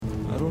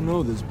don't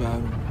know this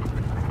battle.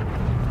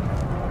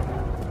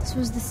 This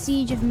was the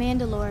siege of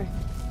Mandalore.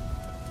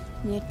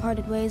 We had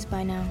parted ways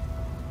by now.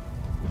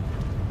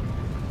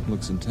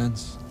 Looks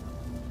intense.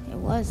 It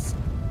was.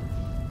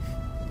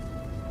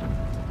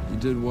 You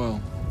did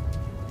well.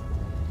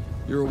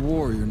 You're a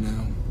warrior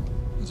now,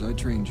 as I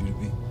trained you to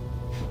be.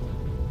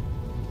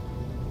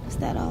 Is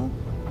that all?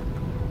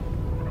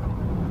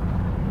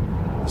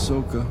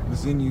 Ahsoka,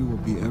 within you will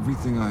be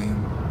everything I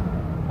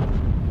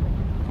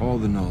am. All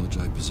the knowledge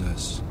I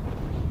possess.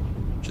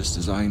 Just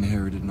as I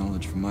inherited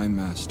knowledge from my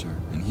master,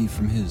 and he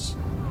from his.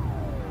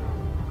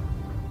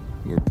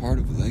 You are part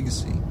of a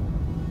legacy.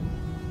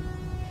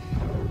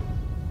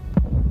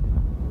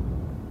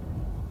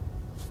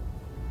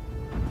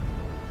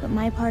 But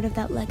my part of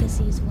that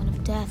legacy is one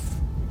of death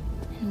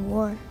and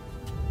war.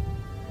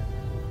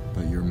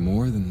 But you're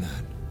more than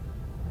that.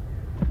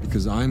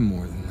 Because I'm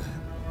more than that.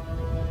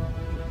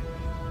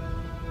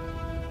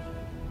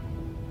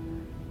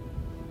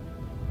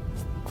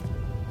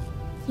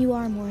 You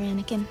are more,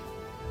 Anakin.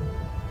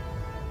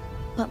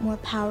 But more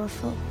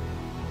powerful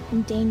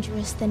and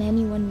dangerous than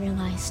anyone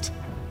realized.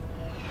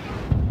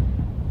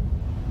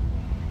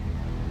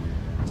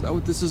 Is that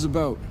what this is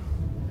about?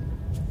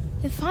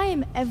 If I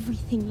am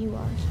everything you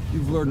are...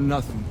 You've learned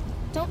nothing.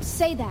 Don't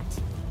say that.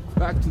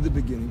 Back to the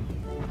beginning.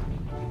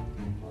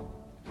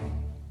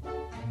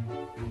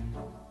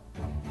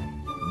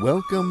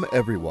 Welcome,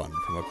 everyone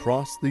from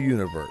across the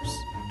universe,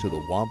 to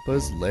the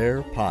Wampa's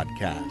Lair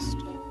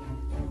podcast.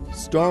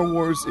 Star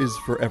Wars is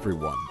for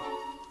everyone,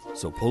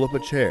 so pull up a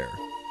chair,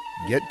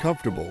 get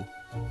comfortable,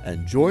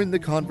 and join the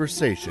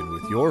conversation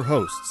with your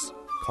hosts,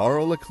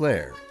 Carl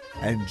LeClaire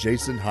and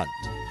Jason Hunt,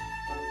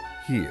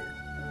 here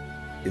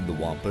in the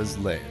Wampa's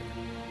Lair.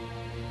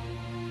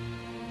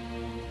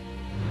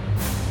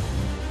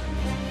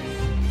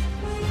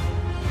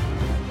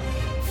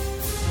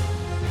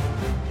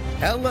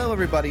 Hello,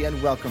 everybody, and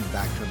welcome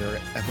back to another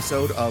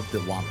episode of the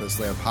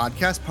Wampa's Lair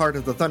podcast, part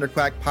of the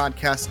Thunderquack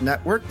Podcast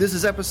Network. This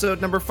is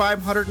episode number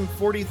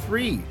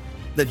 543,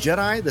 The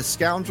Jedi, the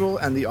Scoundrel,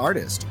 and the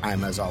Artist.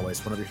 I'm, as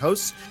always, one of your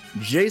hosts,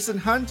 Jason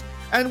Hunt,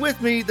 and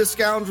with me, the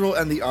Scoundrel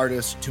and the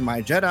Artist to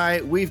my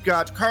Jedi, we've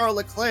got Carl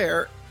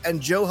LeClaire and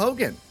Joe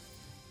Hogan.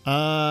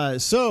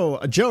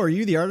 So, Joe, are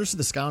you the artist or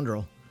the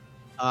Scoundrel?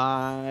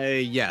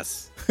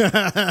 Yes.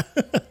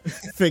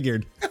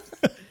 Figured.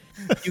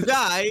 You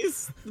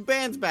guys, the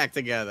band's back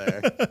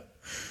together.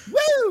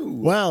 Woo!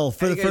 Well,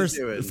 for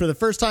the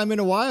first time in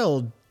a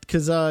while,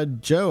 because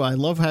Joe, I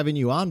love having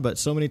you on, but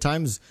so many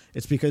times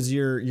it's because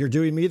you're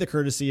doing me the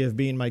courtesy of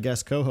being my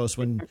guest co-host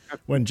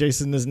when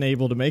Jason isn't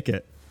able to make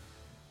it.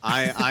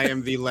 I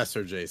am the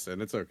lesser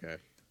Jason. It's okay.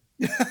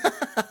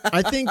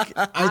 I think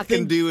I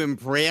can do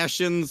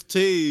impressions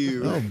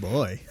too. Oh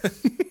boy.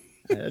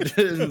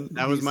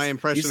 That was my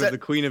impression of the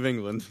Queen of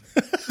England.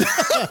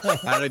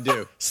 How'd I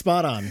do?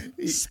 Spot on.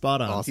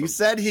 Awesome. He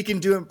said he can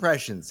do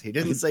impressions. He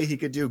didn't say he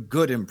could do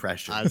good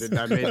impressions.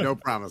 I made no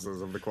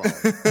promises of the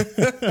quality.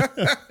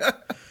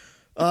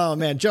 Oh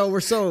man, Joe,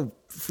 we're so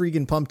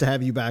freaking pumped to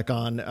have you back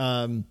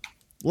on.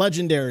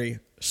 Legendary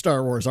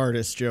Star Wars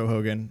artist Joe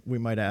Hogan, we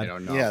might add. I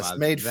don't know. Yes,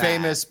 made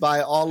famous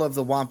by all of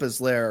the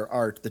Wampa's Lair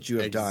art that you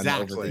have done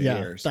over the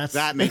years.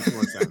 That makes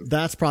more sense.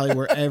 That's probably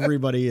where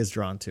everybody is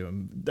drawn to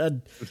him.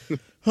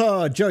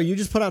 Joe, you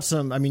just put out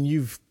some. I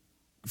mean,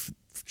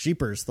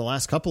 Jeepers, the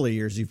last couple of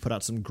years, you've put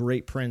out some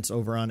great prints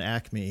over on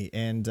Acme,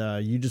 and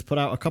you just put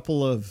out a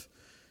couple of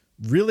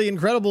really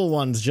incredible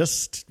ones.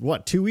 Just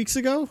 2 weeks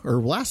ago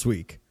or last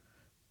week?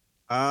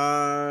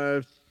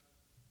 A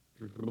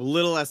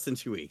little less than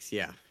 2 weeks.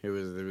 Yeah, it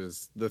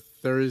was the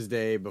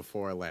Thursday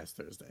before last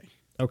Thursday.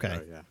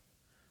 Okay.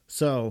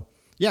 So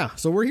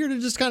we're here to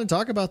just kind of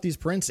talk about these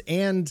prints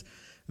and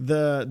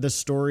the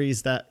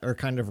stories that are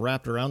kind of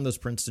wrapped around those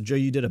prints. So Joe,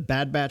 you did a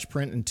Bad Batch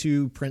print and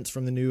 2 prints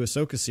from the new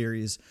Ahsoka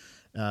series,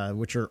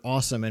 which are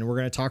awesome, and we're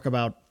going to talk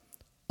about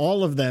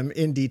all of them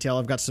in detail.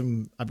 I've got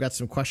some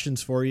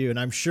questions for you, and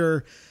I'm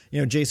sure,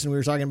 Jason, we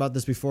were talking about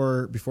this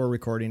before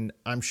recording.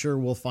 I'm sure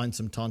we'll find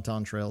some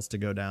Tauntaun trails to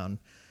go down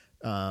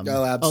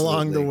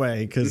along the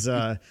way, because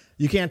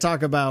you can't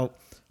talk about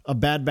a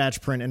Bad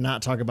Batch print and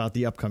not talk about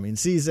the upcoming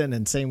season,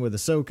 and same with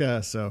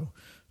Ahsoka. So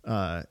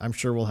I'm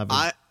sure we'll have.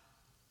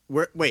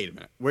 Wait a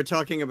minute. We're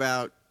talking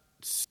about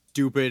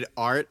stupid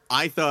art.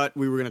 I thought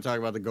we were going to talk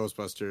about the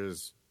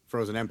Ghostbusters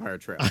Frozen Empire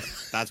trailer.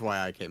 That's why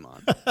I came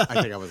on.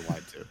 I think I was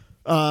lied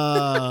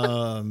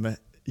to.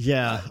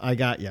 Yeah, I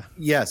got you.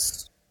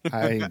 Yes.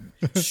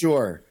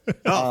 Sure.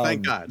 Oh,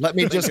 thank God. Let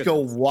me just go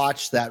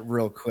watch that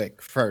real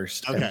quick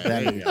first, and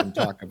then we can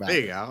talk about it.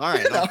 There you go. All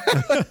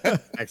right.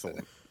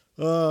 Excellent.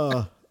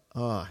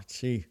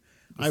 Gee.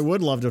 I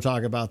would love to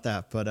talk about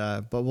that,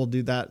 but we'll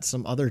do that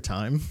some other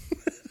time.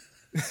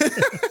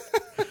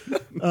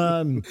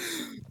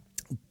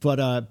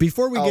 But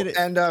before we get it,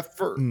 and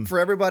for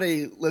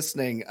everybody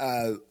listening,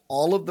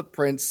 all of the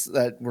prints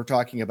that we're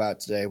talking about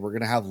today, we're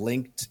going to have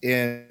linked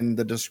in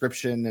the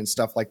description and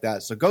stuff like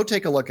that. So go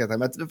take a look at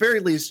them. At the very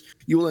least,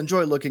 you will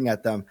enjoy looking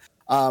at them.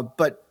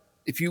 But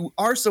if you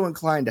are so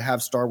inclined to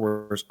have Star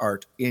Wars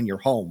art in your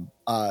home,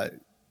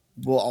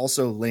 we'll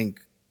also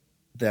link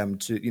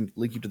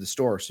link you to the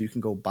store so you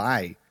can go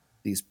buy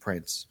these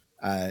prints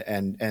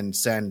and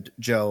send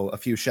Joe a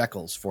few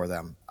shekels for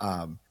them,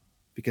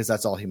 because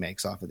that's all he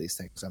makes off of these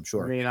things, I'm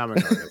sure. I mean, I'm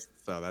an artist,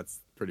 so that's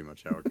pretty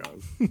much how it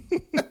goes.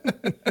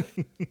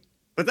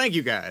 But thank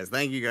you guys.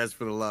 Thank you guys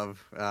for the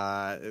love.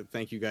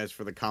 Thank you guys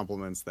for the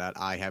compliments that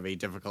I have a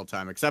difficult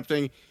time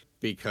accepting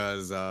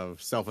because of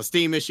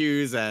self-esteem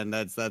issues, and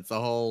that's the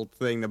whole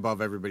thing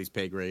above everybody's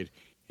pay grade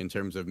in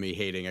terms of me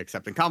hating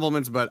accepting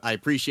compliments, but I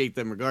appreciate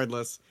them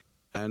regardless.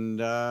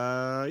 And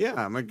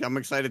I'm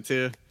excited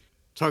to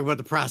talk about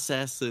the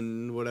process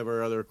and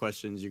whatever other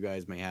questions you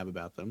guys may have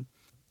about them.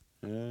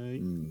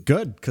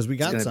 Good, because we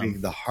got it's some. Gonna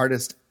be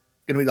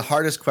the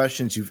hardest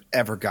questions you've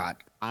ever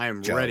got.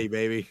 I'm ready,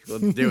 baby.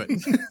 Let's do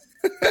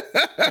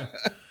it.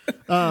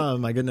 Oh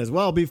my goodness.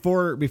 Well,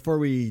 before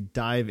we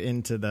dive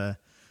into the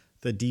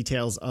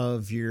details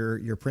of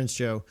your Prince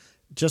Joe,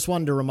 just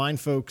wanted to remind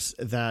folks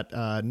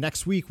that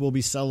next week we'll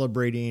be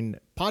celebrating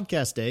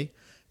Podcast Day.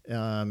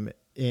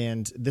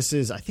 And this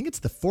is, I think it's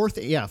the fourth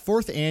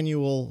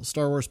annual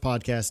Star Wars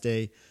Podcast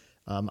Day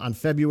on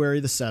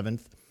February the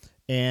 7th.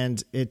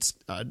 And it's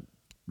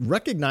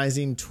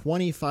recognizing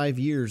 25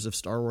 years of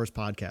Star Wars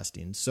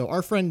podcasting. So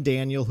our friend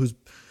Daniel,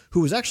 who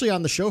was actually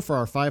on the show for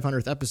our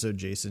 500th episode,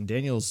 Jason,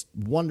 Daniel's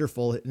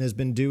wonderful and has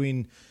been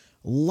doing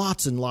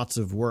lots and lots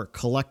of work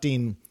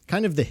collecting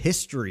kind of the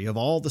history of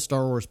all the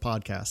Star Wars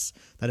podcasts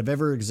that have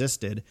ever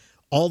existed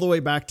all the way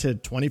back to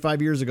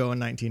 25 years ago in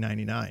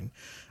 1999.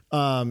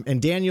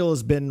 And Daniel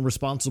has been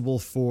responsible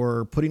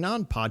for putting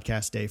on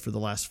Podcast Day for the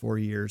last 4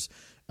 years.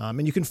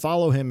 And you can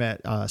follow him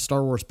at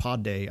Star Wars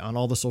Pod Day on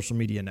all the social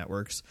media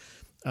networks.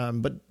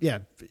 But yeah,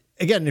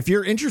 again, if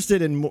you're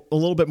interested in a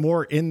little bit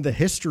more in the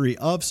history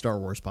of Star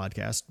Wars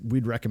podcast,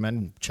 we'd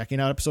recommend checking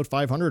out episode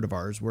 500 of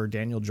ours, where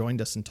Daniel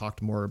joined us and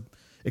talked more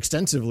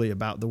extensively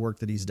about the work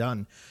that he's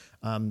done.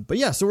 But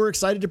yeah, so we're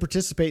excited to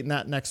participate in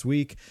that next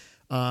week.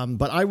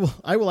 But I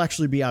will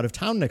actually be out of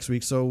town next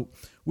week. So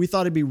we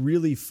thought it'd be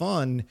really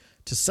fun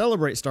to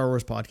celebrate Star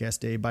Wars Podcast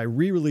Day by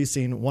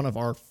re-releasing one of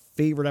our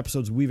favorite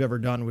episodes we've ever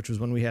done, which was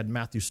when we had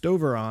Matthew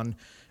Stover on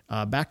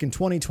back in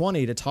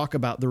 2020 to talk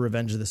about the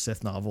Revenge of the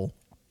Sith novel.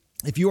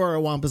 If you are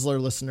a Wampus Lair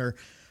listener,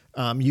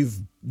 you've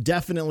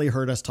definitely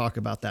heard us talk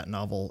about that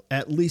novel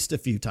at least a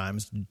few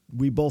times.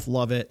 We both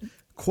love it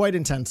quite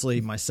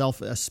intensely,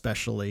 myself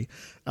especially.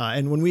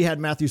 And when we had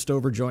Matthew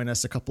Stover join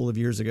us a couple of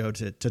years ago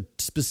to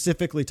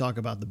specifically talk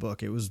about the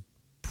book, it was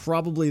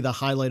probably the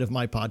highlight of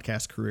my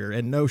podcast career,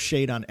 and no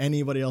shade on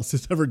anybody else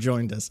who's ever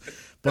joined us.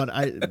 But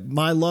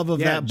my love of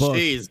that book.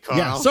 Geez, Carl.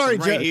 Yeah, sorry,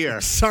 I'm Joe. right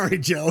here. Sorry,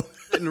 Joe.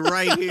 Sitting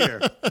right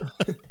here.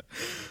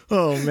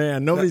 Oh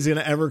man, nobody's going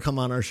to ever come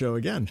on our show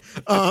again.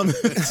 But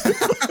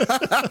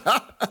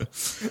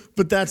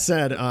that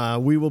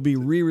said, we will be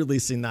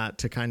re-releasing that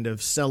to kind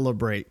of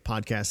celebrate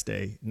Podcast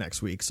Day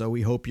next week. So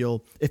we hope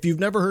if you've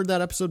never heard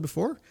that episode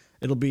before,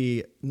 it'll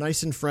be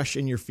nice and fresh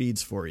in your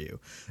feeds for you.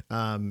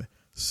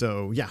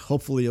 So yeah,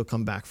 hopefully you'll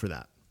come back for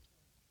that.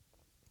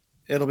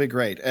 It'll be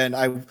great. And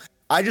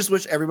I just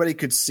wish everybody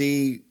could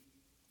see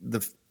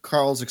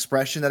Carl's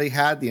expression that he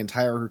had the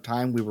entire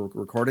time we were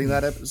recording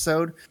that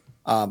episode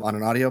on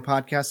an audio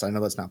podcast. I know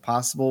that's not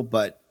possible,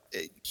 but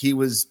he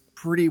was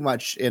pretty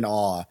much in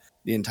awe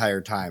the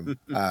entire time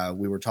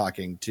we were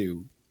talking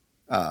to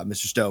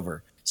Mr.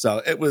 Stover.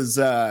 So it was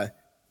a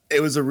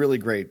really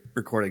great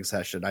recording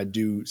session.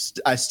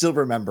 I still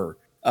remember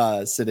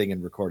sitting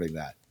and recording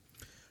that.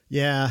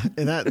 Yeah,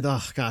 and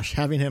that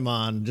having him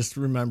on, just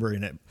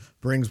remembering it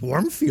brings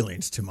warm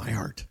feelings to my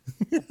heart.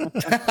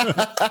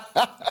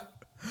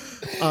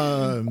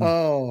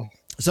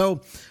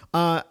 So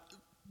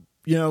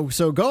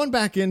going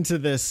back into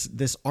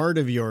this art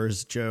of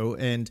yours, Joe,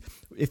 and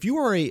if you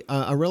are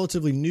a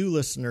relatively new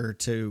listener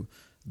to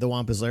the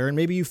Wampus Lair, and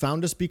maybe you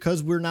found us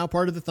because we're now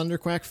part of the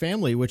Thunderquack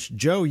family, which,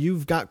 Joe,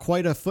 you've got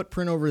quite a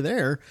footprint over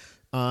there.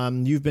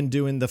 You've been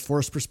doing the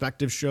Force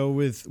Perspective show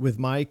with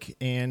Mike,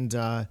 and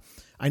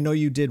I know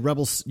you've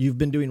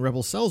been doing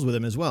Rebel Cells with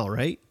him as well,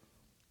 right?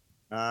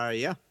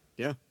 Yeah.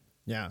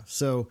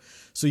 So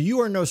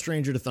you are no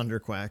stranger to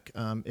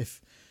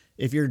Thunderquack.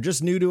 If you're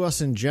just new to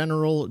us in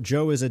general,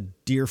 Joe is a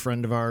dear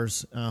friend of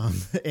ours,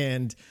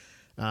 and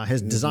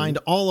has designed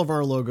all of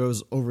our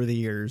logos over the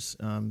years.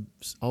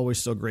 Always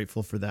so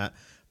grateful for that.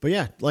 But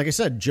yeah, like I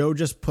said, Joe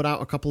just put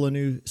out a couple of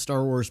new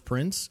Star Wars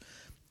prints,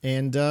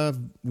 and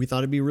we thought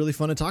it'd be really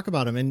fun to talk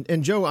about them.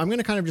 And Joe, I'm going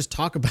to kind of just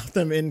talk about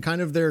them in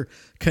kind of their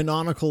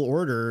canonical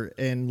order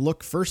and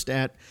look first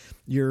at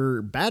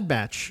your Bad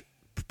Batch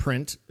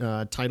print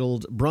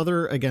titled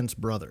Brother Against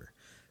Brother.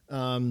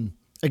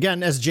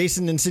 Again, as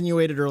Jason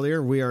insinuated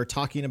earlier, we are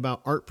talking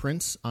about art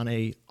prints on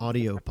a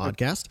audio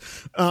podcast.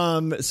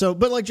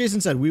 But like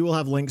Jason said, we will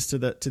have links to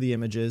the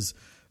images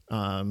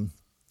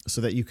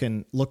so that you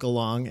can look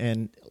along,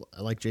 and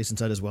like Jason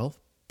said as well,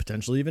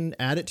 potentially even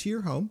add it to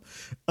your home.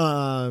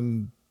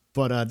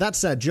 But that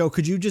said, Joe,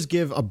 could you just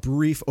give a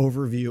brief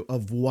overview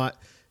of what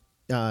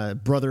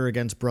Brother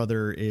Against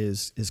Brother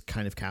is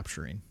kind of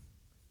capturing?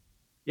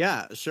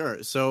 Yeah,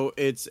 sure. So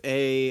it's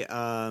a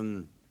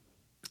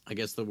I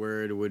guess the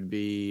word would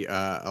be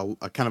a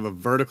kind of a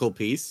vertical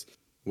piece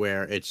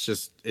where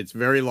it's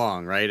very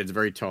long, right? It's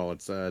very tall.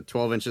 It's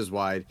 12 inches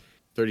wide,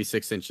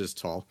 36 inches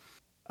tall.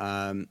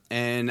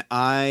 And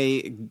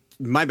my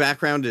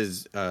background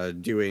is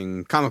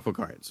doing comic book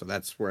art. So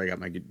that's where I got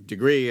my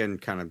degree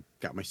and kind of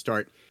got my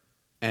start.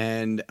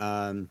 And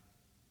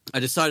I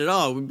decided,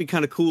 it would be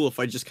kind of cool if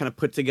I just kind of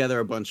put together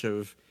a bunch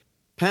of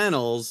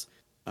panels,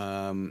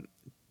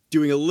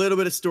 doing a little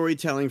bit of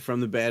storytelling from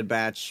the Bad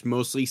Batch,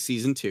 mostly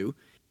season 2,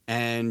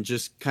 and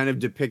just kind of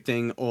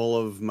depicting all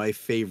of my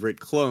favorite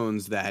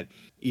clones that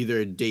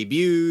either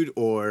debuted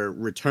or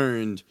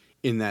returned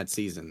in that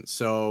season.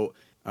 So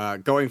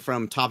going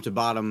from top to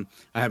bottom,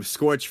 I have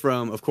Scorch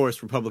from, of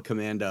course, Republic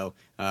Commando,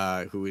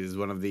 who is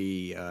one of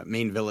the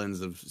main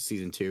villains of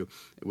season 2,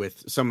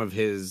 with some of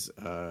his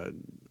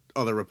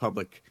other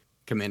Republic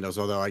Commandos,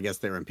 although I guess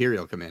they're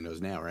Imperial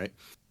Commandos now, right?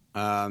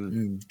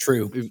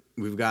 True.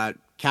 We've got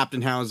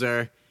Captain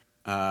Hauser,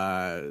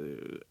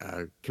 Commander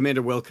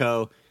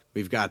Wilco.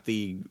 We've got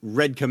the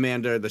Red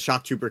Commander, the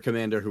Shock Trooper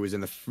Commander, who was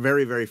in the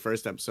very, very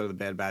first episode of the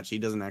Bad Batch. He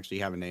doesn't actually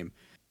have a name.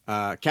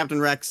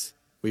 Captain Rex.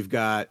 We've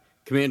got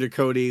Commander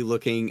Cody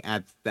looking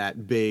at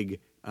that big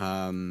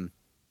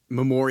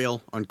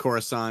memorial on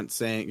Coruscant,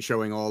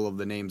 showing all of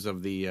the names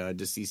of the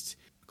deceased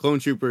clone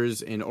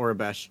troopers in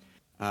Orabesh.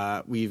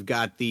 We've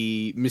got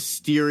the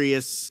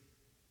mysterious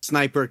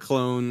sniper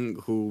clone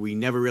who we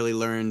never really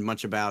learned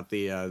much about,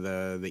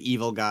 the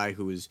evil guy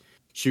who was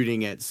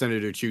shooting at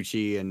Senator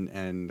Chuchi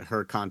and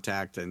her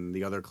contact and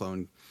the other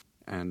clone.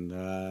 And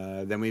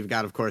then we've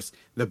got, of course,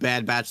 the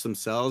Bad Batch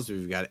themselves.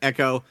 We've got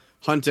Echo,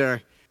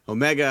 Hunter,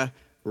 Omega,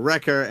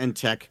 Wrecker, and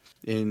Tech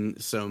in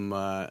some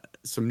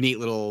neat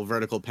little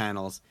vertical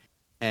panels.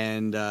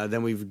 And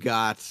then we've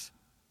got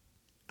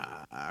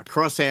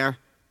Crosshair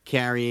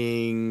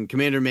carrying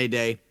Commander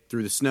Mayday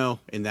through the snow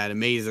in that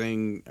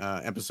amazing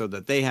episode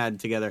that they had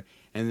together.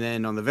 And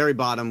then on the very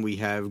bottom, we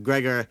have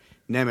Gregor,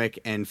 Nemec,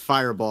 and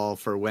Fireball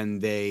for when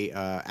they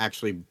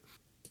actually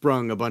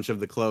sprung a bunch of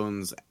the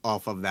clones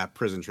off of that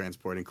prison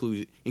transport,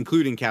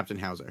 including Captain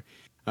Hauser.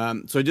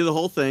 So I did the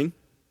whole thing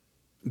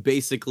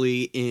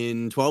basically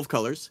in 12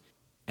 colors,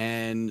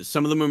 and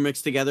some of them are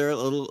mixed together a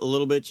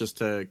little bit just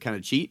to kind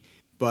of cheat,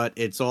 but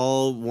it's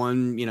all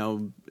one,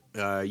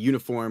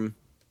 uniform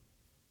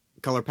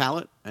color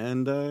palette.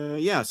 And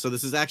so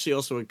this is actually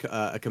also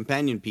a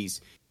companion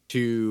piece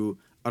to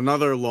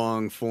another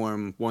long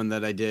form one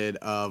that I did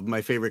of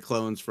my favorite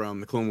clones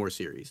from the Clone Wars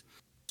series.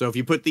 So if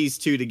you put these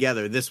two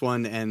together, this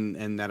one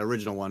and that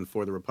original one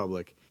for the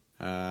Republic,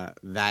 they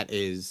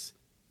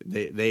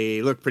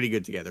look pretty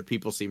good together.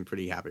 People seem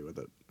pretty happy with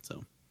it.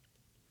 So,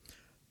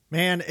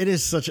 man, it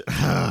is such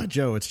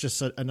Joe. It's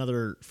just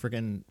another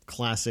freaking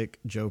classic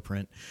Joe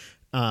print,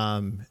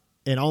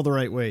 in all the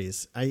right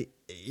ways. I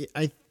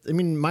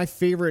mean, my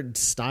favorite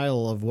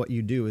style of what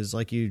you do is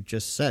like you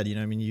just said.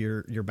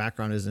 Your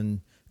background is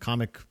in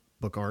comic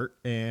book art,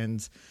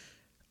 and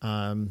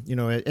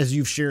as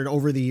you've shared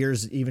over the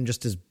years, even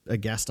just as a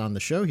guest on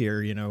the show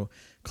here,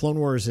 Clone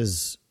Wars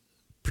is,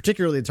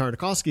 particularly the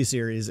Tartakovsky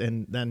series,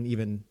 and then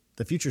even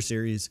the future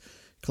series,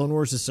 Clone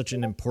Wars is such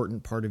an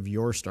important part of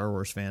your Star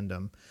Wars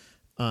fandom.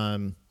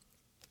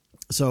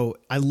 So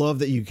I love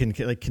that you can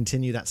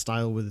continue that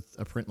style with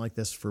a print like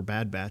this for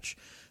Bad Batch.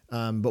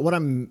 But what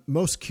I'm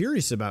most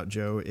curious about,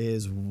 Joe,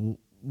 is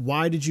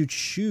why did you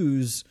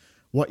choose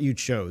what you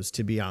chose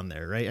to be on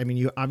there, right? I mean,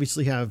 you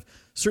obviously have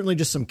certainly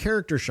just some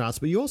character shots,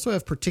 but you also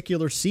have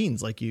particular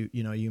scenes, like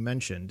you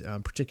mentioned,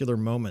 particular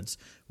moments.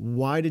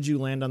 Why did you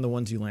land on the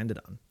ones you landed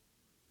on?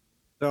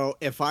 So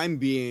if I'm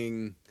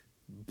being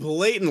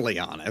blatantly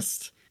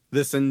honest,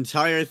 this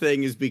entire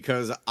thing is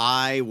because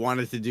I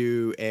wanted to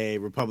do a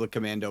Republic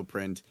Commando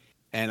print,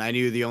 and I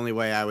knew the only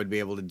way I would be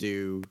able to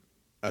do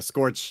a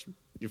Scorch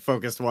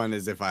focused one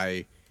is if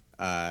I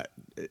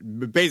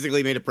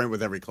basically made a print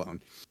with every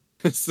clone.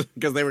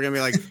 Because they were going to be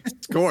like,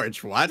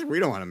 Scorch, what? We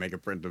don't want to make a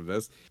print of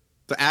this.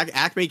 So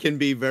Acme can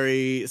be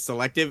very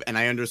selective, and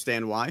I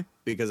understand why.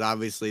 Because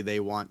obviously they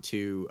want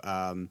to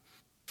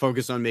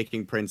focus on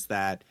making prints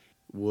that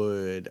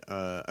would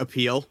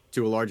appeal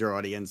to a larger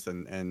audience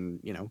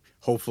and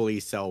hopefully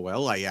sell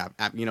well.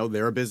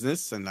 They're a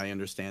business, and I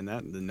understand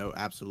that.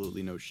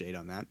 Absolutely no shade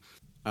on that.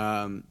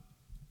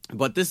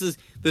 But this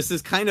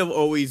is kind of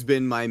always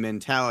been my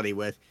mentality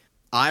with,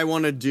 I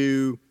want to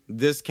do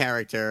this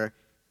character.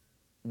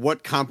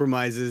 What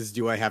compromises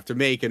do I have to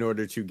make in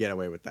order to get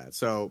away with that?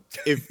 So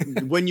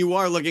when you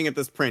are looking at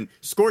this print,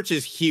 Scorch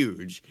is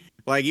huge.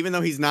 Like, even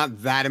though he's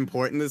not that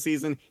important this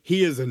season,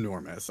 he is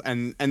enormous.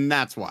 And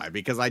that's why,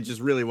 because I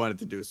just really wanted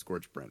to do a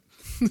Scorch print.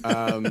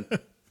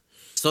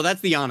 So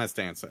that's the honest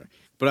answer.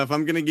 But if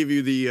I'm going to give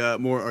you the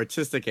more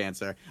artistic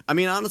answer, I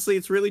mean, honestly,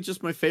 it's really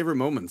just my favorite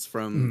moments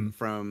from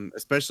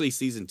especially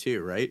season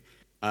 2, right?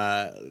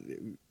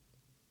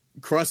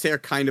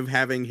 Crosshair kind of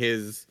having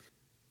his,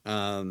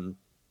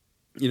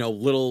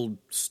 little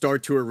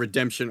start to a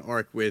redemption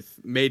arc with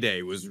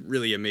Mayday was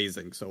really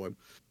amazing. So,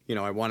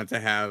 I wanted to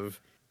have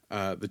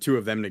the two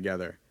of them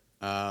together.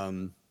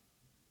 I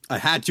I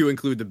had to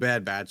include the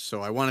Bad Batch,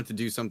 so I wanted to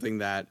do something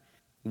that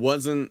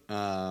wasn't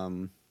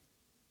something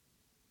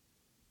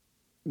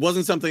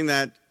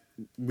that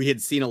we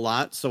had seen a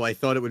lot. So I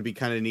thought it would be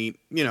kind of neat,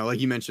 like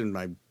you mentioned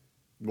I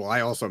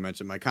also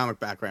mentioned my comic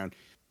background.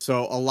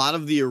 So a lot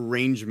of the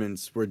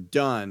arrangements were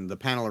done, the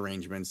panel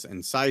arrangements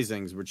and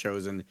sizings were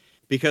chosen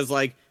because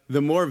like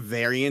the more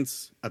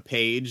variance a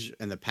page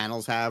and the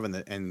panels have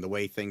and the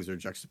way things are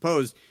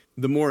juxtaposed,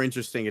 the more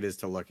interesting it is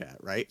to look at,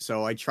 right?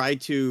 So I tried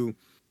to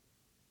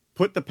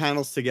put the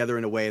panels together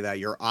in a way that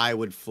your eye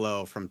would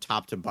flow from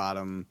top to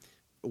bottom,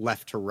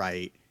 left to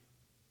right,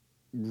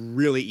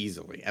 really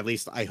easily. At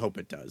least I hope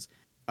it does.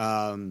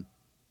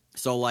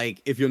 So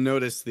like if you'll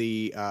notice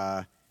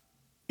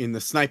in the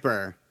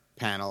sniper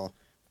panel,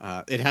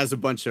 it has a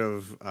bunch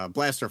of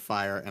blaster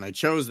fire, and I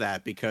chose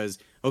that because,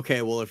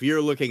 okay, well, if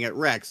you're looking at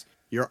Rex,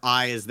 your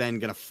eye is then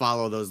going to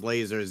follow those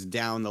lasers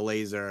down the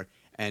laser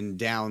and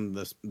down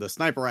the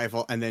sniper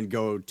rifle and then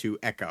go to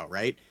Echo,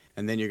 right?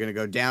 And then you're going to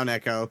go down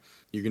Echo.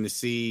 You're going to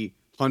see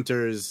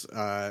Hunter's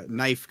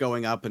knife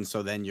going up, and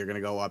so then you're going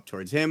to go up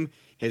towards him.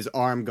 His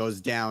arm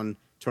goes down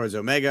towards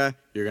Omega.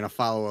 You're going to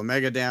follow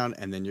Omega down,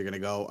 and then you're going to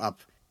go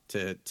up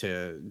to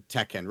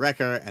Tech and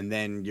Wrecker, and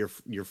then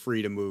you're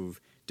free to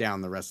move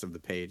down the rest of the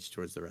page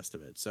towards the rest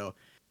of it. So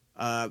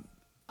I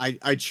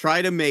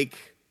try to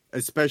make,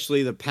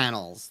 especially the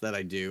panels that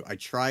I do, I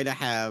try to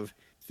have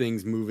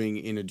things moving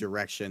in a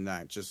direction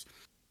that just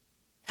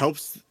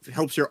helps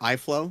your eye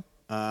flow.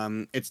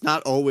 It's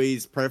not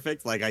always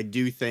perfect. Like I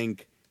do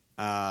think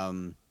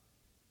some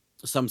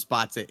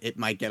spots it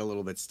might get a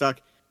little bit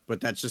stuck,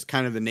 but that's just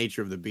kind of the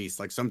nature of the beast.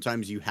 Like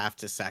sometimes you have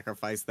to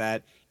sacrifice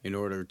that in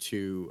order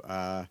to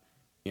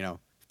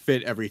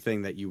fit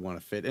everything that you want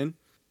to fit in.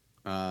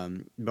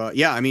 But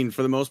yeah, I mean,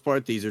 for the most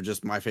part, these are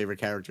just my favorite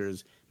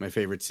characters, my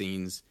favorite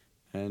scenes,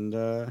 and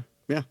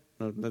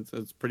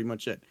that's pretty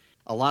much it.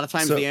 A lot of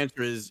times the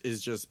answer is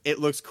just, it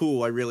looks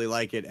cool, I really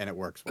like it, and it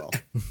works well.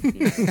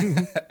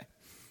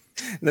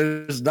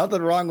 There's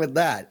nothing wrong with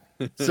that.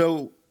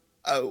 So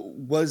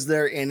was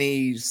there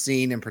any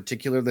scene in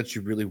particular that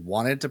you really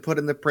wanted to put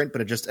in the print,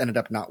 but it just ended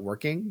up not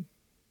working?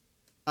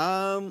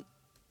 I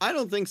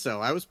don't think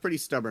so. I was pretty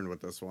stubborn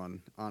with this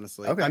one,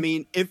 honestly. Okay. I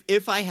mean,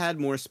 if I had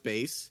more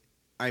space,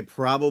 I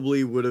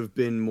probably would have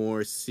been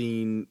more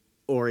scene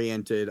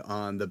oriented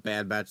on the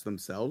Bad Batch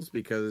themselves,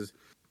 because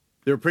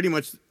they're pretty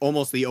much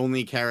almost the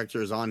only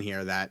characters on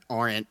here that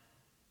aren't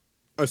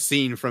a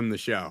scene from the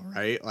show,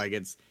 right? Like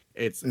it's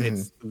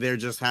they're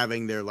just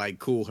having their like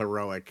cool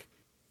heroic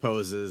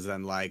poses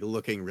and like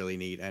looking really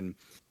neat. And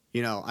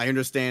I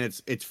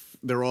understand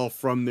they're all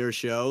from their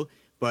show,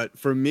 but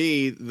for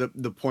me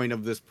the point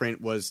of this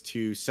print was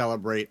to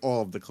celebrate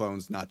all of the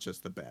clones, not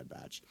just the Bad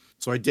Batch.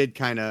 So I did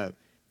kind of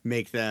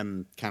make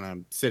them kind of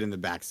sit in the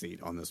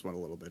backseat on this one a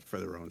little bit for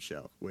their own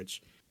show,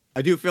 which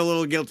I do feel a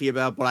little guilty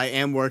about, but I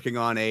am working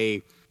on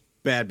a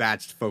Bad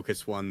Batch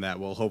focus one that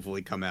will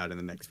hopefully come out in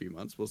the next few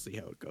months. We'll see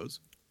how it goes.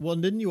 Well,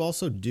 didn't you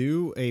also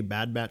do a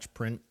Bad Batch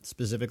print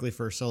specifically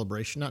for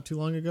Celebration not too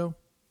long ago?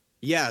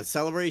 Yeah,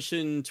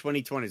 Celebration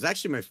 2020 is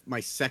actually my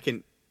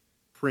second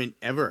print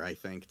ever, I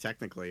think,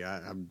 technically.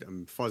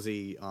 I'm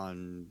fuzzy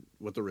on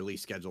what the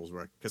release schedules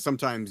were, because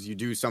sometimes you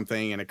do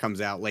something and it comes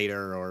out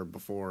later or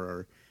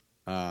before,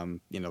 or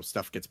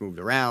stuff gets moved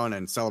around,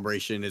 and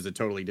Celebration is a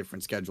totally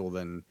different schedule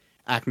than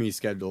Acme's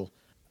schedule.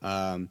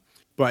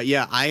 But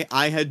yeah,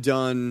 I had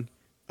done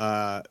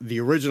the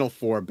original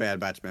 4 Bad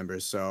Batch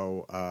members,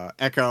 so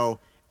Echo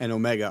and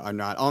Omega are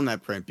not on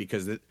that print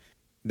because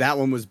that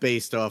one was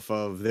based off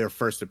of their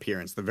first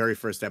appearance, the very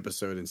first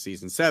episode in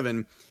season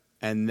 7.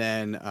 And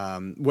then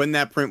when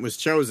that print was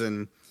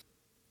chosen,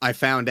 I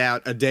found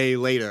out a day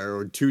later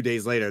or 2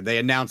 days later, they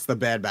announced the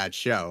Bad Batch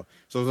show.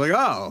 So I was like,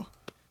 oh,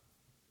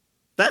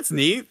 that's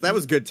neat. That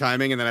was good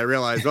timing. And then I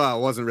realized, well,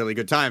 it wasn't really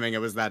good timing. It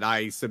was that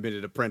I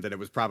submitted a print and it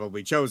was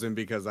probably chosen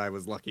because I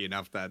was lucky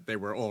enough that they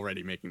were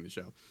already making the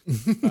show.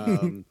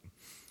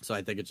 So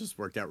I think it just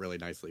worked out really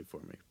nicely for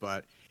me.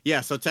 But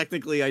yeah, so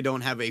technically I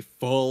don't have a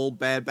full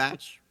Bad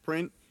Batch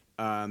print,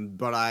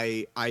 but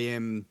I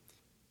am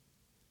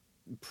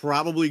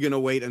probably going to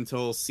wait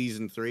until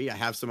season 3. I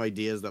have some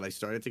ideas that I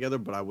started together,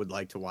 but I would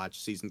like to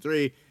watch season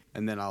 3,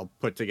 and then I'll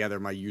put together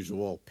my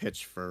usual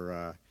pitch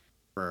for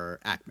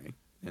Acme,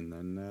 and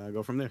then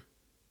go from there.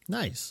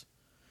 Nice.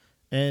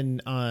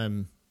 And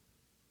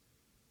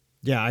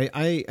yeah,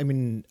 I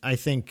mean, I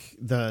think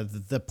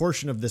the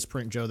portion of this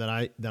print, Joe, that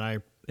I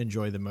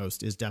enjoy the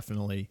most is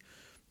definitely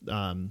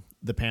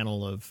the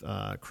panel of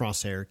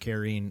Crosshair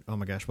carrying, oh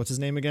my gosh, what's his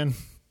name again?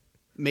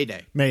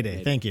 Mayday.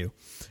 Thank you.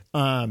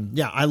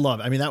 Yeah, I love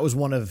it. I mean,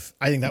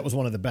 I think that was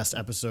one of the best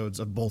episodes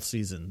of both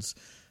seasons.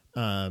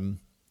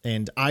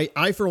 And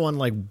I for one,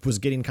 like, was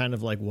getting kind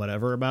of like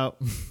whatever about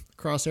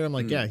Crosshair. I'm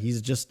like, yeah,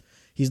 he's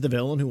the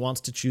villain who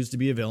wants to choose to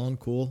be a villain.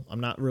 Cool.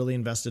 I'm not really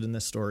invested in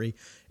this story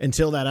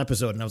until that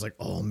episode. And I was like,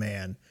 oh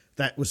man,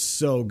 that was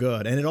so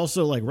good. And it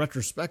also, like,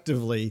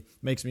 retrospectively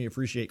makes me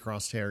appreciate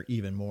Crosshair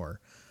even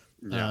more.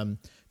 Yeah.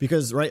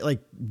 Because, right,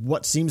 like,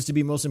 what seems to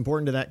be most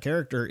important to that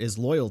character is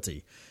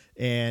loyalty.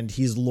 And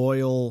he's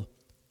loyal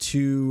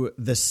to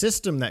the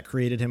system that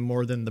created him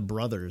more than the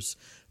brothers,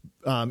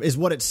 is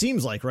what it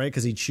seems like, right?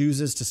 Because he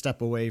chooses to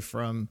step away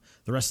from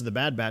the rest of the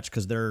Bad Batch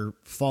because they're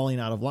falling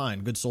out of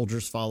line. Good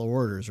soldiers follow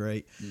orders,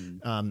 right?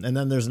 And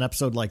then there's an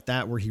episode like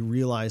that where he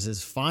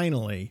realizes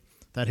finally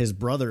that his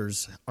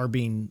brothers are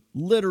being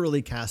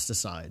literally cast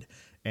aside,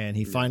 and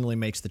he finally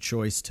makes the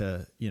choice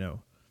to,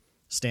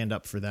 stand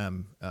up for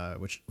them,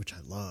 which I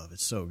love.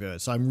 It's so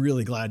good. So I'm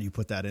really glad you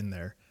put that in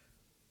there.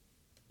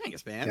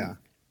 Thanks, man.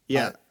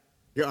 Yeah.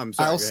 I'm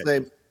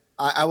sorry.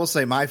 I will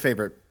say my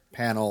favorite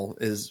panel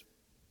is,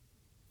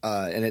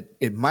 and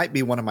it might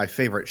be one of my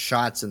favorite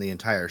shots in the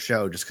entire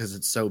show just because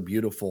it's so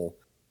beautiful,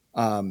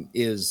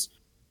 is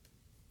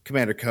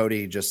Commander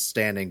Cody just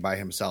standing by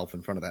himself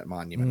in front of that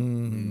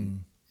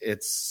monument.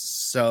 It's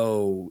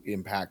so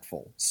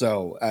impactful.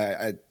 So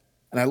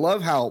I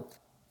love how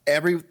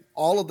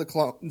all of the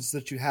clones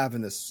that you have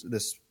in this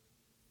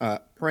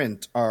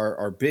print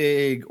are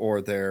big,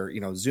 or they're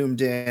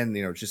zoomed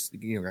in, just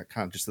kind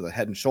of just to the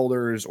head and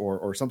shoulders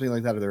or something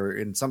like that, or they're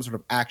in some sort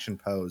of action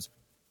pose.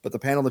 But the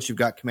panel that you've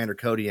got Commander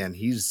Cody in,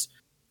 he's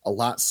a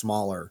lot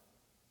smaller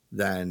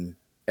than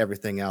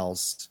everything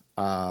else,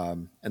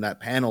 and that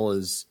panel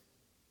is,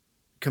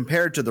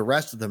 compared to the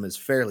rest of them, is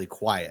fairly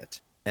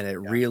quiet, and it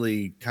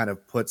really kind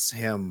of puts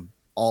him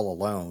all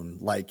alone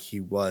like he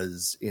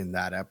was in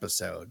that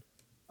episode,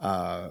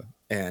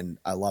 and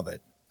I love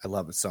it. I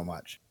love it so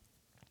much.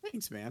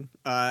 Thanks, man.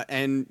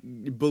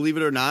 And believe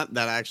it or not,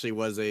 that actually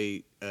was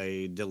a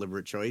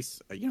deliberate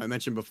choice. I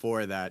mentioned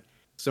before that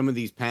some of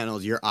these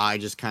panels, your eye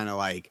just kind of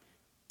like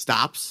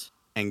stops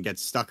and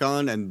gets stuck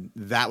on, and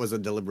that was a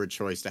deliberate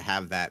choice to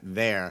have that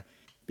there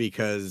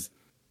because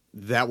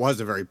that was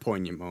a very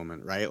poignant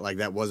moment, right? Like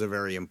that was a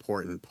very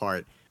important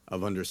part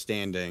of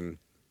understanding,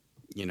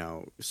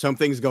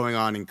 something's going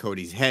on in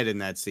Cody's head in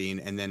that scene,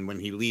 and then when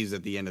he leaves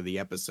at the end of the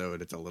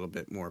episode, it's a little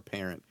bit more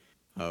apparent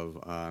of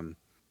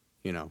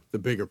the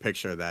bigger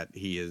picture that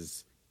he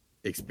is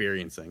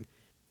experiencing.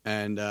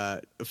 And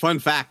a fun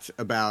fact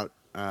about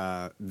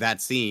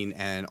that scene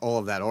and all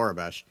of that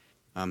Aurebesh,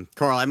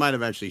 Carl, I might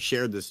have actually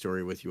shared this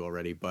story with you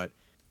already, but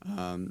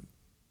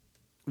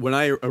when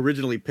I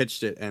originally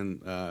pitched it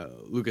and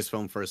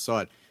Lucasfilm first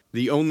saw it,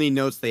 the only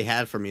notes they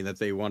had for me that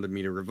they wanted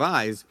me to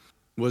revise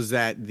was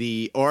that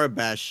the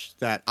Aurebesh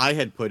that I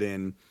had put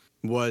in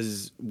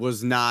was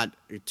not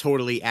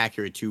totally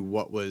accurate to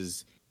what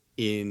was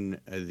in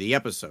the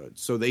episode.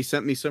 So they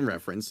sent me some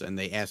reference and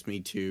they asked me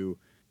to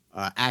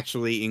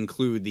actually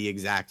include the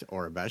exact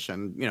Aurebesh.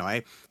 And,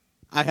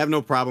 I have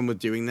no problem with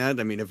doing that.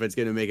 I mean, if it's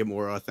going to make it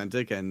more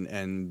authentic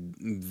and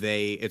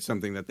it's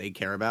something that they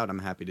care about, I'm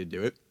happy to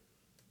do it.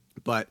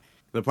 But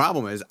the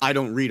problem is I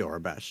don't read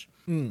Aurebesh.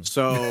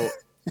 So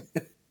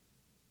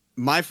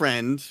my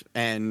friend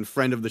and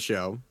friend of the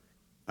show,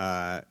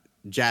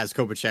 Jazz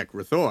Kopacek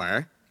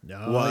Rathor,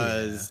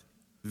 was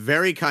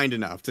very kind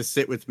enough to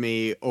sit with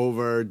me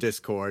over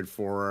Discord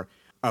for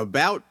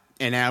about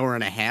an hour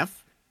and a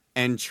half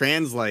and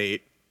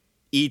translate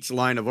each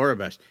line of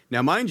Aurebesh.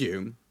 Now, mind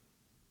you,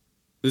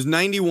 there's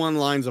 91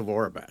 lines of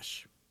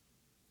Aurebesh.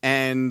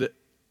 And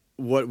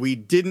what we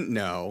didn't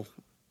know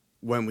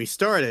when we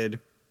started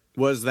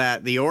was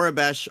that the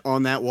Aurebesh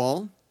on that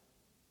wall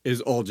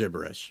is all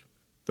gibberish.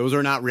 Those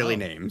are not really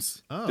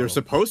names. They're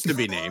supposed to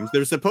be names.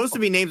 They're supposed to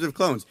be names of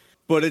clones.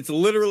 But it's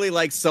literally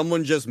like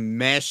someone just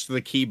mashed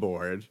the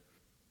keyboard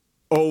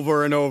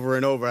over and over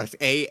and over.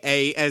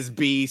 A S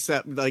B,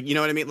 like, you know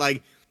what I mean?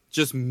 Like,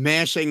 just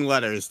mashing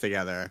letters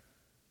together.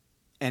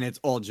 And it's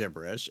all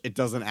gibberish. It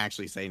doesn't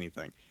actually say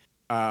anything.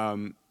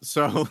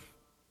 So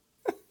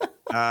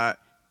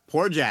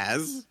poor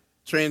Jazz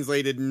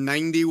translated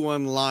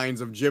 91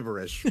 lines of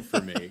gibberish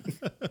for me.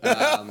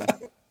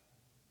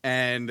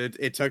 And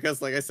it took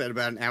us, like I said,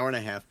 about an hour and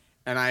a half.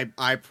 And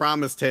I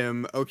promised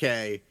him,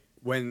 okay,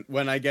 when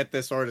I get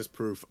this artist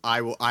proof,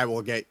 I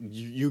will get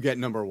you get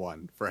number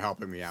one for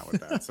helping me out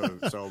with that.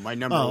 So my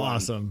number one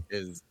awesome.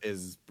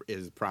 is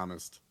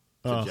promised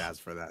to Jazz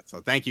for that. So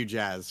thank you,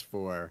 Jazz,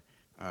 for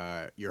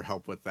your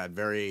help with that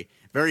very,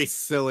 very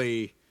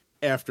silly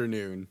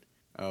afternoon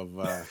of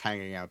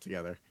hanging out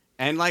together.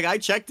 And like I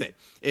checked it.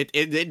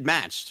 It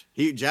matched.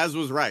 Jazz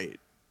was right.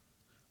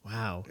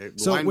 Wow.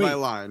 Line by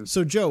line.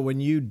 So Joe, when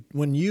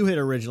you had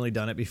originally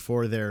done it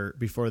before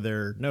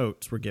their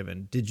notes were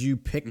given, did you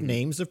pick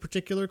names of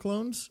particular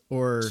clones,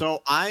 or?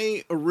 So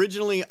I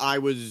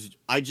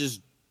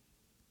just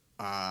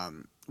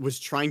was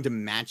trying to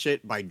match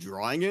it by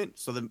drawing it.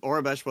 So the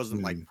Aurebesh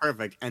wasn't like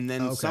perfect. And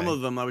then some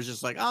of them I was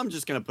just like, I'm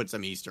just going to put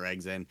some Easter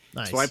eggs in.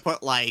 Nice. So I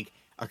put like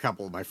a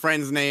couple of my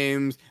friends'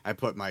 names. I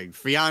put my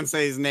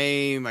fiance's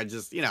name. I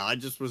just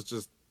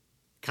was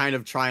kind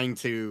of trying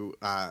to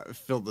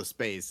fill the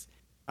space.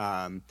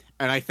 And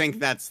I think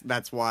that's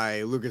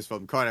why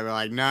Lucasfilm caught it. We're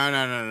like,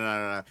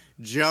 no.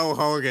 Joe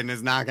Hogan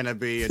is not going to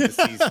be a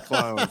deceased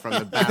clone from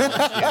the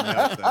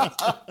battle.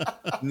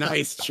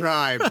 Nice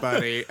try,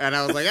 buddy. And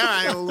I was like, all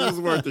right, well, it was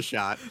worth a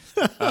shot.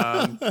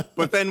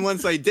 But then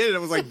once I did it, I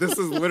was like, this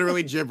is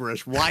literally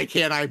gibberish. Why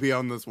can't I be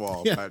on this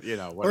wall? Yeah. But,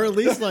 whatever. Or at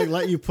least like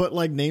let you put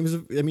like names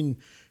of, I mean,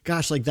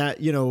 gosh, like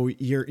that, you know,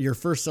 your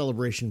first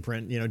Celebration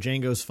print, you know,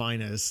 Django's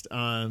Finest,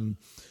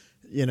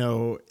 you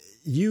know,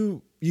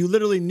 you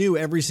literally knew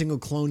every single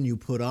clone you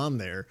put on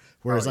there.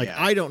 Whereas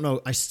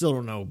I still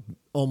don't know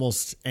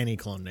almost any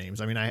clone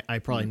names. I mean, I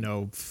probably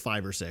know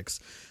 5 or 6.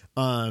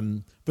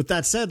 But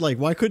that said, like,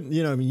 why couldn't,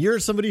 you know, I mean, you're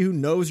somebody who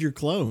knows your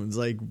clones.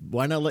 Like,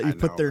 why not let you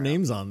put their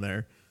names on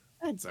there?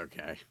 That's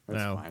okay.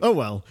 That's fine. Oh,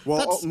 well.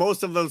 Well,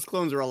 most of those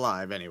clones are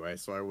alive anyway,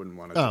 so I wouldn't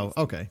want to. Oh,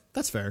 okay.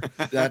 That's fair.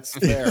 That's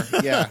fair.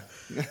 Yeah.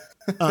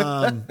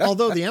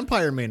 Although the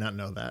Empire may not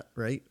know that,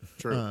 right?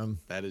 True.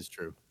 That is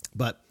true.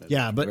 But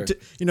to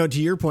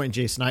your point,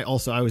 Jason, I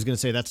was going to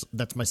say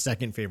that's my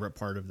second favorite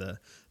part of the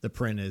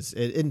print is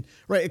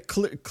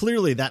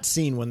clearly that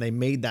scene when they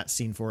made that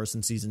scene for us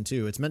in season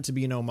 2, it's meant to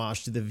be an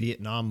homage to the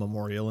Vietnam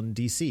Memorial in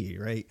DC,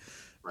 right?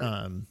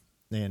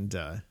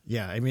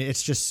 I mean,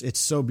 it's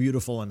so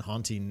beautiful and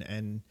haunting.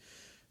 And,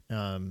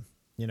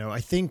 you know, I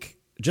think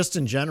just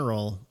in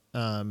general,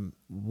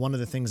 one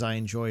of the things I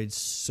enjoyed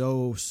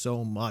so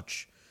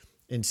much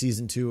in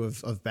season 2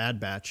 of Bad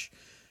Batch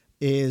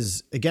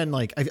is, again,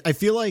 like, I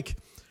feel like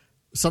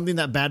something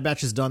that Bad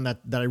Batch has done that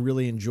I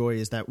really enjoy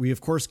is that we,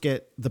 of course,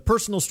 get the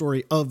personal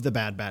story of the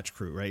Bad Batch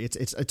crew, right?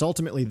 It's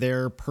ultimately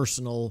their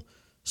personal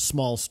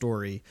small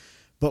story,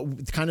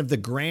 but kind of the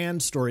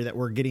grand story that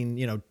we're getting,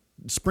 you know,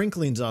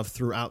 sprinklings of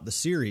throughout the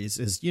series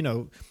is, you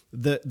know,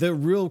 the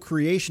real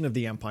creation of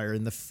the Empire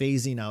and the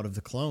phasing out of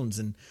the clones.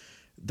 And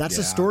that's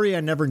a story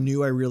I never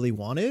knew I really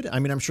wanted. I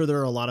mean, I'm sure there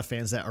are a lot of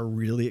fans that are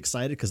really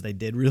excited because they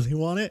did really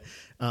want it.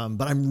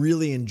 But I'm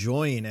really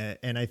enjoying it.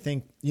 And I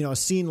think, you know, a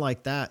scene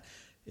like that,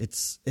 I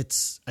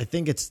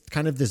think it's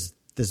kind of this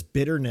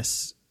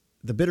bitterness,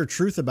 the bitter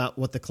truth about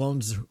what the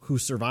clones who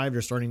survived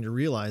are starting to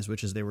realize,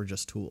 which is they were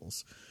just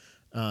tools,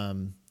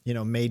 you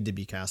know, made to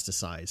be cast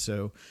aside.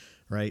 So,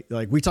 right.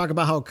 Like we talk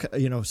about how,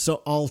 you know, so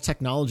all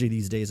technology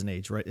these days and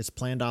age, right? It's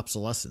planned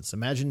obsolescence.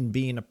 Imagine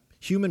being a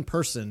human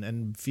person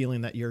and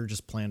feeling that you're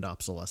just planned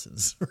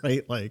obsolescence,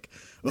 right? Like,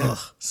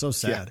 so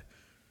sad.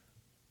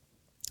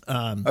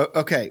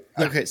 Okay.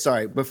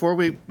 Sorry. Before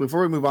we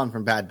move on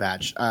from Bad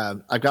Batch,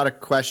 I've got a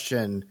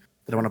question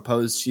that I want to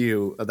pose to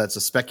you. That's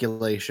a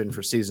speculation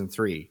for season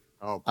 3.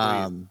 Oh,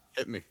 please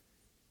hit me.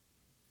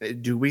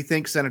 Do we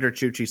think Senator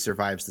Chuchi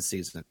survives the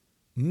season?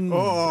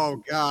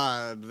 Oh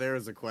God,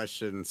 there's a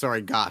question.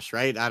 Sorry, gosh,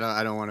 right?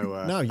 I don't want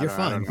to. No, you're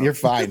fine. You're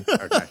fine.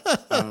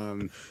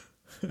 Okay.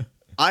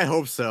 I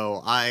hope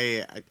so.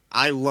 I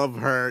love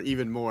her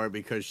even more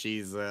because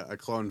she's a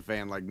clone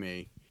fan like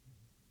me.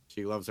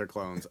 She loves her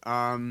clones.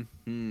 I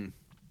don't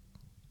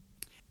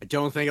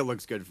think it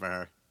looks good for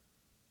her.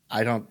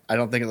 I don't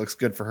think it looks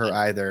good for her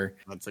either.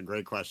 That's a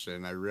great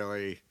question.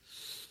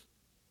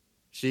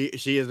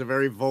 She is a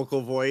very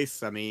vocal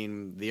voice. I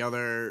mean, the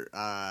other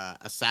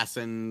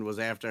assassin was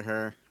after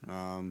her.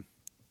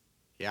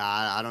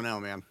 I don't know,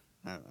 man.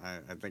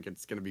 I think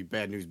it's going to be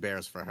bad news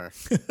bears for her.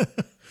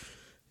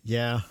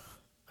 Yeah,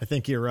 I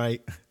think you're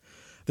right.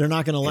 They're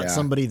not going to let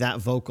somebody that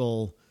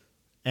vocal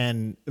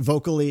and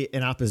vocally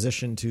in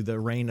opposition to the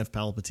reign of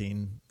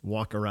Palpatine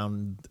walk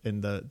around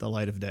in the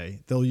light of day.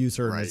 They'll use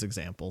her as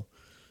example.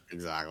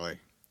 Exactly.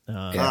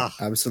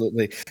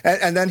 Absolutely.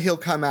 And then he'll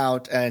come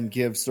out and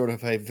give sort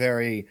of a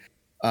very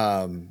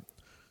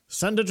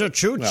Senator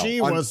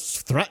Chuchi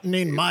was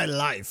threatening my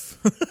life.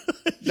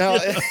 No,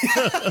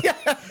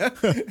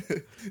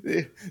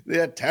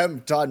 the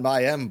attempt on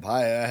my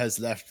empire has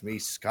left me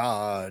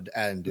scarred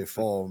and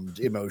deformed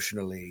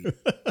emotionally.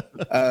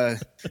 I'm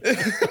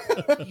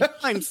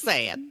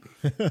sad.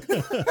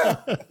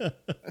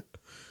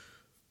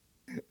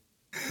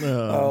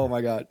 Oh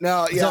my God.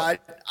 No, yeah,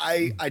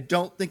 I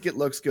don't think it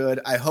looks good.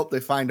 I hope they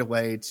find a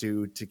way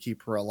to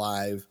keep her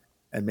alive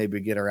and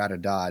maybe get her out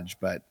of Dodge.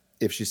 But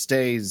if she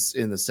stays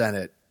in the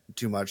Senate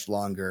too much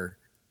longer,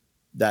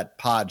 that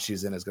pod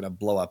she's in is going to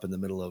blow up in the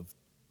middle of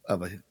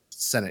a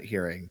Senate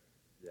hearing.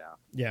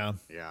 Yeah. I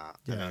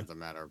think it's a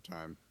matter of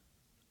time.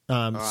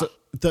 So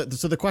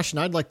the question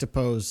I'd like to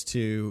pose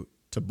to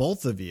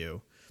both of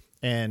you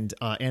and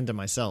to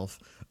myself,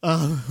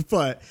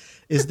 but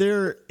is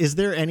there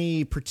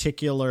any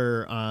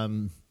particular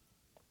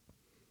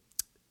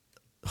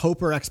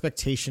hope or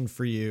expectation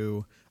for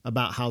you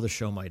about how the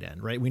show might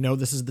end? Right, we know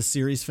this is the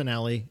series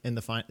finale,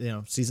 and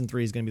season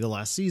 3 is going to be the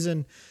last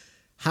season.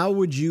 How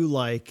would you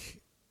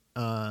like,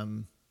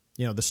 the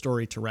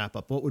story to wrap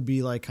up? What would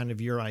be like kind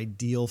of your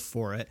ideal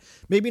for it?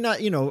 Maybe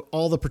not,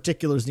 all the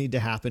particulars need to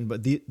happen,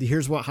 but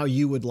here's how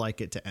you would like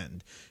it to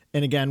end.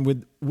 And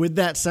again, with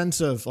that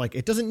sense of like,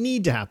 it doesn't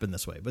need to happen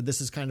this way, but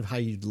this is kind of how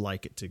you'd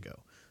like it to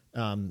go.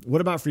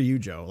 What about for you,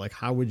 Joe? Like,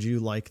 how would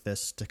you like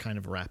this to kind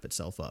of wrap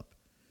itself up?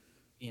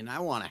 And I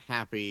want a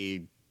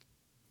happy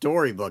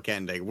storybook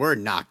ending. We're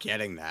not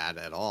getting that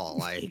at all.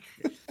 Like,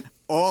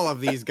 all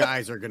of these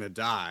guys are going to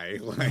die.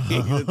 Like,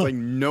 it's like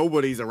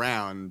nobody's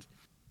around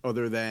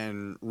other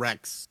than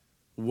Rex,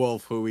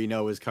 Wolf, who we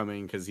know is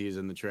coming because he's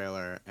in the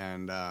trailer,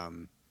 and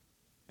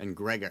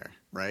Gregor,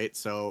 right?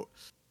 So,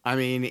 I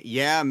mean,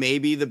 yeah,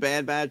 maybe the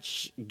Bad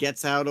Batch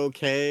gets out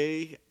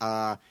okay.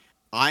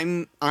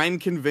 I'm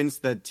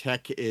convinced that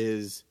Tech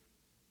is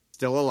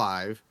still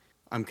alive.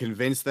 I'm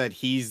convinced that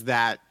he's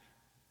that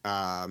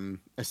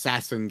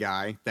assassin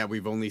guy that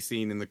we've only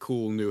seen in the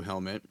cool new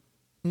helmet.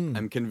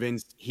 I'm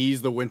convinced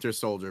he's the Winter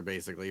Soldier,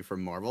 basically,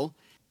 from Marvel.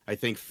 I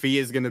think Fee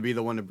is going to be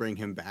the one to bring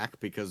him back,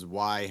 because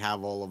why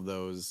have all of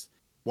those?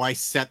 Why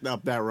set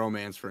up that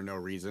romance for no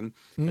reason?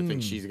 I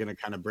think she's going to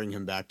kind of bring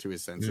him back to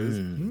his senses.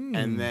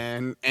 And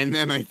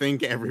then I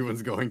think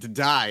everyone's going to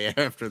die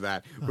after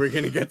that. We're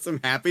going to get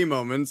some happy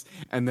moments,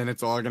 and then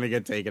it's all going to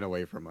get taken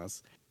away from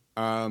us.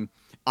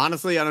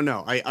 Honestly, I don't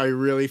know. I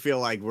really feel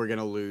like we're going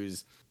to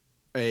lose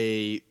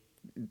a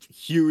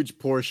huge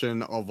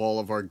portion of all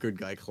of our good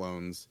guy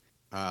clones.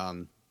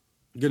 Going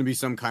to be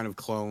some kind of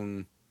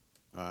clone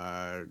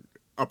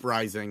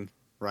uprising,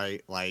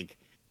 right? Like,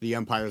 the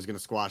Empire is going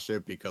to squash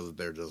it because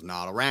they're just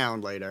not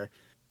around later.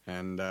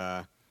 And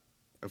a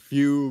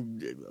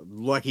few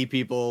lucky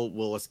people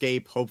will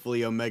escape.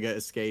 Hopefully Omega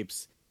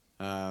escapes.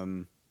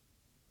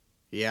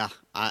 Yeah,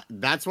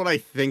 that's what I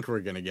think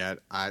we're going to get.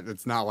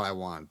 It's not what I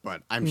want,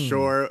 but I'm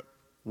sure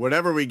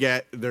whatever we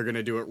get, they're going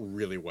to do it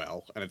really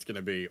well. And it's going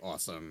to be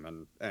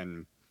awesome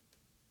and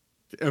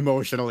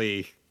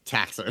emotionally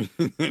taxing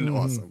and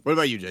awesome. What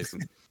about you,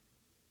 Jason?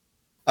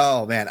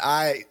 Oh, man,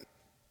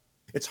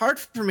 it's hard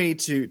for me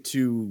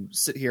to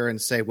sit here and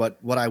say what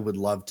I would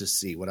love to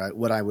see,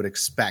 what I would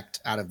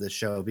expect out of this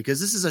show, because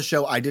this is a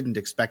show I didn't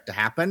expect to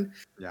happen.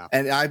 Yeah.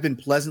 And I've been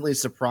pleasantly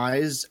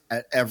surprised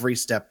at every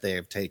step they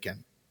have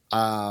taken.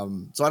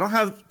 So I don't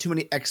have too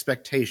many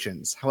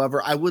expectations.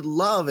 However, I would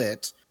love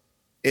it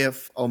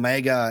if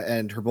Omega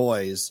and her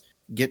boys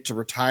get to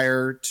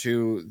retire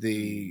to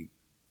the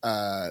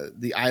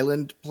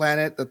island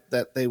planet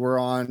that they were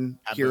on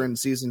Abu. Here in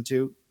season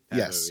 2. Abu,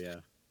 yes.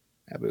 Yeah.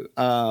 Abu.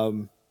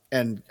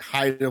 And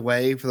hide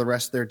away for the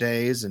rest of their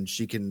days, and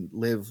she can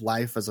live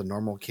life as a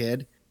normal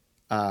kid.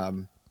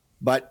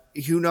 But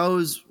who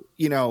knows,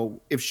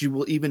 if she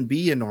will even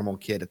be a normal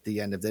kid at the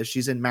end of this.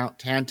 She's in Mount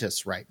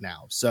Tantus right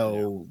now.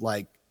 So,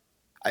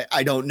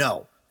 I don't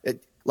know.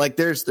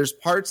 There's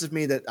parts of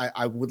me that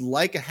I would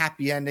like a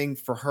happy ending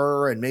for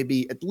her and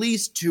maybe at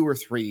least 2 or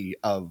 3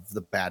 of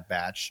the Bad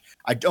Batch.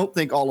 I don't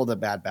think all of the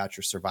Bad Batch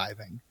are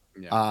surviving.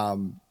 Yeah.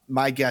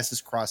 My guess is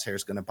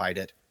Crosshair's going to bite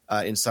it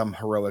in some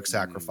heroic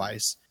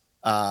sacrifice.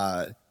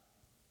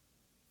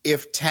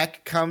 If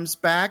Tech comes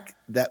back,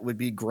 that would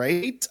be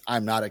great.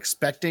 I'm not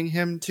expecting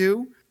him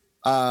to.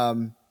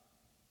 I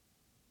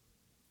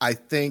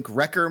think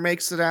Wrecker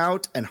makes it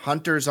out, and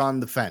Hunter's on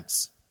the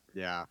fence.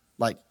 Yeah,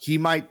 he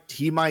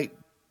might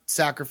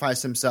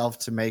sacrifice himself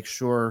to make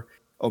sure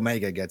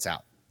Omega gets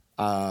out.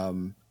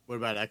 What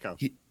about Echo?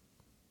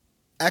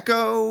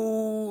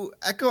 Echo,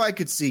 I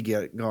could see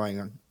getting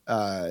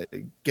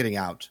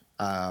out.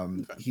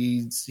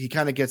 He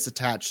kind of gets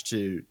attached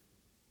to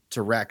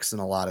Rex in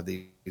a lot of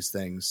these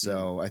things,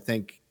 so I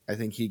think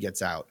he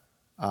gets out.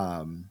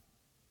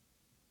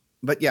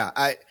 But yeah,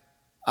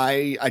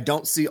 I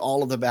don't see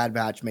all of the Bad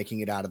Batch making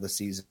it out of the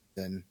season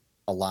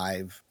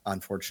alive,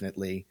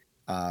 unfortunately.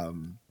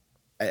 My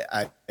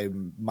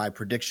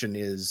prediction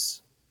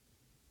is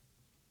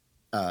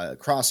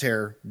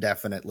Crosshair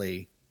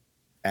definitely,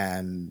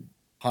 and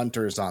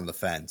Hunter's on the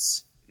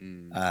fence,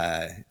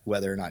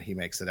 whether or not he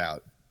makes it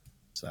out.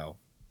 So,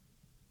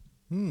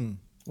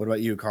 what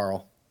about you,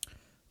 Carl?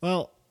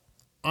 Well,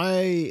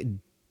 I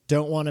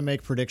don't want to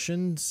make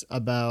predictions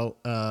about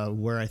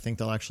where I think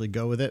they'll actually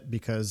go with it,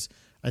 because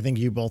I think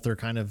you both are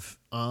kind of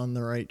on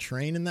the right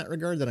train in that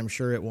regard, that I'm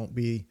sure it won't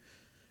be.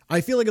 I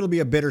feel like it'll be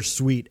a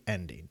bittersweet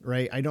ending,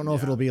 right? I don't know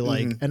if it'll be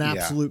like an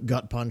absolute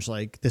gut punch,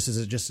 like this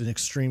is just an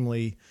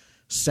extremely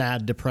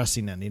sad,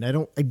 depressing ending. I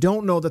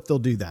don't know that they'll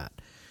do that.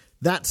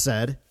 That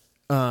said,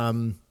 I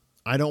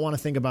don't want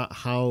to think about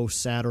how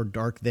sad or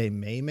dark they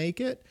may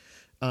make it.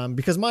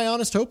 Because my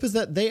honest hope is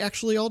that they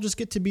actually all just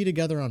get to be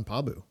together on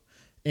Pabu.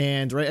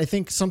 And I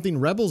think something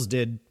Rebels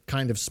did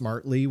kind of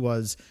smartly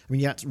was,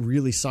 it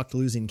really sucked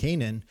losing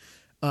Kanan.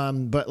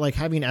 But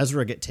having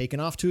Ezra get taken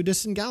off to a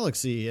distant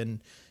galaxy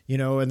and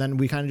then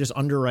we kind of just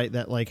underwrite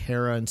that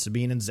Hera and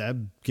Sabine and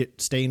Zeb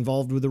stay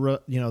involved with the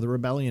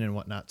rebellion and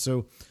whatnot.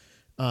 So,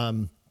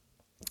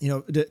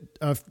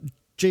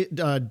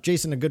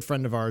 Jason, a good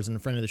friend of ours and a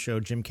friend of the show,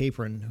 Jim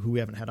Capron, who we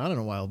haven't had on in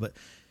a while, but,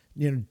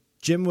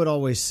 Jim would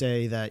always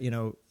say that,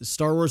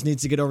 Star Wars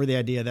needs to get over the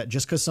idea that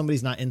just because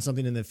somebody's not in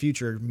something in the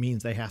future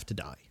means they have to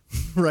die.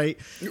 Right.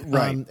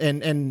 Right.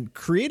 And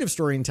creative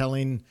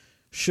storytelling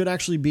should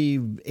actually be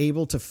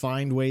able to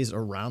find ways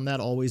around that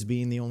always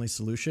being the only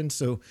solution.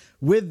 So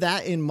with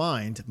that in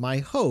mind, my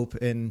hope,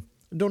 and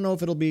I don't know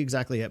if it'll be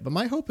exactly it, but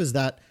my hope is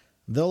that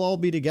they'll all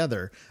be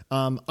together.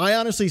 I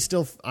honestly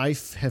I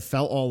have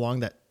felt all along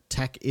that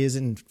Tech is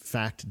in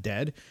fact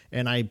dead,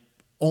 and I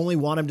only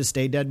want him to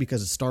stay dead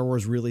because Star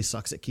Wars really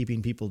sucks at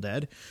keeping people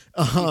dead.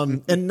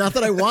 And not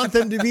that I want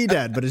them to be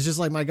dead, but it's just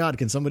my God,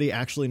 can somebody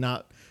actually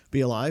not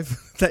be alive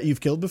that you've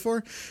killed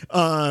before?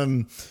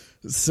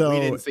 So we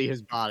didn't see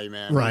his body,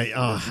 man. Right.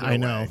 I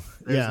know.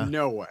 There's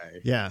no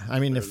way. Yeah.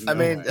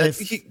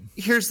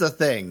 Here's the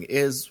thing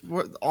is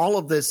all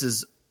of this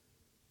is,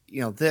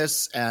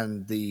 this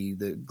and the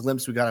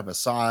glimpse we got of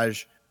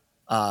Asajj,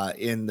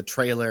 in the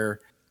trailer.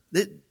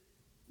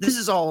 This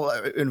is all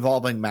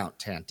involving Mount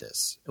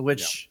Tantus,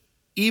 which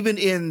even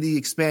in the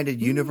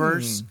expanded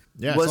universe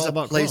was a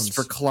place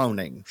for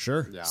cloning.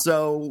 Sure. Yeah.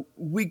 So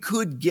we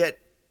could get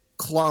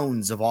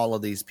clones of all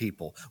of these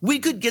people. We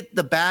could get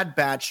the Bad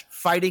Batch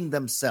fighting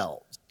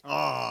themselves.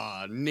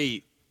 Oh,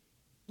 neat.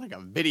 Like a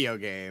video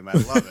game. I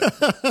love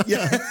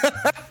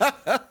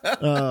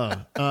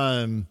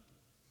it.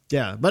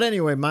 Yeah. But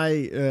anyway,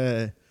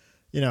 my,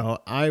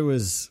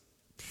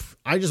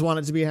 I just want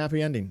it to be a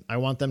happy ending. I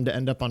want them to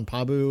end up on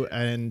Pabu,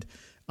 and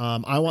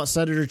I want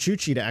Senator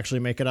Chuchi to actually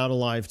make it out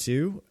alive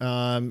too.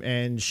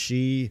 And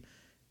she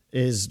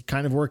is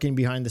kind of working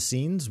behind the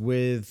scenes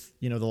with,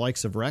 the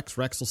likes of Rex.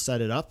 Rex will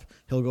set it up.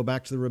 He'll go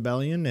back to the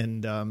rebellion,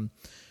 and,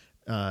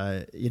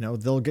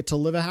 they'll get to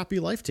live a happy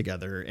life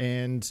together,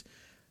 and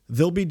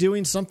they'll be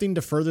doing something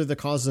to further the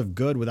cause of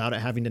good without it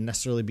having to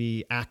necessarily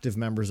be active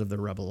members of the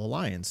Rebel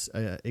Alliance.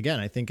 Again,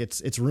 I think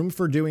it's room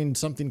for doing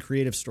something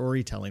creative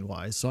storytelling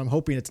wise. So I'm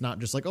hoping it's not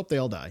just like, oh, they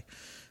all die.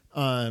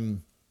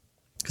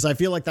 Cause I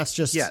feel like that's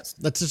just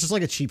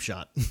like a cheap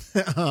shot.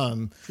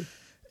 So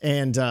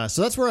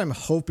that's where I'm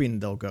hoping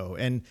they'll go.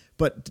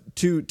 But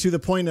to the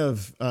point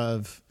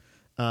of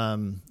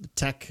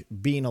Tech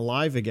being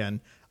alive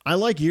again, I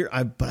like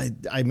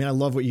I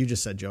love what you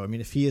just said, Joe. I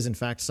mean, if he is in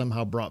fact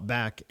somehow brought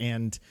back,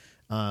 and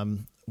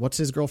what's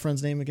his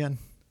girlfriend's name again?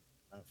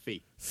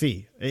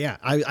 Fee. Yeah.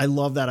 I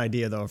love that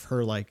idea though, of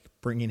her like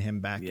bringing him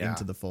back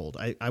into the fold.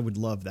 I would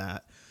love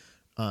that.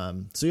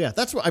 So yeah,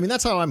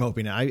 that's how I'm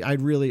hoping. I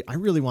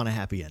really want a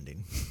happy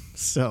ending.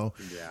 So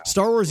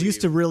Star Wars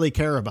used to really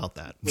care about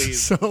that.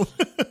 So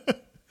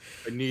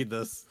I need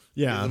this.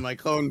 Yeah. These are my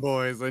clone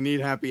boys. I need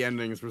happy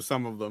endings for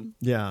some of them.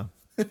 Yeah.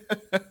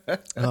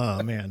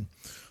 Oh man.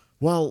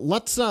 Well,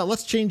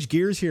 let's change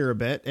gears here a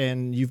bit,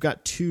 and you've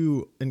got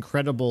two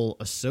incredible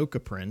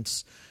Ahsoka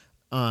prints,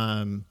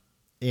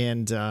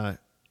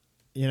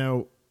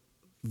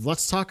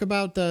 let's talk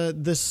about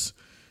this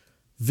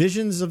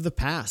Visions of the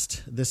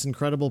Past. This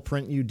incredible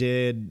print you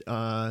did.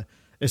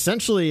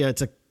 Essentially,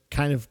 it's a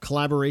kind of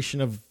collaboration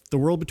of the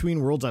World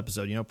Between Worlds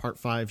episode. Part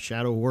 5,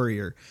 Shadow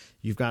Warrior.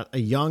 You've got a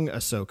young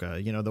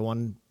Ahsoka. The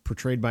one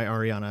portrayed by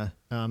Ariana.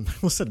 I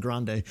almost said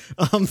Grande.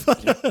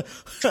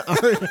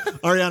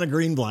 Ariana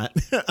Greenblatt.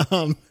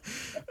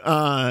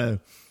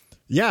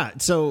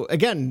 So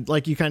again,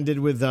 like you kind of did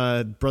with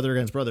Brother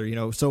Against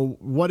Brother, so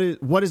what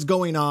is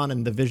going on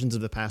in the Visions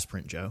of the Past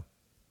print, Joe?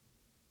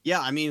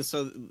 Yeah, you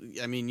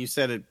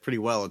said it pretty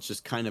well. It's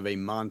just kind of a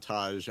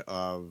montage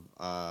of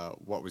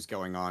what was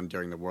going on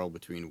during the World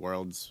Between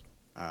Worlds.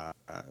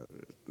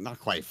 Not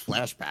quite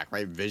flashback,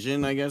 right?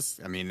 Vision, I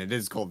guess. It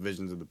is called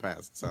Visions of the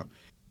Past. So,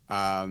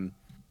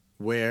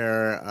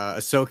 where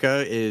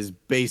Ahsoka is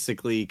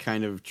basically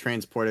kind of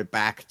transported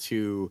back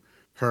to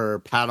her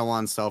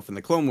Padawan self in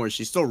the Clone Wars.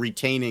 She's still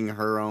retaining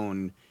her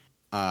own,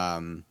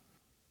 current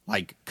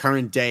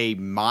day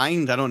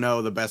mind. I don't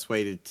know the best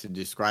way to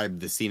describe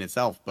the scene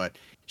itself, but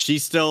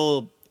she's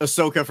still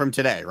Ahsoka from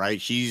today,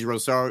 right? She's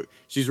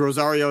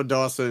Rosario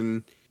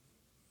Dawson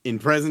in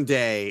present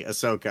day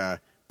Ahsoka,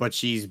 but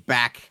she's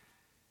back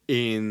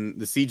in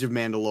the Siege of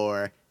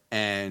Mandalore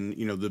and,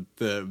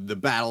 the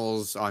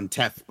battles on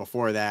Teth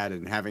before that,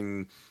 and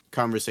having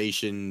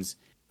conversations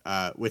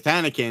with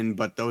Anakin,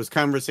 but those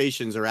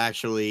conversations are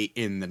actually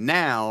in the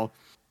now,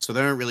 so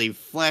they aren't really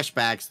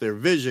flashbacks, they're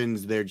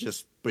visions,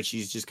 but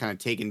she's just kind of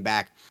taken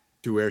back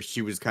to where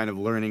she was kind of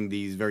learning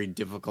these very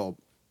difficult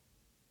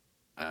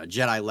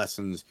Jedi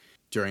lessons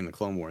during the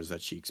Clone Wars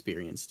that she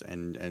experienced,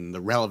 and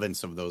the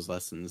relevance of those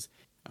lessons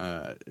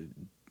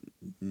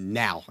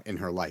now in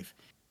her life.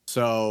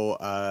 So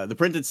the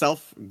print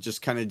itself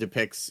just kind of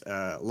depicts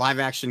live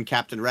action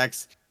Captain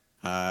Rex,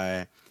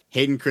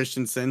 Hayden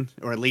Christensen,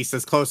 or at least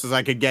as close as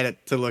I could get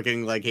it to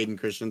looking like Hayden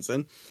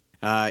Christensen,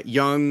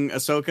 young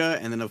Ahsoka,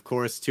 and then of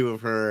course two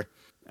of her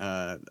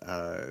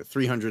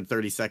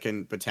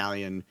 332nd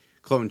Battalion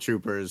clone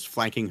troopers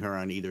flanking her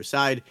on either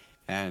side.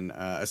 And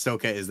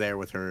Ahsoka is there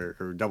with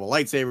her double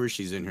lightsaber.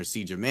 She's in her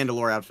Siege of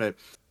Mandalore outfit.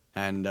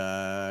 And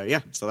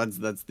so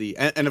that's the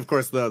and of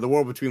course the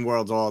World Between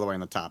Worlds all the way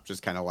on the top,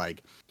 just kind of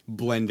like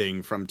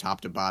blending from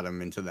top to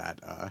bottom into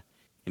that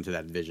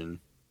vision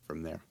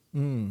from there.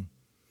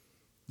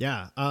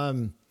 Yeah.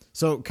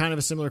 So kind of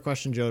a similar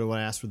question, Joe, to what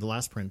I asked with the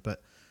last print,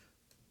 but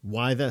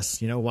why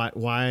this?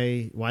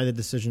 Why the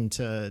decision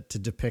to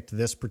depict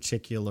this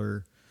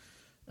particular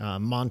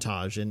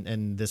montage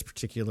and this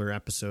particular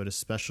episode,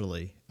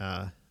 especially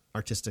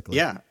artistically?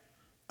 Yeah.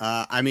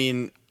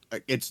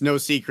 It's no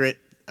secret.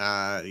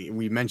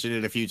 We mentioned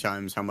it a few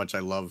times how much I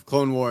love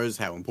Clone Wars,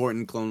 how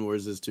important Clone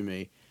Wars is to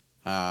me.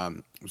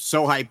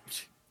 So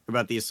hyped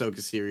about the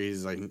Ahsoka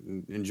series. I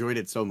enjoyed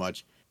it so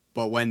much.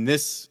 But when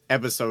this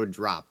episode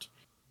dropped,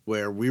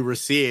 where we were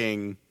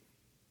seeing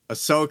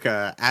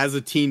Ahsoka as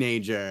a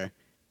teenager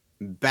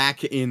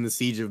back in the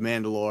Siege of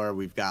Mandalore,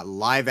 we've got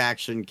live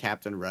action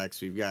Captain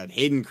Rex, we've got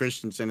Hayden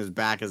Christensen is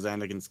back as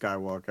Anakin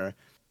Skywalker,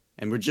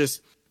 and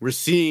we're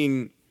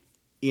seeing,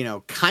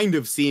 kind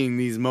of seeing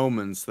these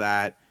moments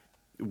that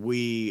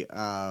we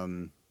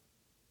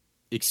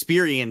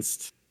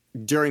experienced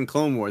during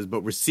Clone Wars,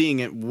 but we're seeing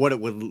it what it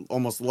would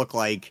almost look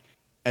like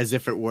as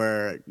if it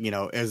were,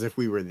 as if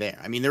we were there.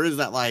 I mean, there is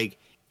that like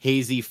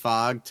hazy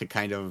fog to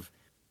kind of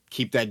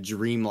keep that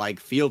dreamlike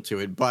feel to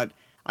it, but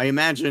I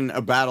imagine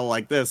a battle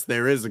like this,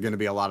 there is going to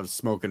be a lot of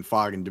smoke and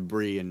fog and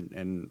debris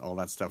and all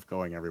that stuff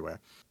going everywhere.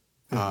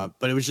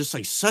 But it was just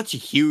like such a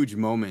huge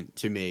moment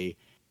to me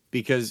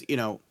because,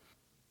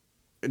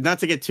 not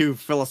to get too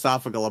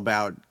philosophical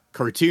about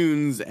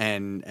cartoons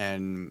and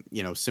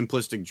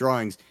simplistic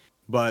drawings,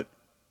 but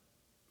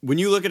when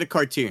you look at a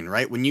cartoon,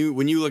 right? When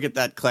you look at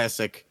that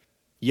classic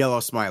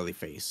yellow smiley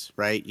face,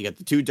 right? You got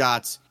the two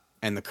dots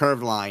and the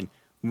curved line.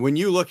 When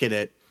you look at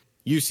it,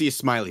 you see a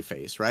smiley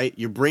face, right?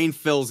 Your brain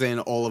fills in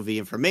all of the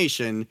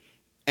information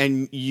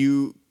and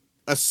you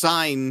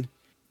assign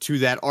to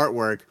that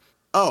artwork,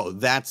 oh,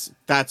 that's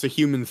a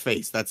human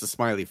face. That's a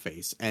smiley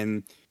face.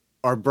 And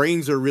our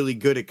brains are really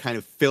good at kind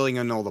of filling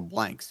in all the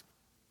blanks.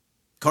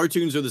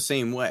 Cartoons are the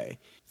same way.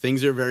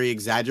 Things are very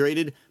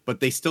exaggerated,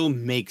 but they still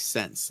make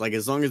sense. Like,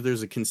 as long as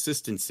there's a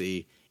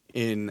consistency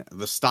in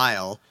the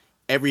style,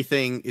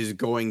 everything is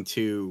going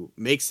to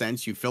make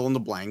sense. You fill in the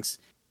blanks.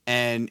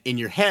 And in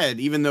your head,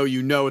 even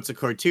though it's a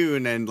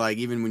cartoon, and like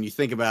even when you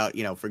think about,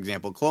 for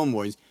example, Clone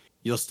Wars,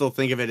 you'll still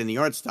think of it in the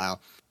art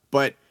style.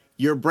 But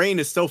your brain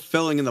is still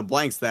filling in the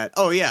blanks that,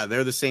 oh yeah,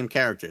 they're the same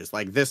characters.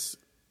 Like this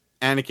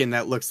Anakin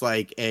that looks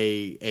like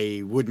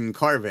a wooden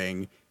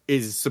carving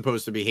is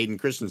supposed to be Hayden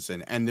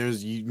Christensen, and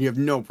you have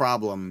no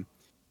problem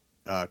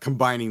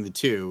combining the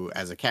two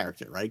as a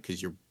character, right?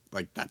 Because you're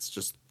like, that's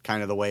just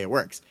kind of the way it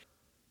works.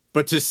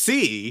 But to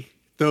see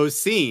those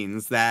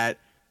scenes that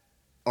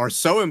are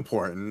so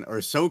important or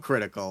so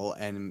critical,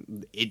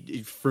 and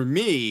it for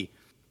me,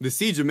 the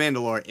Siege of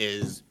Mandalore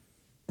is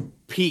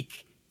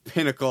peak,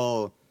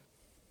 pinnacle,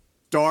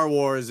 Star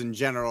Wars in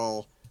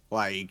general,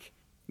 like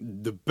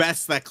the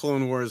best that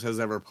Clone Wars has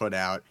ever put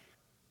out.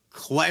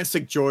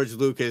 Classic George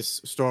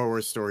Lucas Star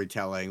Wars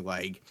storytelling.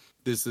 Like,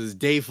 this is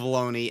Dave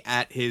Filoni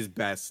at his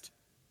best.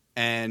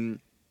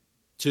 And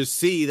to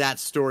see that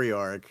story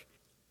arc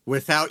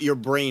without your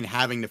brain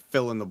having to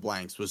fill in the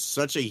blanks was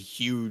such a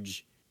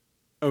huge,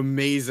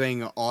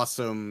 amazing,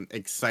 awesome,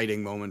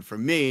 exciting moment for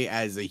me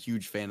as a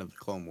huge fan of the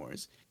Clone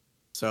Wars.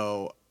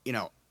 So,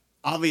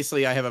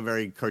 obviously I have a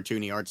very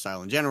cartoony art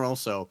style in general,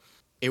 so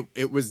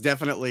it was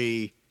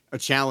definitely a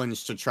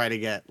challenge to try to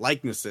get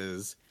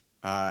likenesses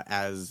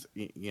as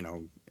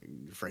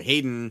for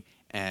Hayden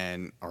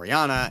and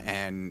Ariana,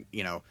 and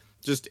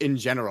just in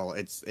general,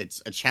 it's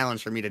a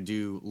challenge for me to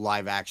do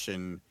live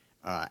action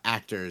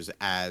actors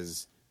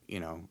as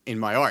in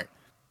my art.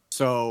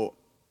 So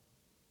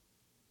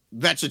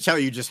that should tell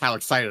you just how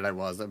excited I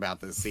was about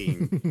this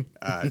scene,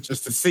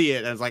 just to see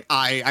it. And it's like,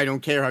 I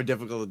don't care how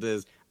difficult it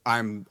is.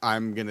 I'm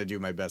gonna do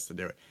my best to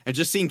do it. And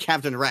just seeing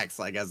Captain Rex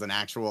like as an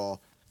actual,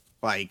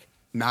 like,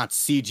 not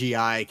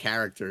CGI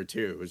character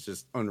too, was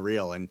just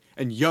unreal. And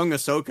young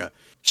Ahsoka,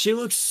 she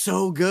looks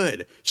so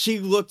good. She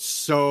looked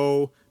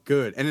so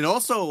good. And it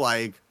also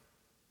like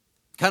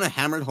kind of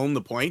hammered home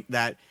the point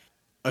that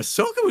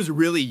Ahsoka was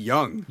really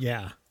young.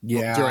 Yeah.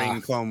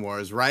 During Clone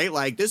Wars, right?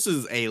 Like, this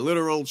is a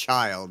literal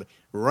child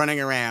running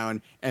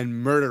around and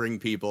murdering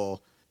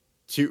people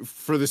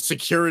for the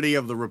security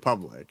of the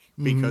Republic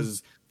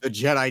because the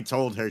Jedi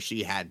told her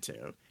she had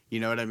to. You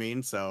know what I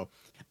mean? So,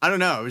 I don't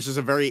know. It was just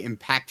a very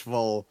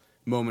impactful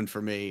moment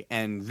for me.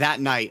 And that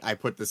night, I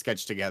put the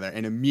sketch together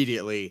and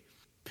immediately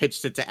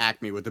pitched it to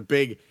Acme with a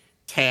big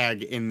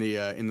tag in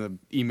the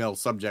email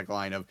subject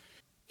line of,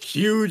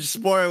 huge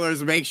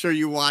spoilers. Make sure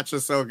you watch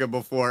Ahsoka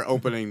before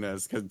opening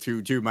this,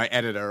 to my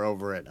editor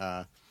over at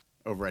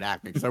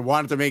Acme, because I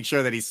wanted to make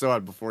sure that he saw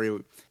it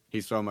before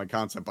he saw my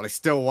concept. But I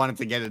still wanted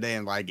to get it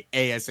in like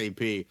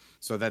ASAP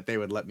so that they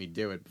would let me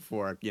do it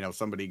before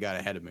somebody got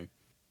ahead of me,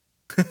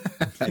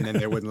 and then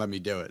they wouldn't let me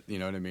do it. You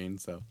know what I mean?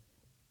 So,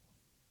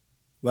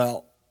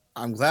 well,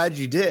 I'm glad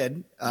you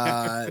did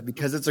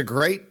because it's a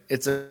great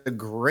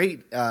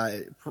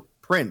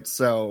print.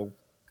 So.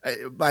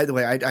 By the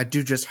way, I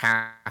do just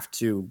have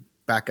to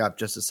back up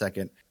just a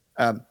second.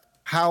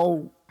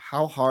 How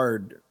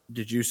hard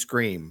did you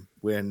scream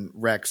when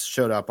Rex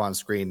showed up on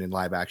screen in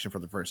live action for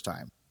the first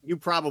time? You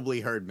probably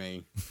heard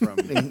me from.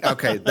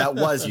 Okay, that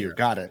was you.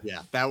 Got it.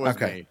 Yeah, that was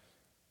me.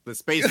 The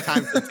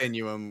space-time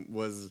continuum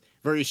was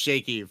very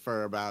shaky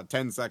for about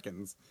 10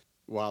 seconds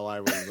while I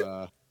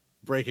was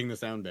breaking the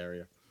sound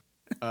barrier.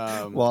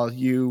 While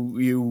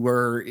you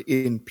were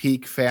in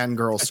peak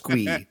fangirl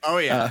squee. Oh,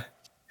 yeah.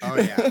 Oh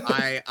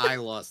yeah, I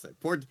lost it.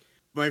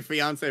 My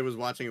fiance was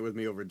watching it with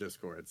me over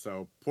Discord.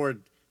 So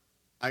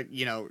I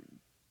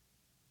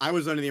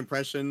was under the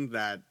impression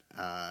that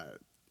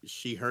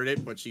she heard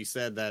it, but she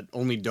said that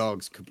only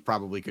dogs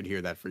could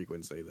hear that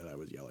frequency that I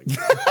was yelling.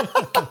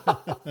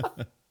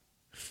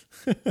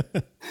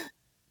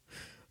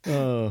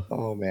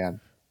 Oh man.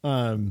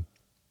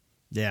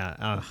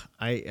 Yeah.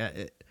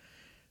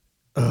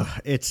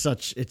 It's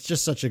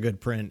just such a good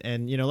print,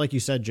 and like you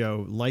said,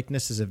 Joe,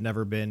 likenesses have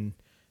never been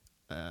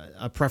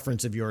a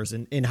preference of yours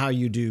in how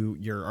you do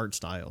your art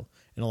style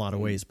in a lot of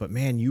ways. But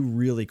man, you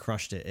really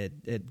crushed it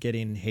at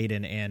getting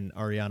Hayden and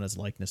Ariana's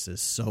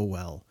likenesses so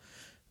well.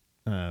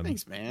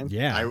 Thanks, man.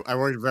 Yeah, I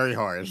worked very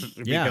hard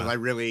because I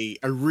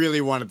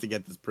really wanted to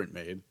get this print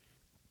made.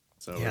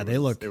 So yeah,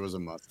 it was a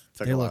must.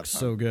 They look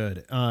so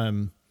good.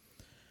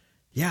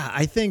 Yeah,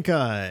 I think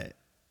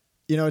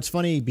it's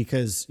funny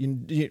because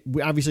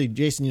obviously,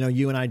 Jason,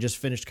 you and I just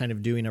finished kind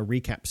of doing a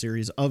recap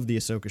series of the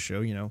Ahsoka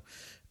show.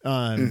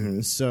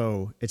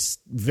 So it's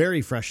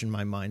very fresh in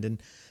my mind,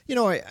 and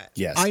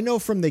I know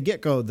from the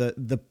get go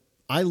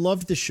I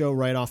loved the show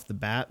right off the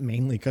bat,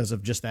 mainly because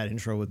of just that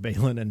intro with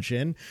Baylan and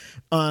Shin.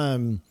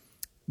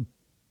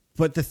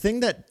 But the thing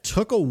that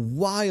took a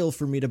while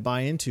for me to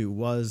buy into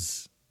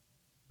was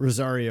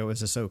Rosario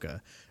as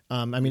Ahsoka.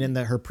 In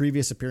her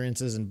previous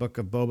appearances in Book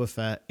of Boba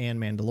Fett and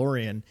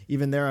Mandalorian,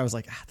 even there I was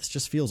like, this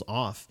just feels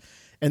off.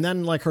 And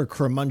then like her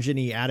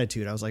curmudgeon-y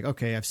attitude, I was like,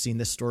 okay, I've seen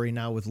this story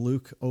now with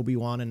Luke,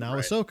 Obi-Wan, and now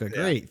Ahsoka.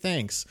 Great,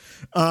 thanks.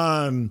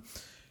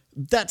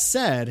 That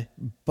said,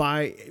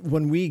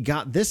 when we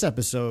got this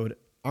episode,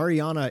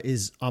 Ariana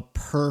is a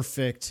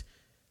perfect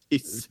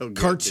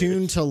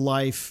cartoon to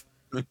life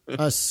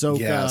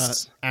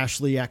Ahsoka,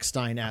 Ashley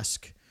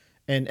Eckstein-esque.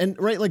 And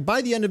right, like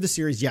by the end of the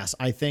series, yes,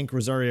 I think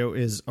Rosario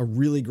is a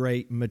really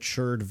great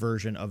matured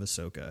version of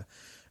Ahsoka.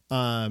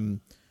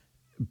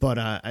 But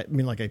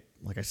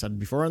like I said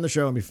before on the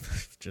show, and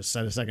just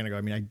said a second ago,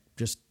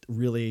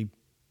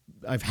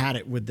 I've had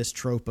it with this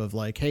trope of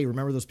like, hey,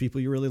 remember those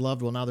people you really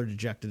loved? Well, now they're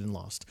dejected and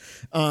lost.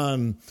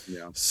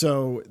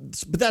 So,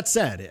 but that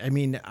said,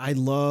 I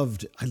love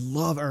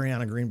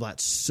Ariana Greenblatt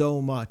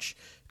so much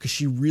because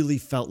she really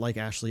felt like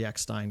Ashley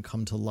Eckstein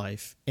come to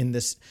life in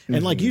this.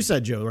 And like you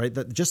said, Joe, right?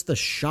 That just the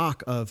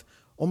shock of,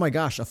 oh my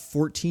gosh, a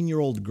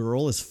 14-year-old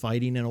girl is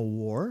fighting in a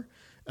war.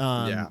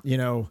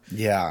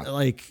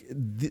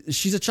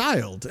 She's a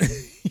child.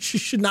 She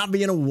should not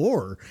be in a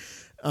war.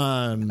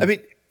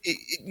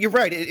 You're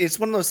right. It's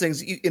one of those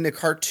things in a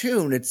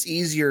cartoon. It's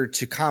easier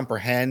to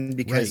comprehend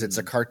because it's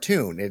a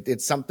cartoon.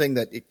 It's something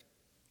that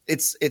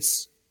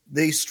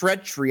they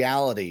stretch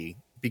reality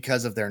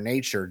because of their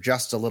nature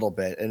just a little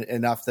bit, and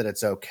enough that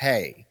it's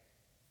okay.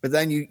 But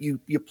then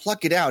you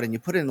pluck it out and you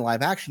put it in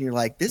live action. You're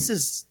like, this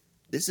is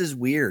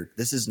weird.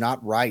 This is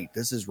not right.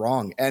 This is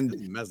wrong.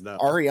 And messed up.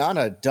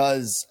 Ariana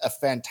does a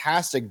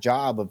fantastic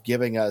job of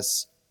giving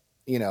us,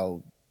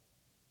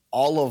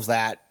 all of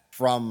that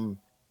from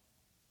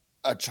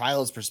a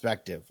child's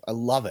perspective. I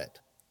love it.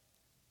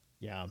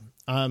 Yeah.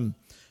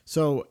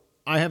 So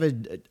I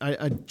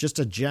have just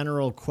a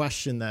general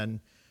question then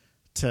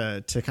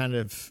to kind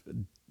of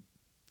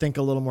think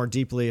a little more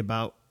deeply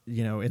about,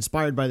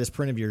 inspired by this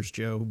print of yours,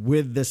 Joe,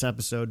 with this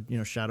episode,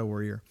 Shadow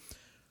Warrior.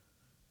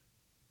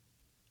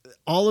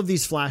 All of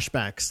these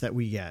flashbacks that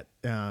we get,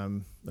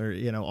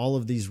 all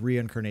of these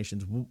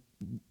reincarnations,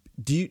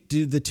 do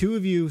the two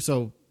of you,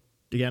 so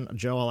again,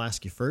 Joe, I'll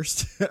ask you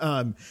first.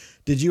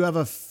 Did you have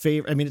a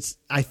favorite?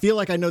 I feel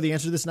like I know the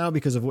answer to this now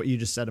because of what you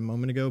just said a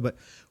moment ago, but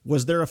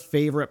was there a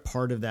favorite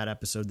part of that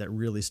episode that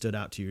really stood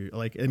out to you?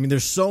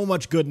 There's so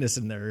much goodness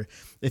in there.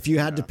 If you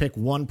had to pick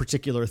one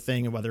particular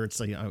thing, whether it's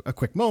a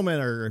quick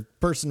moment or a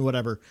person,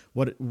 whatever,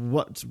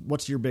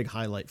 what's your big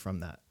highlight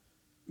from that?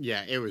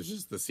 Yeah, it was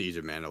just the Siege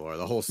of Mandalore.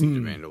 The whole Siege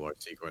of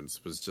Mandalore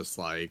sequence was just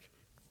like,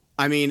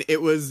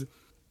 it was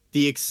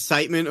the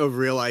excitement of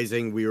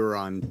realizing we were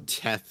on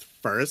Teth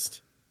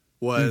first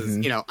was,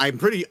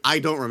 I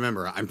don't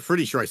remember. I'm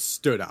pretty sure I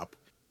stood up.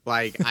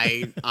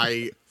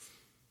 I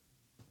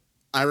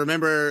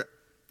remember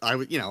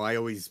I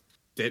always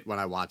did when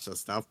I watch this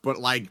stuff, but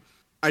I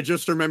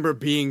just remember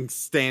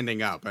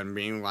standing up and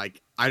being like,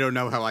 I don't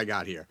know how I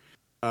got here.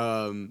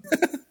 I'm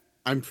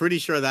pretty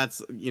sure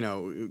that's,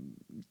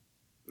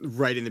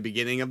 right in the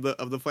beginning of the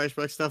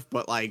flashback stuff.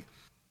 But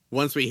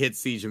once we hit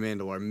Siege of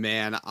Mandalore,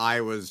 man,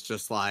 I was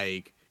just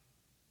I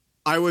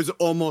was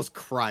almost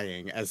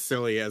crying, as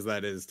silly as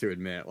that is to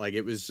admit.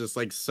 It was just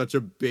such a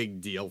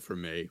big deal for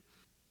me.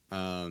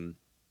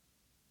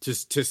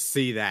 Just to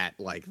see that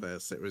like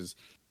this,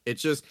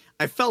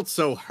 I felt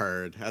so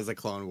heard as a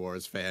Clone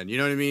Wars fan. You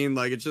know what I mean?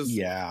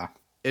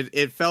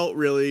 It felt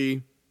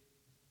really,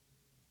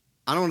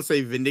 I don't want to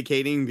say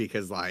vindicating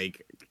because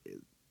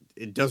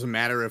it doesn't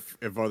matter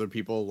if other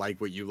people like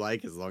what you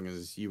like, as long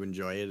as you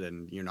enjoy it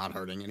and you're not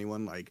hurting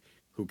anyone,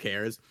 who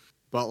cares?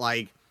 But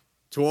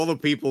to all the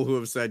people who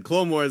have said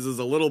Clone Wars is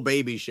a little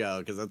baby show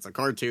because it's a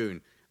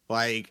cartoon,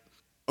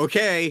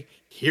 okay,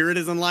 here it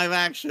is in live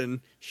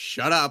action.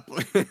 Shut up.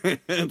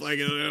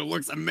 It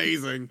looks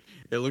amazing.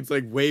 It looks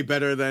way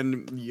better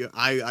than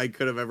I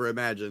could have ever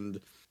imagined.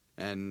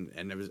 And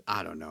it was,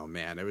 I don't know,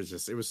 man. It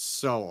was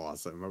so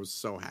awesome. I was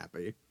so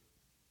happy.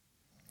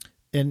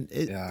 And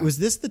was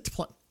this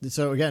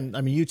so again,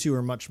 you two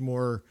are much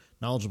more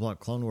knowledgeable about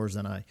Clone Wars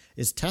than I.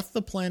 Is Teth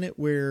the planet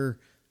where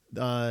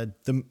the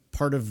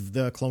part of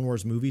the Clone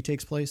Wars movie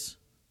takes place?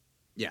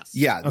 Yes.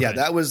 Yeah. Okay. Yeah.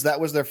 That was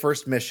their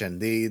first mission.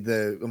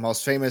 The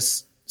most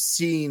famous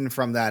scene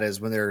from that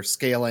is when they're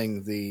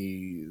scaling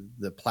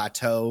the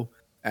plateau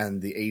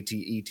and the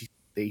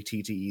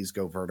ATTEs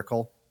go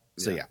vertical.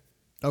 So yeah.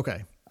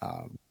 Okay.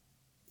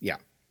 Yeah.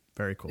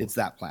 Very cool. It's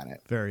that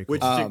planet. Very cool.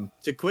 Which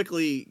to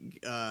quickly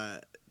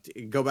to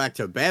go back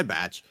to Bad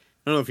Batch,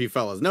 I don't know if you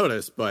fellas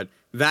noticed, but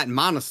that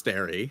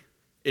monastery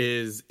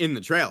is in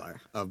the trailer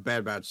of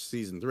Bad Batch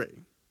season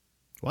 3.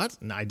 What?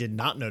 No, I did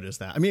not notice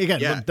that. I mean, again,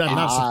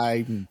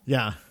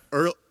 yeah.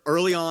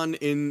 Early on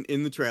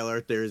in the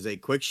trailer, there's a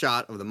quick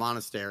shot of the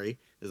monastery.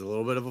 There's a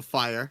little bit of a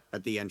fire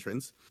at the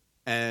entrance,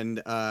 and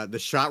the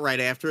shot right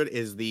after it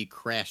is the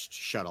crashed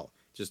shuttle.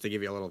 Just to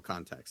give you a little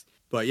context.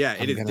 But yeah,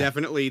 it is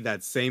definitely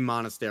that same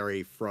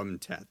monastery from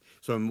Teth.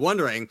 So I'm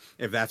wondering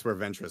if that's where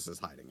Ventress is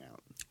hiding out.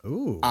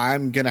 Ooh.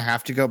 I'm going to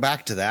have to go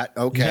back to that.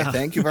 Okay, yeah.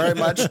 Thank you very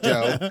much,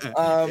 Joe.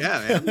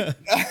 Yeah,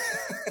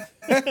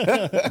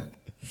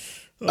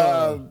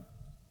 man.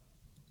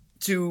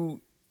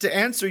 To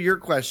answer your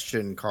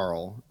question,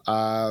 Carl,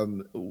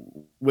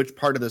 which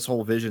part of this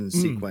whole vision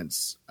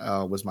sequence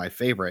was my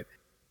favorite?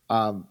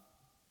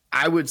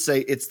 I would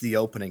say it's the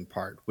opening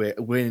part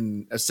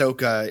when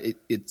Ahsoka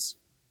it's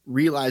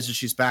realizes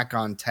she's back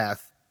on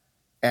Teth,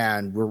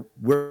 and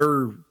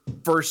we're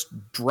first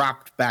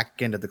dropped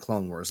back into the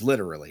Clone Wars,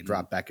 literally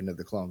dropped back into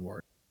the Clone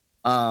Wars.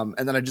 And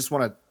then I just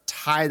want to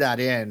tie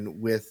that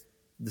in with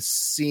the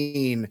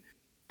scene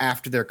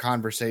after their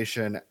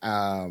conversation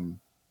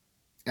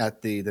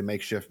at the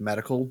makeshift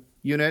medical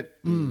unit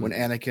when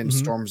Anakin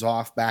storms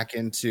off back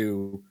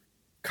into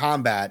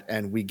combat,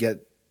 and we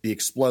get the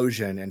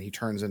explosion and he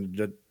turns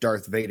into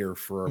Darth Vader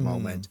for a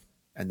moment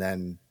and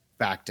then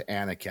back to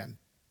Anakin.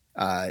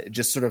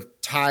 Just sort of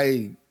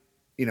tie,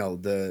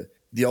 the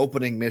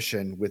opening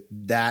mission with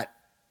that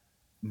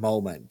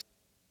moment.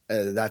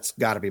 That's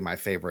got to be my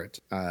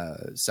favorite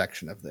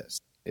section of this.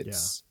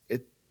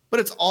 But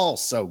it's all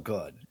so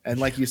good. And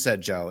like you said,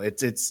 Joe,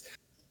 it's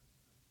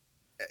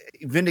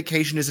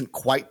vindication isn't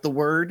quite the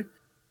word,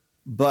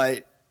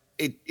 but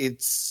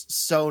it's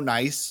so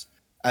nice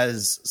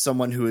as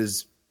someone who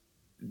is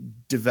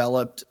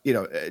developed,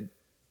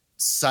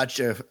 such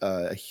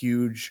a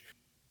huge,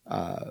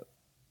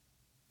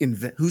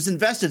 who's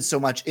invested so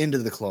much into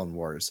the Clone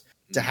Wars,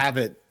 to have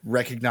it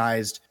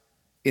recognized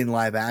in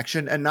live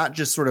action and not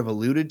just sort of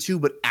alluded to,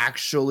 but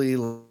actually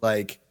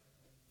like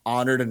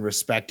honored and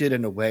respected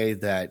in a way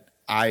that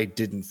I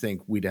didn't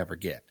think we'd ever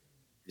get.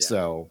 Yeah.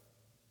 So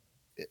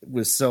it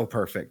was so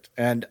perfect.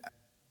 And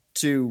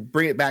to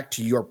bring it back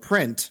to your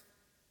print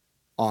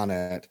on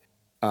it,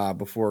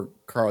 before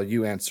Carl,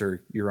 you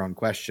answer your own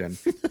question.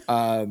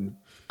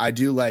 I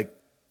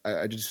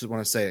just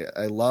want to say,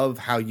 I love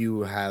how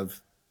you have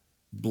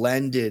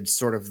blended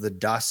sort of the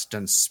dust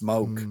and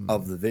smoke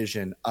of the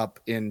vision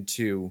up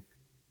into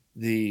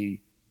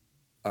the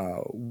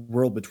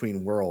world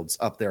between worlds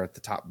up there at the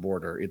top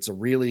border. It's a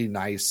really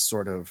nice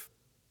sort of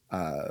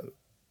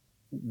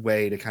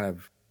way to kind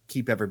of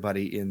keep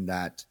everybody in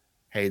that,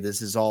 hey,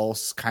 this is all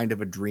kind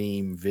of a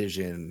dream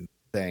vision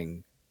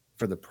thing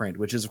for the print,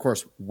 which is of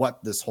course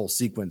what this whole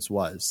sequence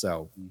was.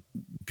 So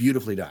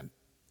beautifully done.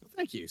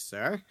 Thank you,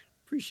 sir.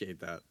 Appreciate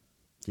that.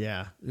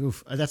 Yeah.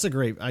 Oof. That's a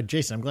great,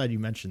 Jason, I'm glad you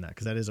mentioned that,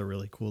 because that is a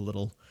really cool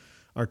little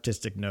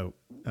artistic note.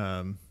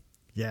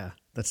 Yeah,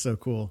 that's so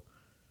cool.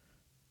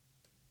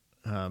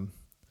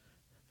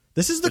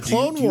 This is the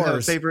Clone Wars. You have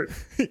a favorite?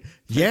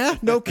 Yeah,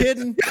 no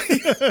kidding.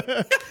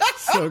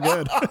 So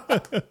good.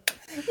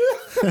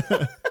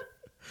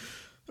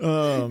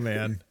 Oh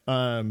man.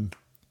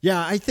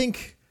 Yeah, I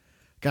think,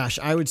 gosh,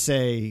 I would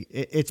say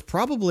it's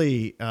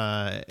probably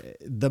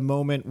the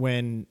moment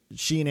when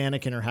she and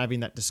Anakin are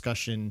having that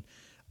discussion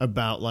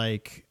about,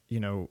 like,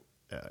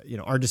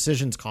 our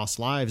decisions cost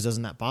lives.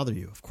 Doesn't that bother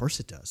you? Of course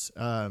it does.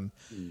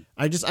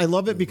 I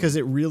love it because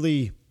it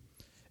really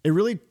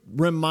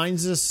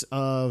reminds us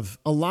of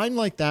a line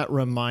like that.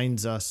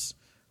 Reminds us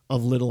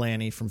of little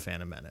Annie from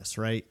Phantom Menace,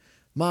 right?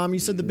 Mom, you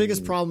said the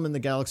biggest problem in the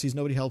galaxy is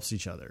nobody helps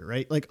each other,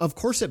 right? Like, of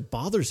course it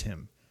bothers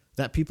him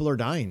that people are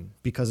dying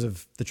because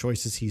of the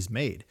choices he's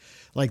made.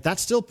 Like,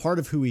 that's still part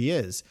of who he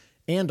is.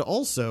 And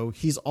also,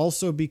 he's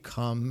also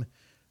become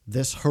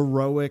this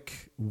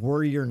heroic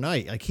warrior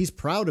knight. Like, he's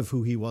proud of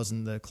who he was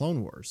in the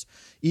Clone Wars.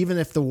 Even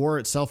if the war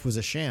itself was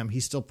a sham,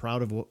 he's still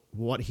proud of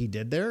what he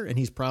did there, and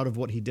he's proud of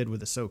what he did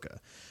with Ahsoka.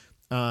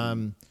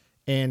 And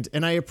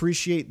I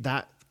appreciate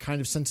that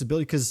kind of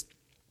sensibility because,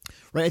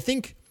 right, I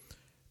think,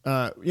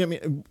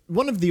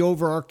 one of the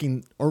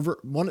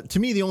to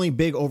me, the only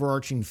big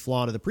overarching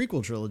flaw to the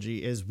prequel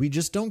trilogy is we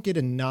just don't get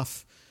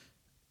enough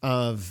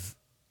of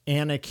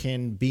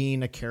Anakin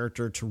being a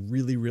character to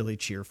really, really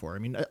cheer for. I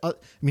mean,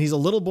 he's a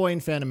little boy in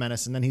Phantom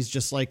Menace, and then he's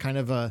just like kind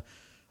of a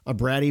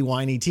bratty,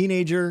 whiny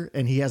teenager,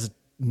 and he has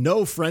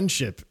no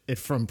friendship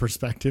from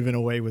perspective in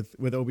a way with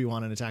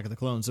Obi-Wan and Attack of the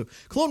Clones. So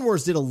Clone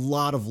Wars did a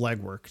lot of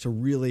legwork to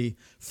really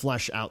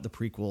flesh out the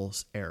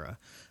prequels era.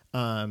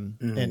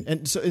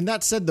 And so in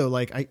that said, though,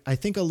 like, I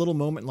think a little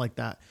moment like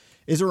that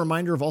is a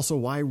reminder of also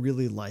why I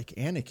really like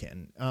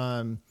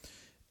Anakin.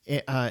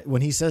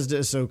 When he says to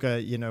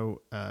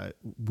Ahsoka,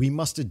 we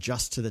must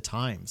adjust to the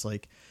times.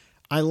 Like,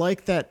 I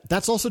like that.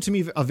 That's also to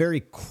me a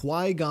very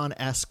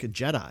Qui-Gon-esque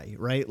Jedi,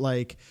 right?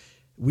 Like,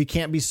 we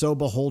can't be so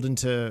beholden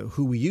to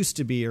who we used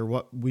to be or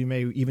what we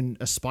may even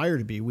aspire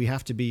to be. We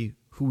have to be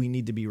who we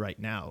need to be right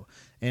now.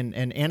 And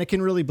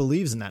Anakin really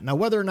believes in that. Now,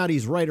 whether or not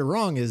he's right or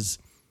wrong is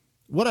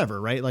whatever,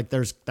 right? Like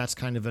that's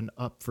kind of an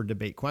up for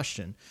debate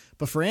question.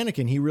 But for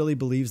Anakin, he really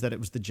believes that it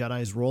was the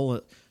Jedi's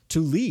role to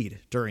lead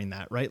during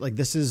that, right? Like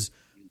this is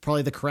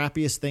probably the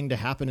crappiest thing to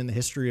happen in the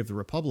history of the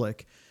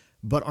Republic.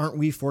 But aren't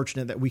we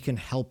fortunate that we can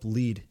help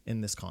lead in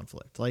this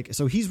conflict? Like,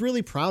 so he's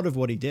really proud of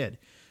what he did.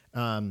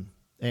 And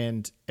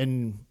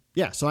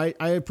yeah, so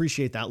I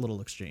appreciate that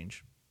little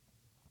exchange.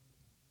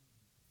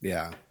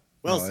 Yeah.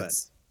 Well said.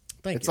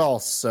 It's all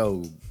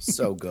so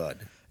good.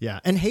 Yeah.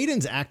 And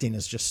Hayden's acting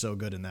is just so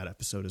good in that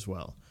episode as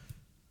well.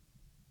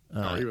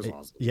 He was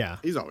awesome. Yeah.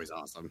 He's always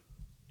awesome.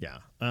 Yeah.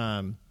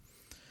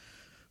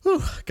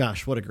 Whew,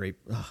 gosh, what a great,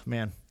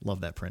 man.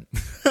 Love that print.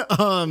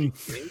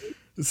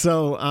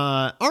 So,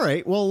 all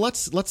right, well,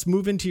 let's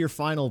move into your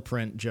final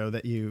print, Joe,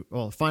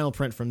 final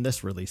print from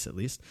this release, at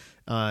least,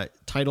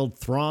 titled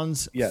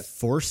Thrawn's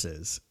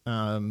Forces.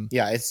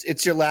 Yeah,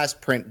 it's your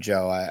last print,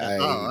 Joe.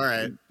 All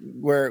right.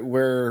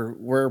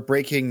 We're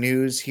breaking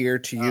news here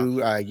to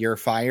you. You're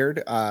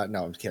fired.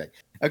 No, I'm kidding.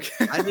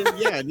 Okay. I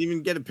didn't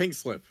even get a pink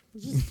slip.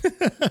 Just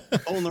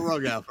pulling the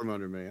rug out from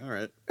under me. All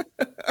right.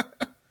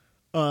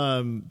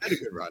 Had a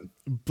good run.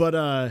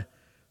 But,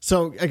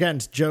 so again,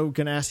 Joe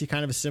can ask you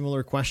kind of a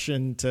similar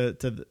question to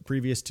the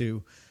previous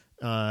two.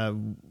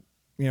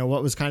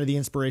 What was kind of the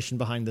inspiration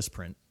behind this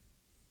print?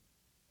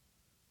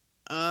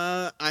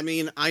 I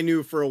mean, I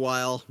knew for a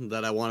while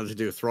that I wanted to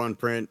do a Thrawn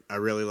print. I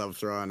really love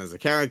Thrawn as a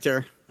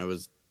character. I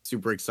was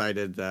super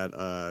excited that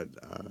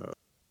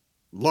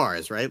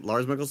Lars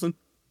Mickelson?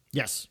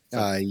 Yes.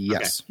 Yes. Okay.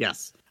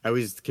 Yes. I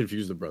always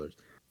confuse the brothers.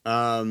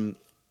 I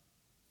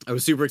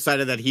was super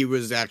excited that he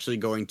was actually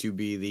going to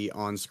be the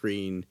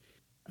on-screen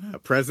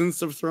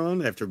presence of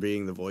Thrawn after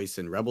being the voice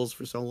in Rebels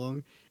for so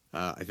long.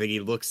 I think he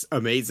looks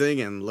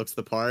amazing and looks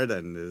the part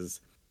and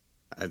is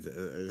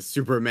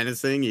super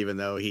menacing, even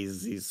though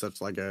he's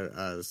such like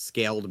a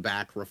scaled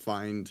back,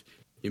 refined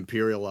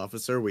Imperial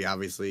officer. We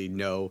obviously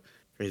know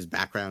his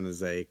background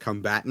as a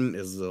combatant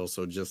is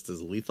also just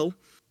as lethal.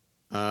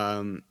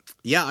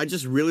 I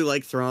just really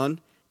like Thrawn.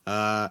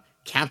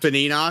 Captain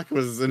Enoch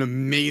was an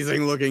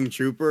amazing looking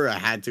trooper. I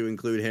had to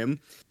include him.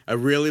 I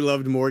really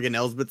loved Morgan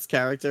Elsbeth's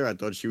character. I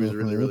thought she was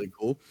really, really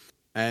cool.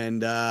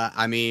 And,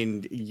 I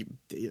mean,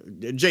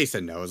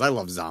 Jason knows I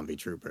love zombie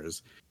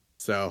troopers.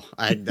 So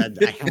I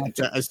had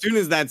to, as soon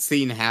as that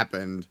scene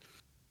happened,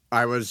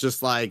 I was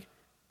just like,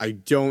 I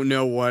don't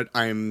know what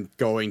I'm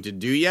going to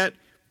do yet,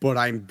 but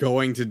I'm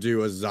going to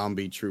do a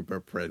zombie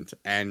trooper print.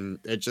 And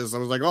I was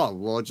like, oh,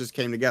 well, it just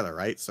came together,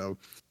 right? So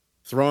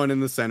Thrawn in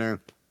the center,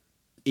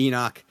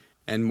 Enoch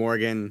and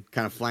Morgan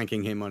kind of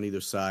flanking him on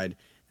either side.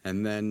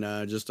 And then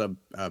just a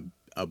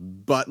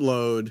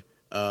buttload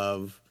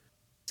of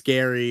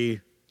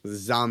scary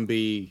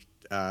zombie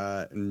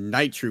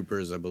night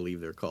troopers, I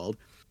believe they're called.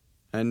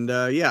 And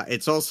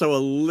it's also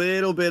a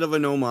little bit of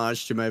an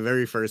homage to my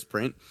very first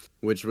print,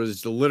 which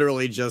was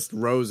literally just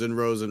rows and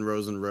rows and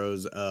rows and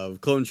rows of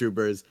clone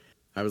troopers.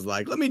 I was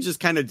like, let me just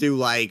kind of do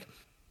like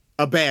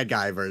a bad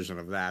guy version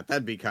of that.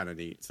 That'd be kind of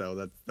neat.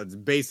 So that's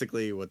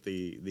basically what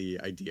the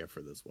idea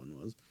for this one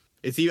was.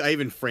 I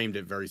even framed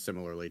it very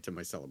similarly to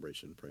my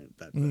Celebration print,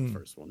 that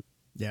first one.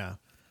 Yeah.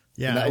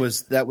 Yeah. And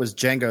that was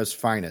Django's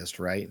finest,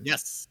 right?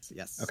 Yes.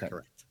 Okay.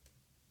 Correct.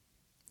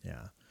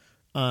 Yeah.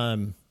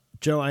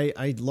 Joe,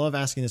 I love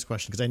asking this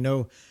question because I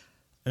know,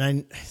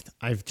 and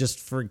I've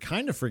just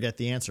kind of forget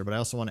the answer, but I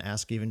also want to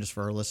ask even just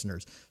for our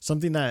listeners,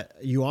 something that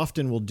you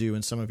often will do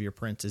in some of your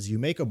prints is you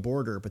make a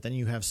border, but then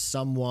you have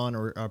someone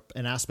or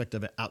an aspect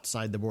of it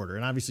outside the border.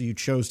 And obviously you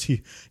chose to,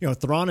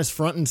 Thrawn is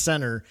front and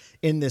center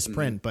in this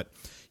print, but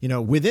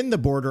within the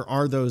border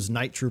are those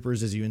night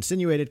troopers, as you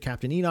insinuated.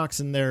 Captain Enoch's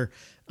in there.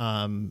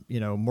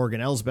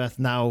 Morgan Elsbeth,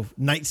 now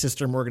Night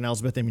Sister Morgan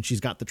Elsbeth. I mean, she's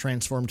got the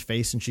transformed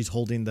face and she's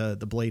holding the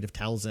blade of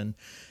Talzin.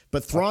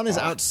 But Thrawn is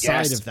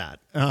outside of that.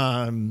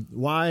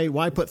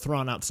 Why put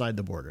Thrawn outside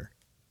the border?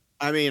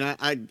 I mean,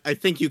 I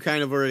think you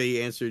kind of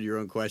already answered your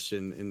own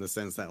question in the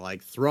sense that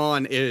like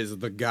Thrawn is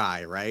the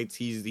guy, right?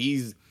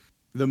 He's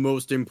the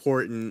most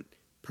important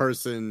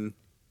person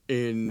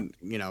in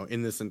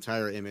this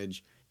entire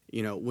image.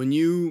 When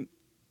you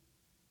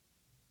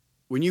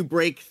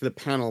break the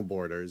panel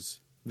borders,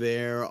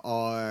 there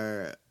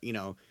are,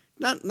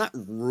 not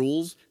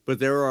rules, but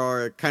there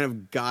are kind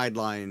of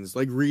guidelines,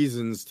 like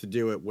reasons to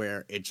do it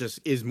where it just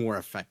is more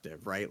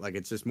effective, right? Like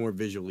it's just more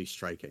visually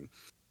striking.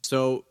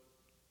 So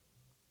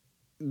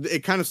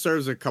it kind of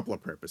serves a couple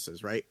of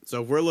purposes, right?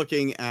 So if we're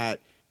looking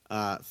at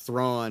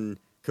Thrawn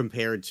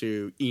compared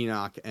to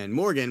Enoch and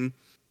Morgan,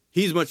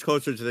 he's much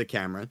closer to the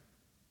camera.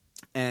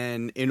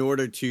 And in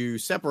order to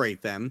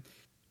separate them,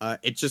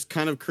 it just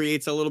kind of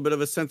creates a little bit of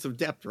a sense of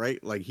depth,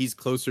 right? Like he's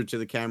closer to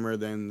the camera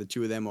than the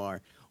two of them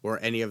are, or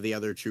any of the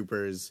other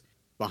troopers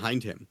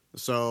behind him.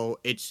 So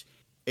it's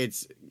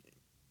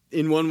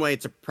in one way,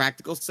 it's a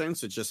practical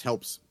sense. It just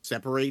helps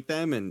separate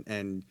them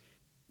and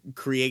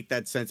create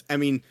that sense. I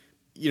mean,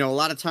 a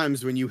lot of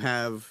times when you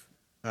have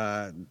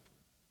a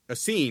a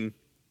scene,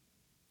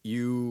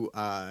 you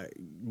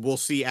will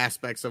see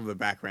aspects of the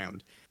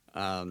background.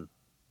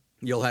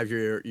 You'll have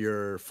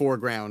your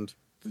foreground,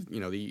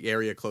 the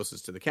area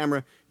closest to the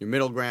camera, your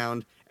middle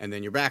ground, and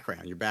then your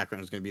background. Your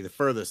background is going to be the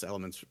furthest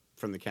elements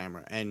from the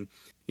camera. And,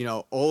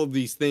 all of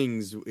these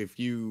things, if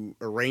you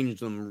arrange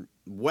them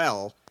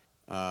well,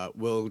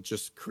 will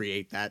just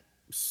create that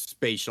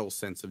spatial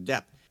sense of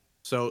depth.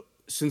 So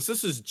since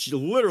this is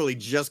literally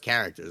just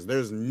characters,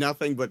 there's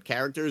nothing but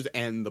characters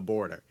and the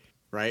border,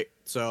 right?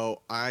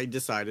 So I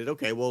decided,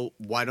 okay, well,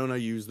 why don't I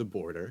use the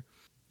border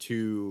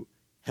to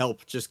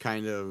help just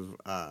kind of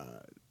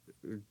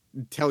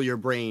tell your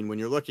brain when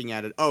you're looking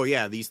at it, oh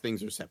yeah, these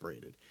things are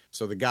separated.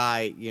 So the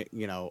guy,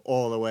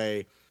 all the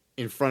way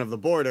in front of the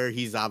border,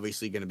 he's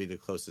obviously going to be the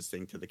closest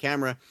thing to the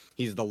camera.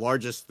 He's the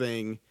largest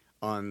thing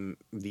on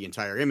the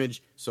entire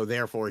image, so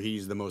therefore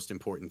he's the most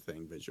important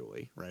thing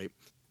visually, right?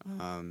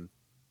 And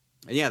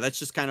yeah, that's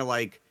just kind of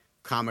like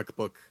comic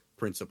book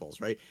principles,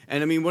 right?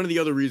 And I mean, one of the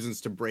other reasons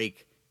to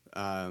break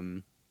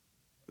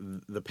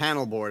the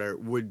panel border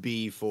would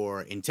be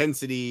for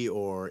intensity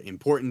or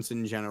importance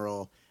in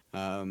general.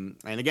 And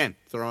again,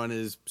 Thrawn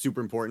is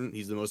super important.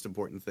 He's the most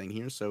important thing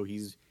here, so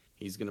he's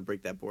going to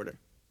break that border.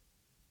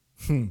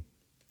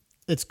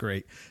 It's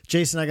great.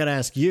 Jason, I got to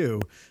ask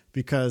you,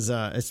 because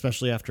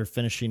especially after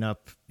finishing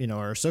up,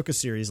 our Ahsoka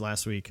series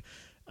last week,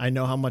 I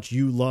know how much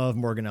you love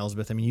Morgan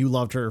Elsbeth. I mean, you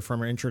loved her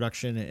from her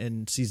introduction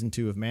in season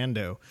 2 of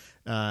Mando.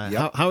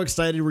 Yep. How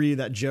excited were you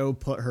that Joe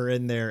put her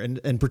in there,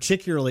 and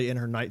particularly in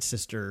her Night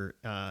Sister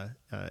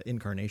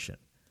incarnation?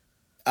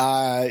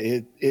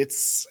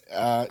 It's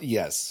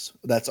yes,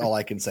 that's all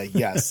I can say.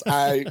 Yes,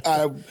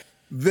 I'm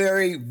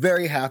very,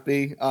 very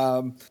happy.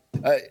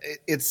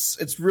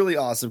 It's really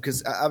awesome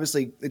because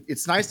obviously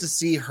it's nice to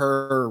see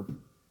her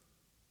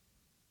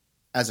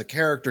as a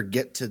character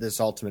get to this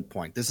ultimate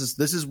point. This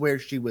is where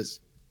she was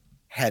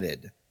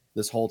headed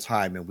this whole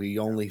time, and we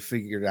only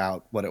figured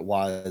out what it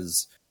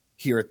was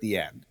here at the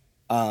end.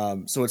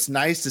 So it's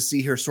nice to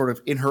see her sort of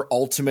in her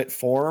ultimate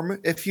form,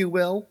 if you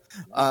will.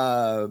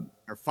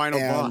 Her final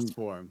boss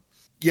form.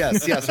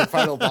 Yes, her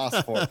final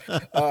boss form.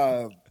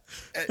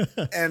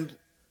 And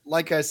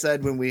like I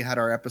said when we had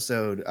our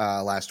episode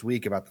last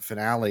week about the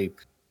finale,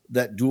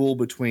 that duel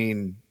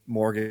between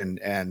Morgan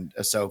and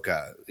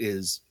Ahsoka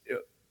is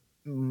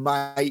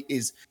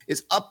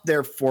up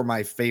there for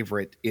my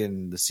favorite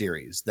in the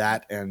series.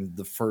 That and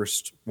the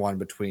first one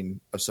between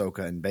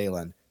Ahsoka and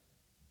Baylan,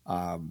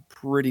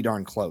 pretty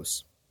darn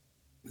close.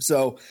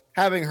 So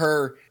having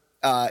her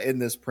in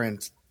this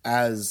print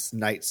as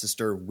Night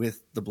Sister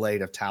with the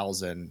blade of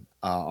Talzin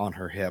on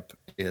her hip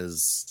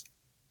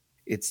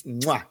it's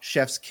mwah,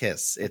 chef's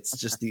kiss. It's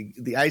just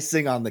the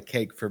icing on the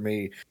cake for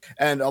me.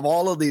 And of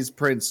all of these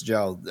prints,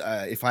 Joe,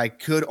 if I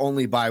could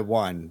only buy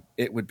one,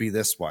 it would be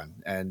this one.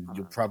 And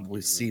you'll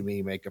probably see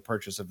me make a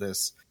purchase of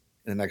this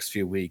in the next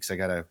few weeks. I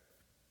got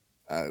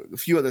a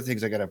few other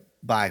things I got to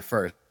buy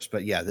first.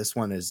 But yeah, this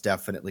one is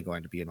definitely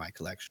going to be in my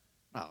collection.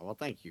 Oh, well,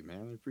 thank you,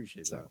 man. I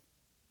appreciate that.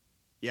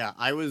 Yeah,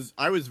 I was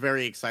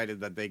very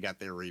excited that they got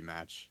their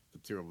rematch, the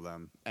two of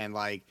them. And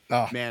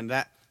man,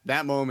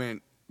 that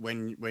moment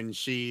when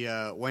she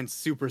went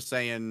Super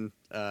Saiyan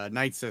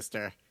Night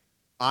Sister,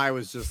 I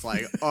was just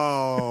like,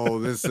 oh,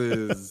 this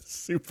is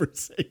Super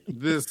Saiyan.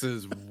 This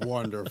is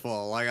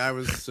wonderful. Like, I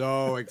was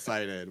so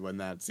excited when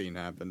that scene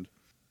happened.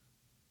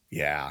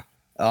 Yeah.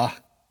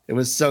 It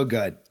was so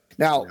good.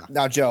 Now,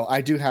 Joe,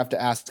 I do have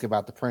to ask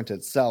about the print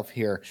itself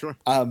here. Sure.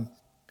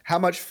 How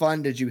much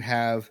fun did you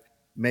have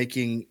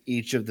making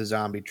each of the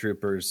zombie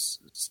troopers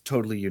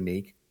totally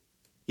unique?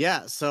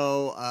 Yeah,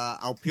 so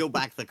I'll peel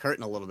back the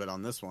curtain a little bit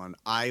on this one.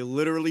 I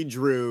literally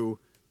drew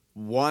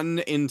one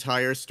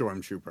entire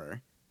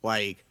stormtrooper,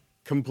 like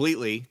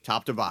completely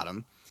top to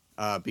bottom,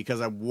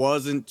 because I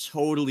wasn't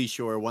totally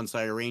sure once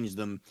I arranged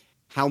them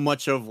how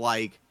much of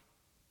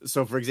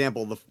so for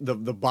example,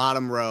 the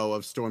bottom row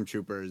of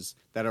stormtroopers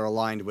that are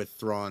aligned with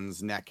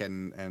Thrawn's neck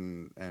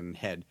and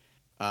head.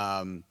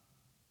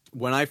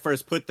 When I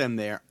first put them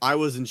there, I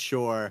wasn't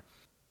sure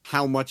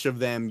how much of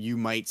them you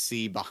might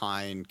see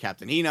behind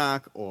Captain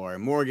Enoch or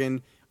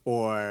Morgan,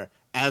 or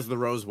as the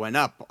rows went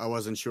up, I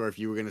wasn't sure if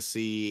you were going to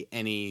see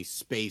any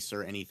space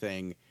or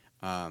anything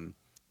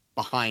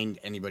behind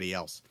anybody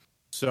else.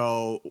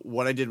 So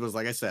what I did was,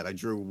 like I said, I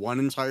drew one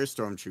entire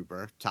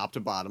stormtrooper, top to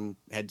bottom,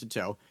 head to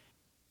toe,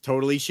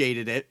 totally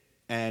shaded it,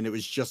 and it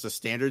was just a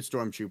standard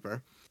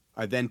stormtrooper.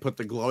 I then put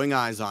the glowing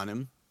eyes on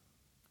him,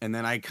 and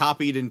then I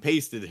copied and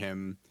pasted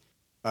him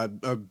I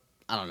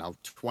don't know,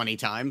 20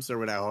 times or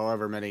whatever,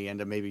 however many,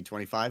 end up maybe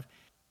 25,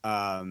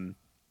 and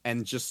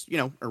just,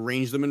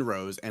 arrange them in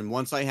rows. And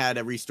once I had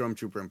every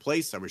stormtrooper in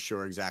place, I was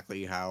sure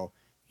exactly how,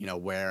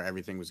 where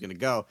everything was going to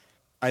go.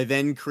 I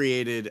then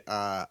created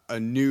a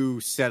new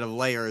set of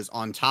layers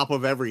on top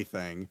of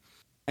everything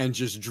and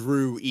just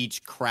drew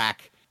each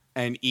crack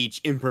and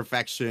each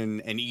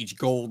imperfection and each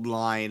gold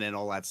line and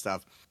all that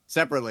stuff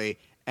separately.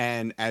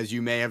 And as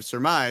you may have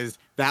surmised,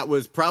 that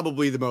was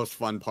probably the most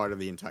fun part of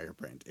the entire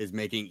print, is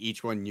making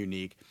each one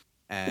unique.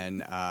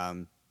 And,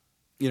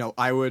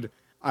 I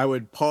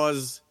would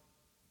pause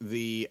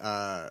the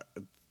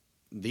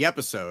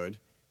episode,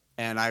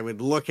 and I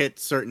would look at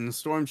certain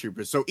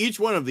stormtroopers. So each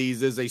one of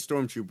these is a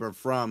stormtrooper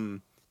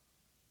from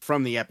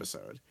the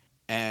episode,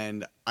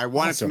 and I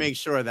wanted to make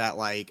sure that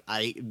like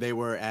they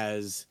were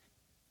as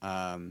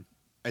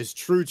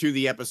true to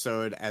the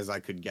episode as I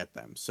could get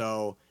them.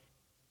 So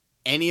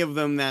any of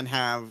them that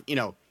have,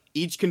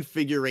 each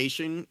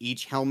configuration,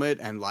 each helmet,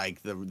 and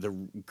like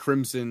the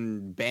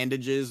crimson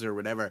bandages or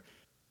whatever,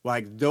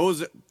 like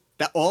those,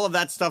 that all of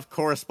that stuff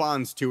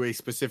corresponds to a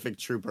specific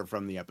trooper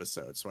from the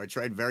episode. So I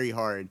tried very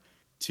hard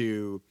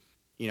to,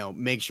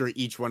 make sure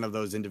each one of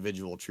those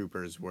individual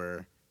troopers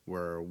were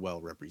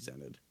well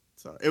represented.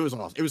 So it was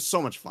awesome. It was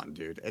so much fun,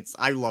 dude.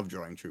 I love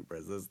drawing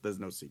troopers. There's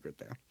no secret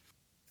there.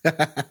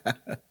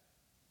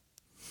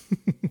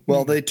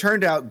 Well, they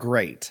turned out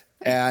great.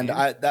 And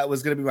that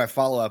was going to be my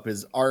follow-up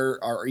is,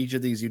 are each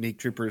of these unique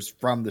troopers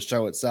from the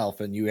show itself?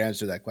 And you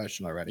answered that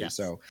question already. Yes,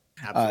 so,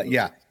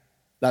 yeah,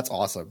 that's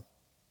awesome.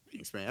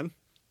 Thanks, man.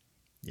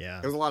 Yeah.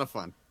 It was a lot of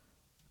fun.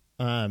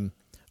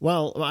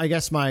 Well, I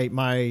guess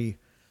my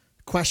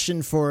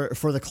question for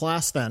the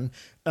class then,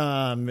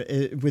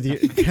 with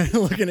you kind of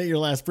looking at your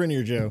last print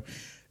here, Joe,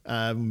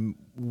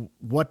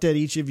 what did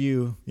each of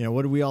you,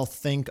 what do we all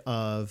think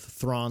of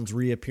Thrawn's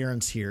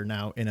reappearance here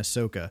now in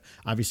Ahsoka?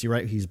 Obviously,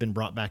 right, he's been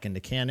brought back into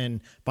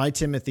canon by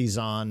Timothy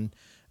Zahn.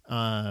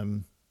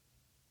 No,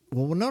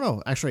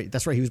 actually,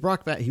 that's right. He was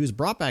brought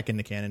back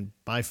into canon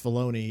by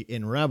Filoni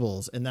in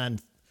Rebels, and then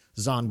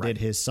Zahn did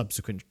his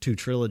subsequent 2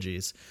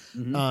 trilogies.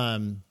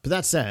 Mm-hmm. But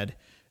that said,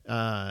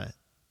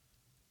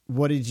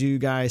 what did you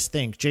guys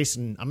think?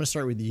 Jason, I'm going to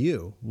start with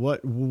you.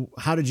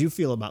 How did you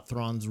feel about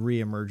Thrawn's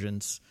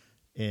reemergence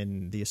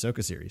in the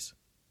Ahsoka series?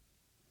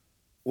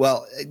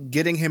 Well,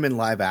 getting him in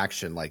live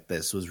action like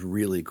this was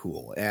really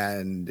cool.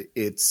 And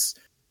it's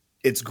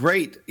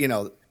great.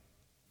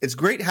 It's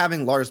great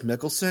having Lars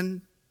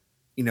Mikkelsen,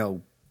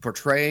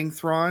 portraying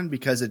Thrawn,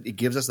 because it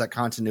gives us that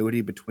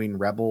continuity between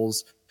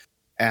Rebels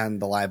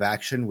and the live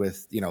action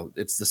with,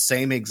 it's the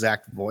same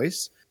exact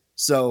voice.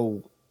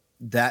 So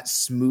that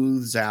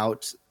smooths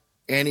out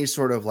any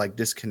sort of like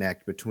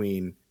disconnect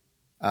between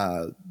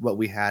what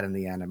we had in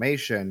the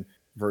animation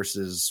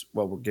versus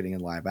what we're getting in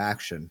live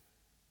action.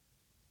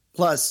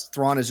 Plus,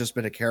 Thrawn has just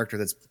been a character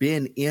that's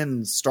been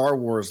in Star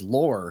Wars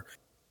lore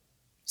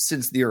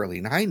since the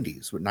early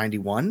 90s, with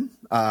 91,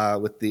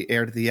 with the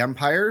Heir to the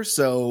Empire.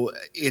 So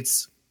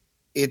it's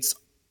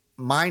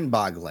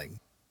mind-boggling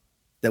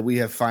that we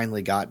have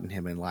finally gotten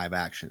him in live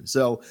action.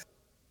 So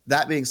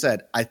that being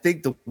said, I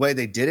think the way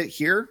they did it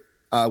here,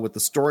 with the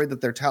story that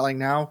they're telling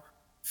now,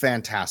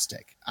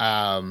 fantastic.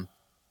 I'm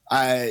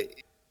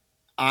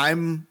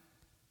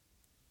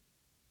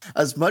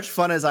as much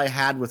fun as I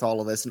had with all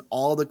of this and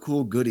all the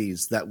cool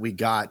goodies that we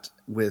got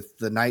with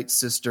the Night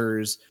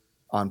Sisters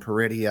on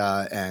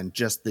Peridia and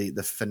just the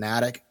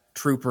fanatic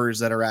troopers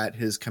that are at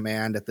his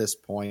command at this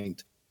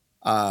point,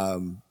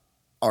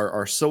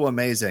 are so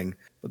amazing.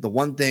 But the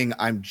one thing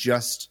I'm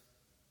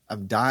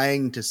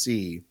dying to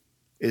see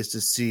is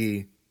to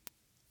see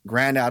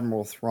Grand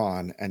Admiral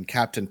Thrawn and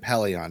Captain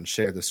Pelion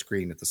share the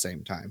screen at the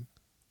same time.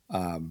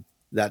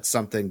 That's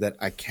something that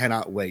I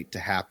cannot wait to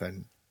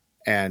happen.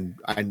 And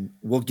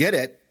we'll get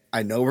it.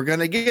 I know we're going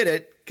to get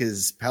it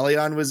because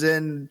Pelion was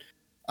in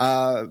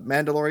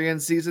Mandalorian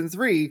season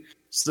 3.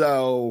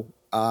 So,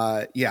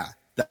 yeah,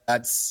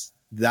 that's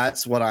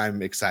what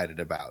I'm excited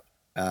about.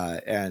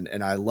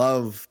 And I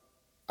love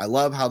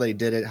how they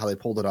did it, how they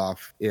pulled it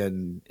off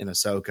in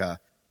Ahsoka.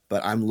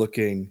 But I'm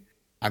looking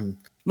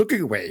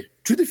away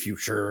to the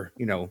future,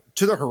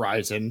 to the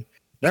horizon.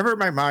 Never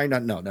my mind.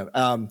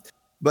 No.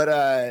 But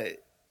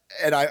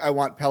and I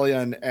want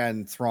Pelion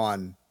and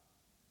Thrawn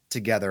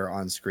together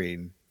on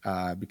screen,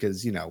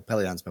 because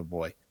Pelion's my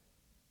boy.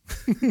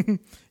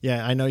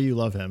 Yeah, I know you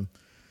love him.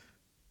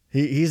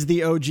 He's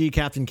the OG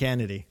Captain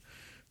Kennedy.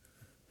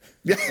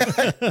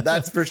 Yeah,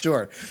 that's for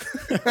sure.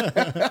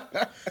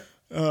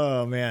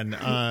 Oh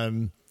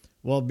man.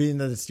 Well, being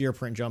that it's your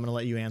print, Joe, I'm going to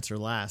let you answer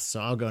last, so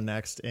I'll go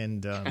next.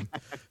 And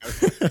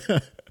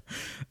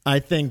I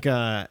think,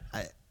 I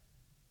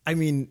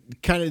mean,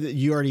 kind of,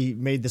 you already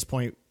made this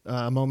point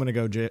a moment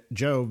ago,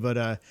 Joe,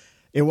 but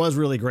it was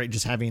really great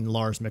just having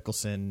Lars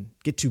Mikkelsen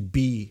get to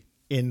be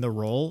in the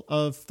role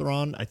of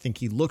Thrawn. I think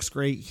he looks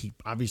great. He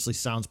obviously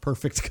sounds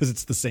perfect because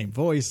it's the same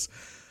voice.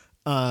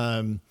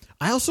 I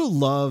also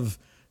love,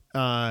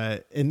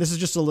 and this is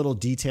just a little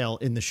detail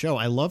in the show,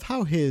 I love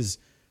how his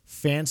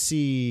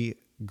fancy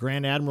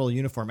Grand Admiral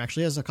uniform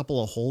actually has a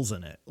couple of holes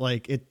in it.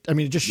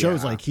 It just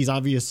shows like he's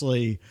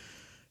obviously,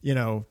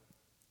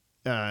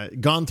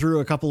 gone through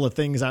a couple of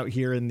things out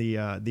here in the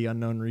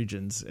unknown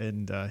regions,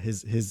 and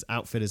his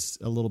outfit is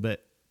a little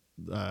bit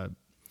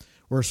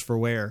worse for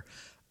wear.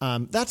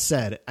 That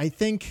said, I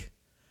think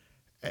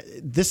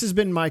this has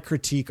been my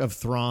critique of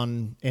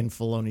Thrawn in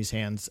Filoni's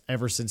hands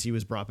ever since he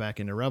was brought back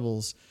into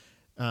Rebels,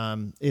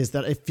 is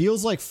that it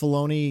feels like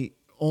Filoni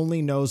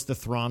only knows the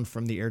Thrawn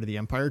from the Heir to the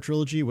Empire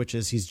trilogy, which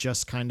is he's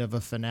just kind of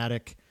a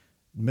fanatic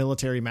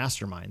military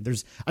mastermind.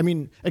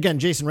 Again,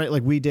 Jason, right?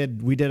 Like we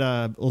did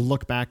a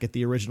look back at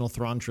the original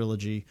Thrawn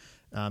trilogy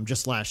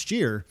just last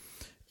year.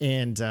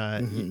 And,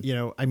 you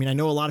know, I mean, I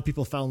know a lot of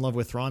people fell in love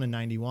with Thrawn in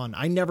 91.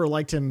 I never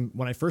liked him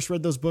when I first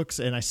read those books,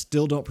 and I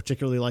still don't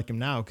particularly like him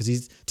now because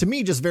he's, to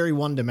me, just very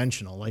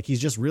one-dimensional. Like, he's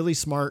just really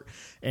smart,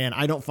 and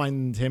I don't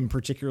find him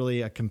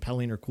particularly a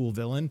compelling or cool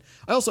villain.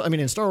 I also, I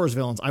mean, in Star Wars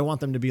villains, I want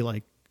them to be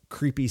like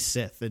creepy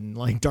Sith and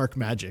like dark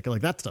magic.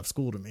 Like, that stuff's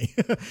cool to me.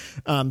 So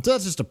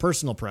that's just a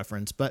personal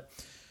preference. But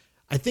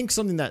I think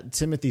something that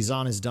Timothy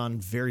Zahn has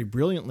done very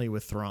brilliantly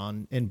with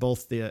Thrawn in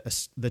both the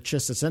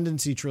Chiss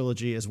Ascendancy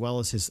trilogy as well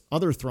as his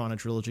other Thrawn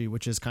trilogy,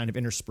 which is kind of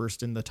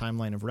interspersed in the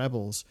timeline of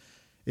Rebels,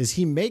 is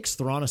he makes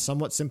Thrawn a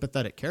somewhat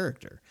sympathetic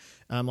character.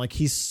 Like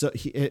he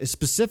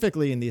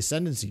specifically in the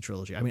Ascendancy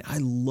trilogy. I mean, I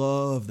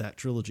love that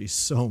trilogy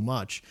so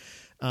much.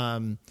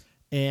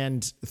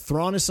 And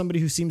Thrawn is somebody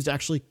who seems to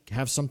actually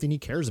have something he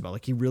cares about.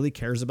 Like, he really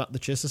cares about the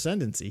Chiss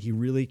Ascendancy. He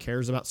really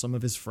cares about some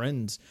of his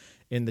friends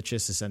in the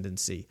Chiss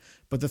Ascendancy.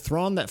 But the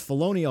Thrawn that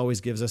Filoni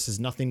always gives us is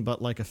nothing but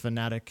like a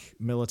fanatic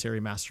military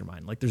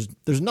mastermind. Like,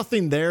 there's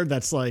nothing there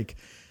that's like,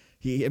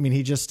 he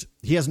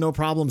has no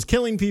problems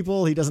killing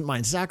people. He doesn't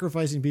mind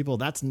sacrificing people.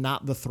 That's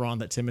not the Thrawn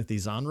that Timothy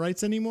Zahn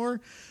writes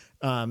anymore.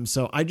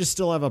 So I just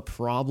still have a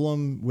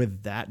problem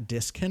with that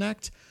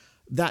disconnect.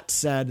 That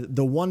said,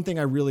 the one thing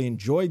I really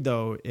enjoyed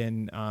though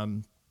in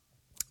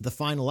the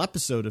final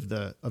episode of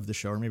the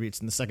show, or maybe it's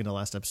in the second to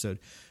last episode,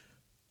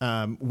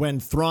 when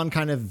Thrawn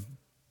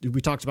we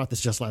talked about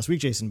this just last week,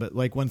 Jason, but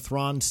like when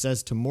Thrawn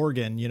says to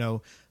Morgan, you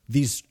know,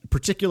 these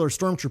particular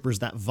stormtroopers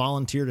that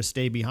volunteer to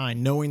stay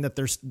behind, knowing that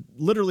they're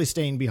literally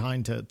staying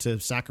behind to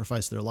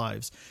sacrifice their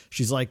lives.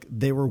 She's like,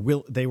 they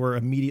were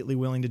immediately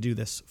willing to do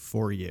this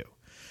for you.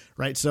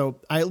 Right.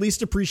 So I at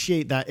least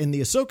appreciate that in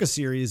the Ahsoka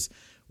series,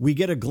 we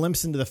get a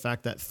glimpse into the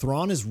fact that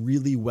Thrawn is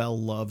really well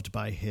loved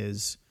by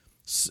his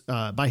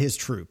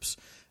troops.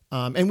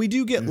 And we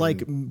do get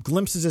like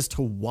glimpses as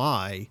to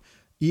why,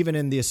 even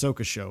in the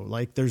Ahsoka show.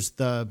 Like, there's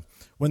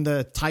when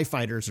the TIE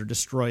fighters are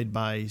destroyed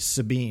by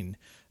Sabine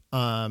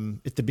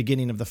at the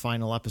beginning of the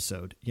final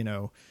episode, you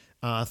know,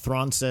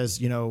 Thrawn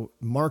says, you know,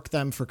 mark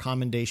them for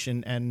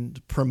commendation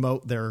and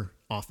promote their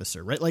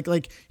officer, right?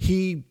 Like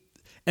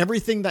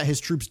everything that his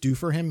troops do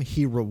for him,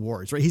 he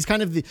rewards, right? He's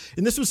kind of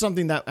and this was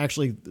something that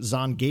actually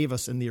Zahn gave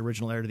us in the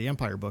original Heir to the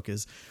Empire book,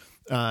 is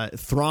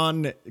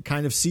Thrawn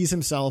kind of sees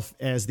himself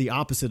as the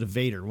opposite of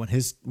Vader. When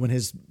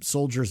his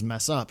soldiers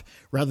mess up,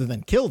 rather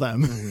than kill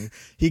them,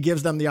 he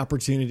gives them the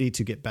opportunity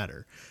to get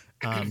better.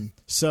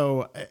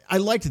 So I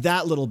liked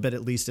that little bit,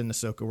 at least in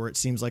Ahsoka, where it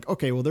seems like,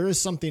 okay, well, there is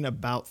something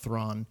about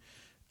Thrawn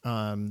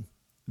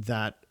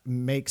that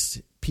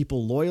makes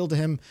people loyal to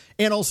him.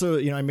 And also,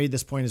 you know, I made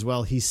this point as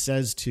well. He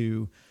says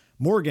to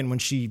Morgan, when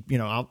she, you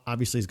know,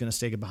 obviously is going to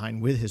stay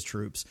behind with his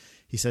troops,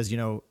 he says, you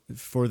know,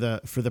 for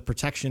the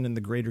protection and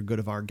the greater good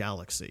of our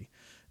galaxy,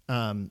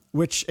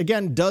 which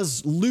again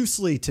does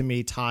loosely to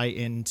me tie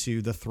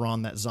into the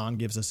Thrawn that Zahn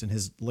gives us in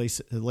his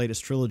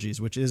latest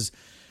trilogies, which is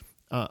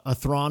a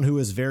Thrawn who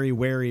is very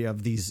wary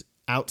of these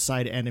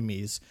outside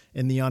enemies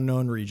in the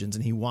unknown regions.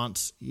 And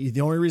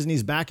the only reason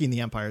he's backing the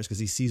Empire is because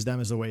he sees them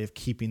as a way of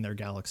keeping their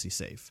galaxy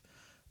safe.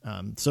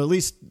 So at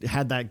least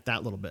had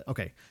that little bit.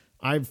 Okay.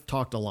 I've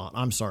talked a lot.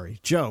 I'm sorry.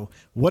 Joe,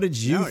 what did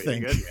you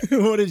think?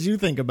 What did you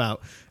think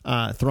about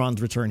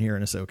Thrawn's return here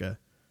in Ahsoka?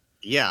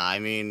 Yeah, I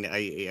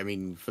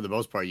mean, for the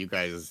most part, you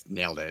guys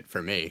nailed it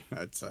for me.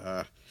 That's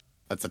a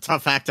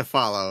tough act to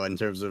follow in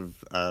terms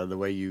of the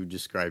way you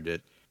described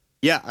it.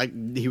 Yeah,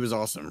 he was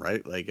awesome,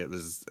 right? Like,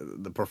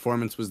 the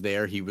performance was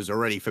there. He was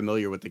already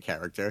familiar with the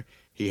character.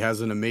 He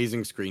has an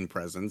amazing screen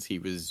presence. He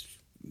was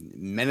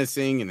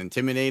menacing and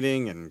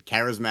intimidating and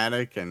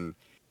charismatic,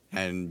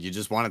 and you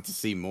just wanted to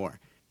see more.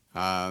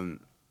 I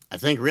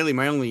think really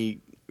my only,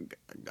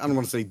 I don't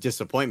want to say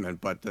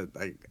disappointment, but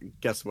I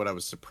guess what I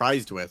was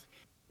surprised with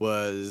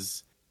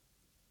was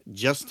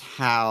just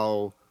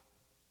how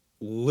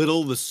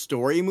little the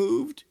story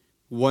moved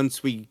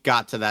once we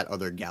got to that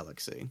other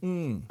galaxy.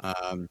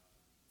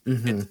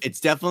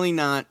 It's definitely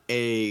not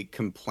a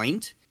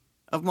complaint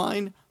of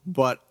mine,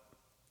 but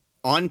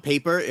on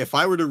paper, if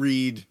I were to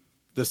read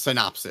the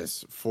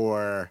synopsis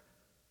for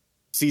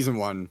season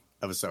 1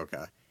 of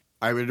Ahsoka,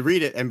 I would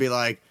read it and be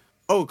like,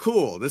 oh,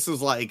 cool, this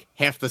is like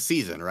half the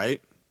season,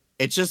 right?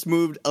 It just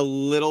moved a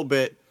little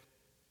bit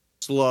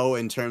slow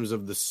in terms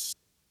of the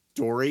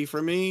story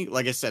for me.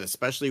 Like I said,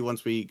 especially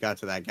once we got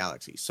to that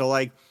galaxy. So,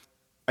 like,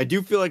 I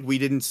do feel like we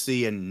didn't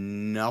see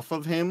enough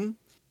of him,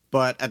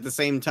 but at the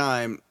same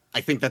time,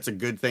 I think that's a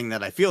good thing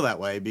that I feel that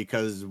way,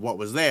 because what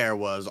was there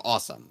was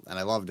awesome, and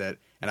I loved it,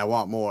 and I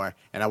want more,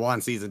 and I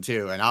want season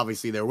 2, and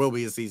obviously there will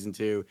be a season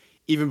 2.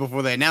 Even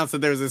before they announced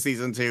that there was a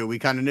season 2, we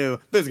kind of knew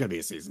there's going to be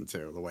a season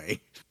 2, the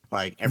way,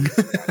 like,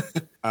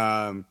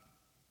 everything.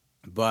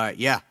 But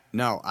yeah,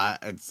 no,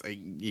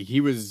 he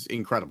was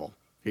incredible.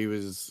 He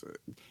was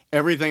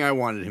everything I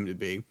wanted him to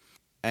be.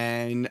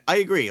 And I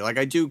agree. Like,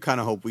 I do kind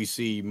of hope we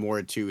see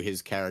more to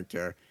his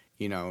character,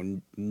 you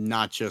know,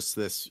 not just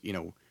this, you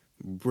know,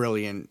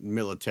 brilliant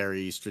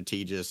military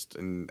strategist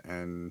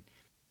and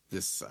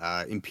this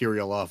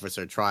imperial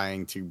officer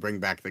trying to bring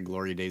back the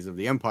glory days of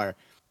the Empire.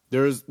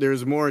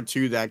 there's more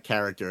to that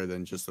character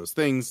than just those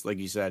things, like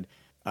you said.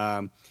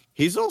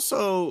 He's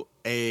also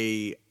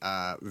a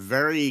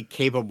very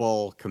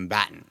capable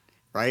combatant,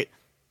 right?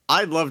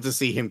 I'd love to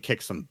see him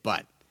kick some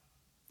butt.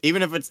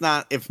 Even if it's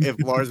not, if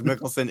Lars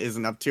Mikkelsen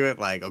isn't up to it,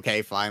 like,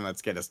 okay, fine,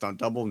 let's get a stunt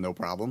double, no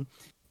problem.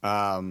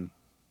 I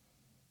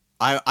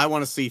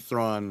want to see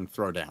Thrawn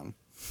throw down.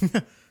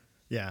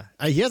 Yeah.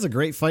 He has a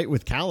great fight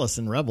with Callus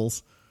in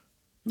Rebels.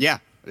 Yeah.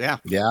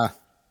 Exactly.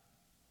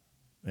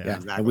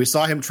 And we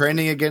saw him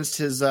training against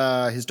his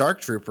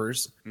Dark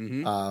Troopers,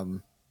 in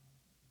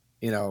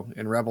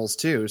Rebels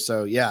too.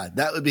 So yeah,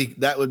 that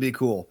would be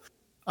cool.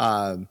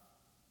 I'm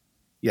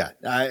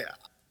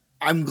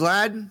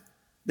glad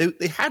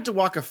they had to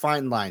walk a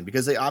fine line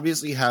because they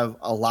obviously have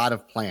a lot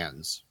of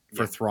plans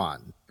for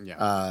Thrawn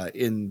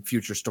in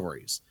future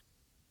stories.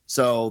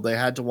 So they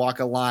had to walk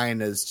a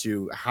line as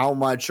to how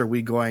much are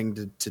we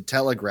going to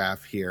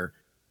telegraph here.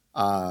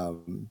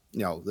 The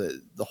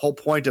whole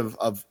point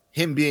of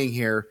him being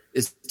here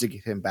is to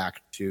get him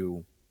back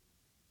to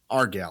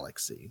our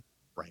galaxy.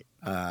 Right.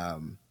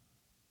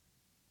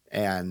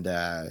 And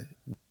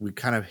we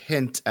kind of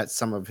hint at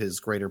some of his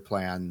greater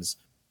plans,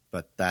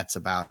 but that's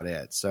about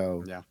it.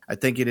 So I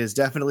think it is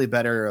definitely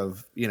better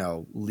of,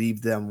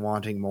 leave them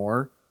wanting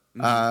more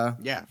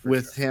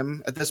with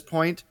him at this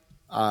point.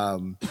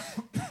 But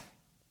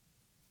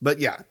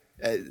yeah,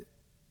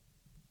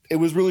 it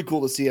was really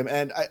cool to see him.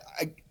 And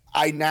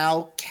I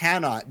now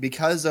cannot,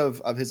 because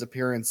of his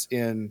appearance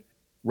in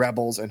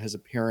Rebels and his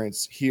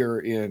appearance here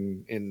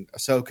in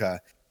Ahsoka,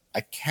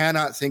 I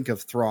cannot think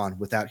of Thrawn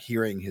without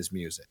hearing his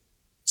music.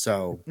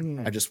 So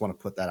I just want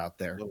to put that out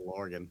there. Little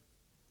organ.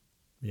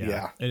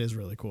 Yeah, it is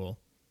really cool.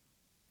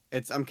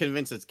 I'm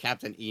convinced it's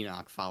Captain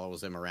Enoch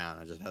follows him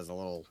around. It just has a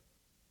little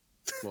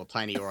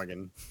tiny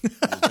organ. You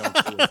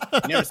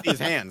never see his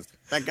hands.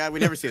 That guy, we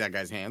never see that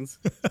guy's hands.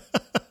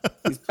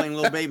 He's playing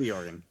little baby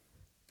organ.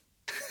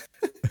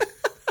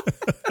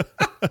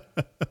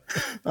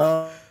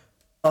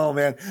 Oh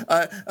man,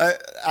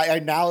 I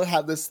now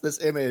have this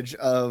image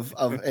of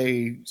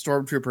a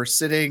stormtrooper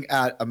sitting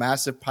at a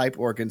massive pipe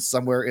organ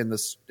somewhere in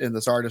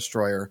the Star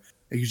Destroyer.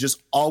 And he's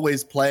just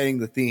always playing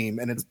the theme,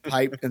 and it's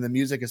piped, and the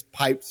music is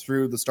piped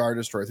through the Star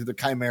Destroyer, through the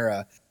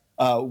Chimera,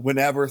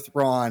 whenever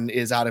Thrawn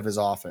is out of his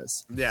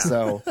office. Yeah.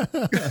 So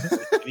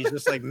and he's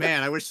just like,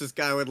 man, I wish this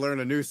guy would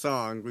learn a new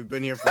song. We've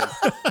been here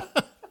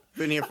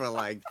for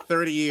like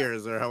 30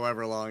 years or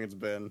however long it's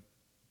been.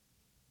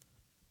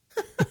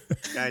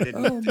 Guy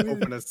didn't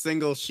open a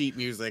single sheet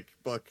music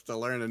book to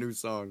learn a new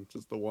song,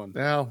 just the one.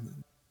 Well,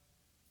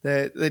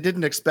 they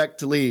didn't expect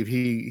to leave.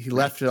 He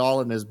left it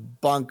all in his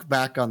bunk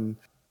back on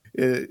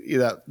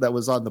that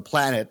was on the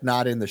planet,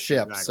 not in the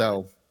ship. Exactly.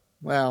 So,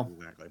 well,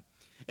 exactly.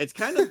 It's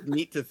kind of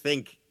neat to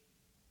think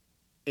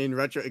in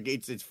retro.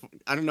 It's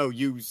I don't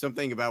know,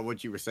 something about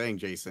what you were saying,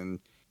 Jason.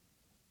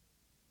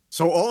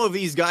 So all of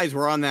these guys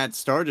were on that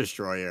Star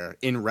Destroyer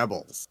in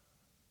Rebels.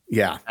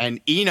 Yeah.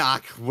 And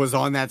Enoch was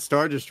on that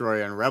Star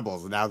Destroyer in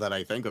Rebels. Now that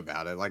I think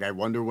about it, like, I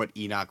wonder what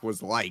Enoch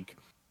was like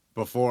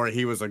before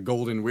he was a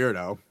golden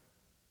weirdo.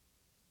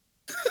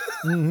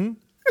 Mm-hmm.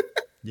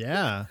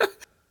 Yeah.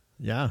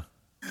 Yeah.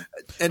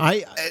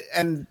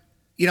 And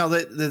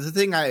the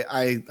thing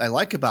I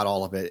like about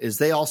all of it is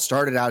they all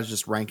started out as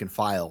just rank and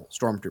file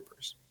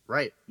stormtroopers.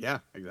 Right. Yeah,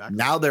 exactly.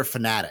 Now they're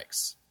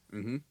fanatics.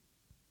 Mm-hmm.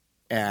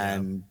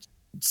 And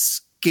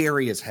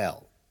scary as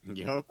hell.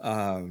 Yep.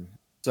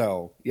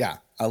 So yeah,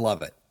 I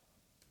love it.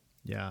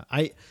 Yeah.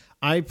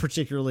 I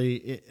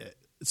particularly,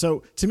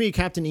 so to me,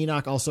 Captain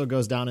Enoch also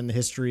goes down in the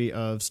history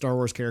of Star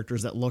Wars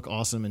characters that look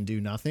awesome and do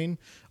nothing.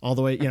 All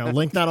the way,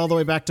 link that all the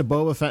way back to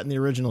Boba Fett in the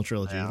original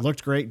trilogy. Yeah.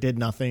 Looked great, did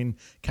nothing.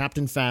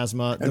 Captain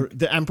Phasma,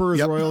 the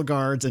Emperor's Royal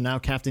Guards, and now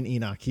Captain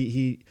Enoch.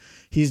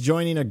 He's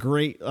joining a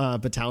great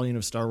battalion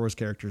of Star Wars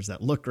characters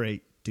that look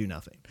great, do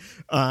nothing.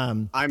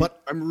 I'm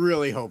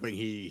really hoping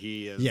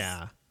he is.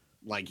 Yeah.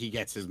 Like, he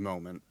gets his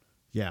moment.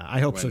 Yeah, I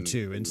hope so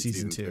too in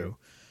season 2.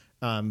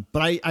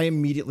 But I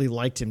immediately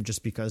liked him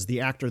just because the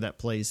actor that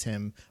plays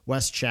him,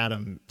 Wes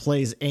Chatham,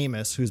 plays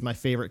Amos, who's my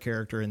favorite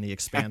character in the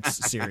Expanse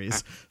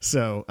series.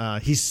 So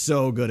he's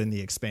so good in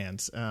the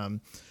Expanse.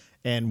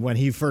 And when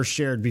he first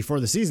shared before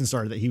the season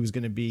started that he was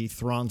going to be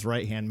Thrawn's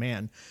right-hand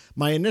man,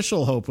 my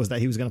initial hope was that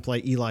he was going to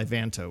play Eli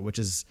Vanto, which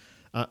is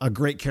a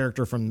great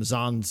character from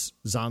Zahn's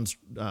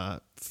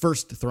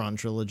first Thrawn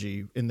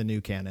trilogy in the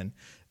new canon.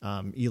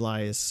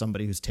 Eli is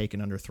somebody who's taken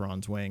under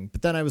Thrawn's wing.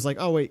 But then I was like,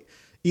 oh, wait,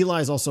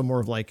 Eli is also more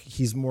of like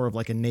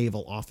a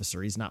naval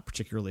officer. He's not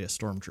particularly a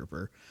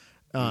stormtrooper.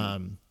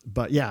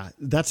 But yeah,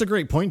 that's a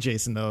great point,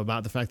 Jason, though,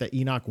 about the fact that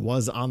Enoch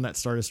was on that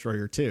Star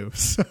Destroyer too.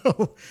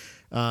 So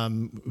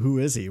who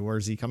is he? Where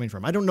is he coming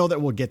from? I don't know that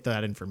we'll get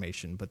that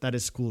information, but that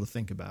is cool to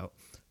think about.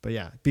 But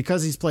yeah,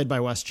 because he's played by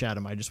Wes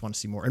Chatham, I just want to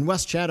see more. And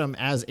Wes Chatham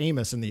as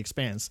Amos in The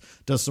Expanse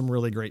does some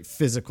really great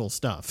physical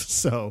stuff.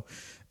 So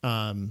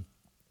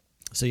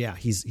yeah,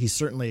 he's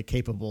certainly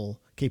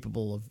capable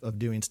of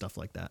doing stuff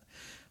like that.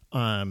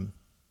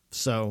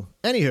 So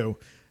anywho,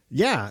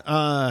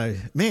 yeah,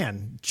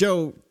 man,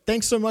 Joe,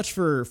 thanks so much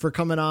for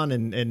coming on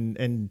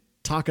and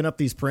talking up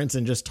these prints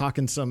and just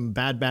talking some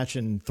Bad Batch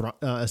and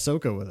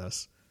Ahsoka with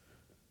us.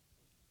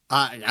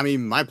 I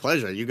mean, my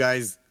pleasure. You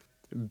guys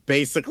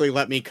basically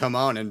let me come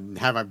on and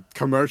have a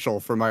commercial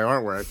for my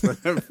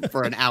artwork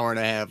for an hour and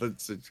a half.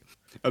 It's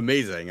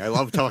amazing. I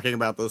love talking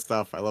about this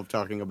stuff. I love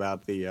talking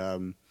about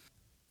the,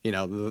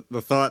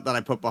 the thought that I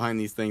put behind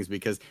these things,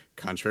 because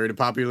contrary to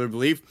popular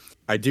belief,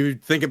 I do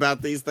think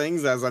about these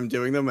things as I'm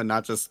doing them and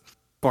not just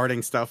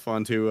farting stuff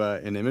onto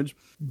an image.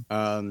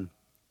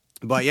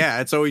 But yeah,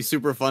 it's always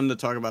super fun to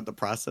talk about the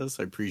process.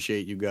 I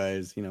appreciate you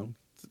guys,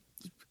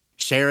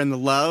 sharing the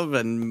love,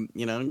 and,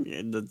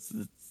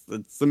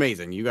 it's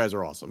amazing. You guys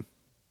are awesome.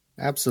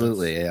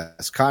 Absolutely,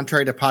 yes.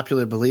 Contrary to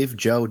popular belief,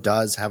 Joe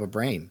does have a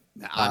brain.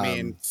 I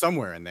mean,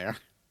 somewhere in there.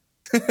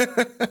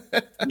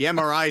 The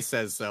MRI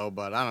says so,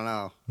 but I don't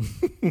know.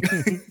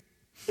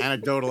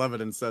 Anecdotal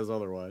evidence says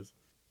otherwise.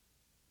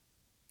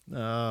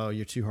 Oh,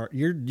 you're too hard.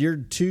 You're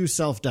too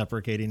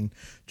self-deprecating,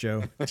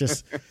 Joe.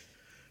 Just,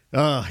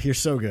 you're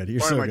so good. You're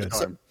so good.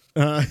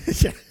 Yeah.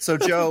 So,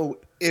 Joe,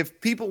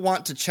 if people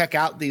want to check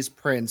out these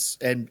prints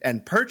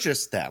and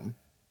purchase them,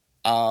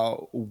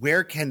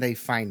 where can they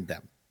find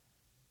them?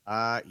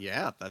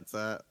 Yeah, that's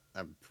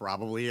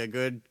probably a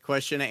good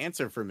question to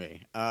answer for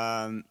me.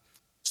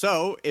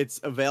 So it's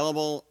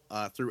available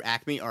through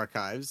Acme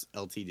Archives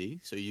Ltd.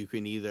 So you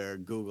can either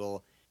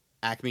Google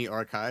Acme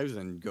Archives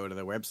and go to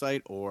their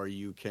website, or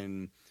you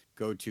can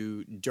go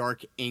to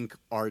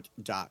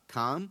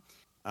darkinkart.com.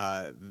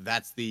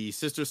 That's the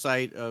sister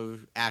site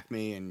of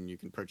Acme, and you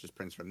can purchase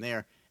prints from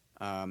there.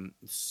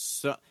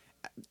 So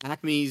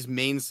Acme's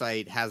main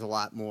site has a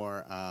lot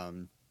more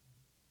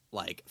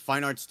like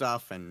fine art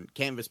stuff and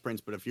canvas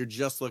prints, but if you're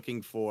just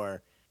looking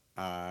for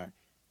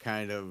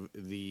kind of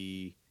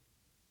the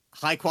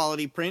high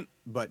quality print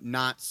but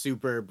not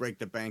super break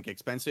the bank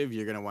expensive,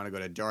 you're going to want to go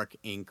to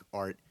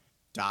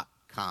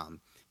darkinkart.com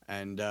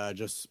and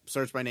just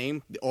search my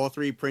name. All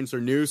three prints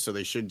are new, so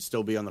they should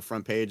still be on the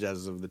front page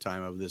as of the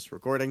time of this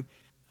recording.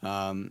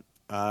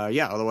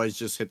 Otherwise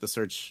just hit the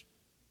search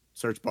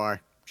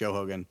bar, Joe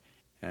Hogan,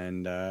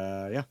 and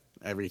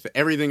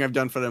everything I've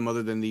done for them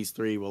other than these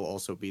three will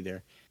also be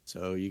there,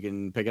 so you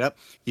can pick it up.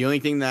 The only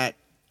thing that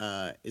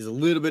is a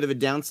little bit of a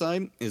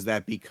downside is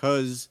that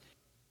because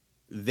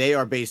they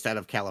are based out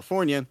of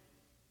California,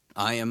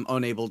 I am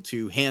unable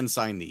to hand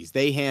sign these.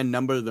 They hand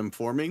number them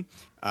for me,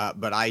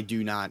 but I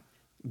do not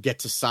get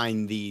to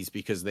sign these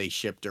because they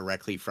ship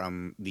directly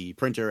from the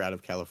printer out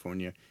of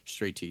California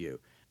straight to you.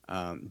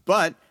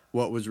 But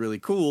what was really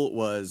cool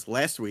was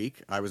last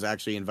week I was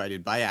actually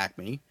invited by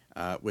Acme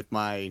with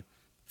my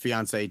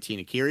fiance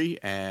Tina Kiri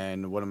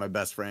and one of my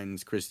best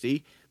friends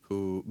Christy,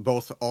 who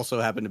both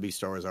also happen to be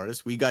Star Wars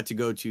artists. We got to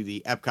go to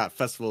the Epcot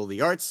Festival of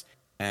the Arts,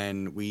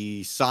 and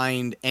we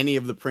signed any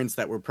of the prints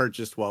that were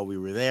purchased while we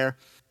were there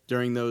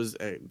during those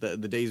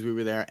the days we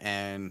were there,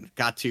 and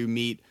got to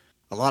meet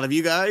a lot of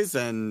you guys,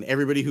 and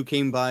everybody who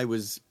came by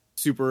was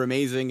super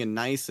amazing and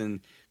nice,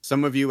 and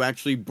some of you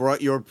actually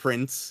brought your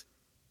prints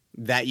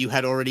that you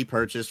had already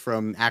purchased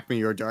from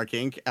Acme or Dark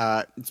Ink,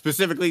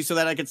 specifically so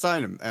that I could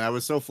sign them, and I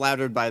was so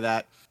flattered by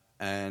that,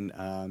 and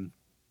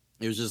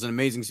it was just an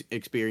amazing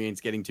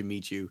experience getting to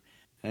meet you,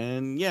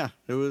 and yeah,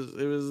 it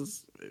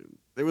was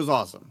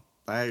awesome.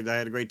 I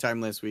had a great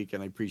time last week,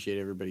 and I appreciate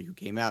everybody who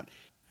came out.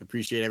 I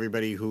appreciate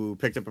everybody who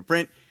picked up a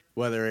print,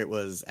 whether it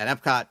was at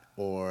Epcot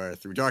or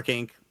through Dark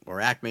Ink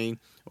or Acme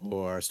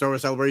or Star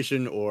Wars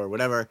Celebration or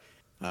whatever.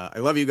 I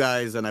love you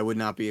guys, and I would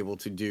not be able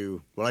to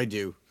do what I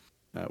do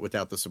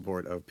without the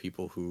support of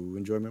people who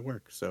enjoy my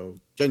work. So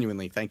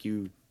genuinely, thank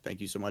you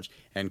so much.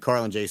 And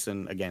Carl and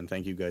Jason, again,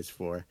 thank you guys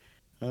for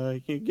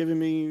giving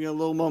me a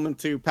little moment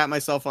to pat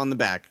myself on the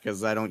back,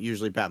 because I don't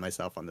usually pat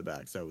myself on the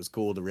back. So it was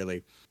cool to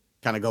really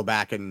kind of go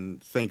back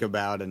and think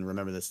about and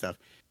remember this stuff.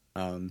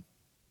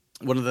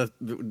 One of the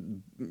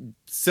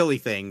silly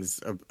things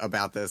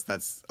about this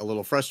that's a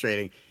little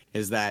frustrating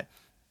is that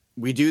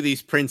we do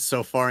these prints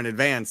so far in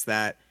advance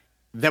that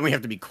then we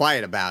have to be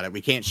quiet about it.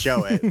 We can't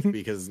show it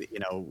because,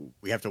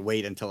 we have to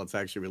wait until it's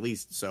actually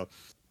released. So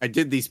I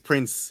did these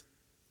prints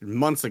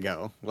months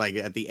ago, like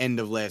at the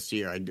end of last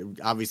year. I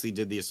obviously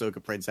did the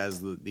Ahsoka prints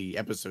as the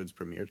episodes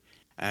premiered.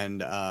 And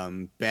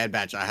Bad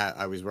Batch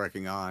I was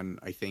working on,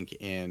 I think,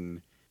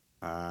 in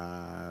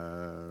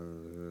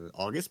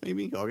August,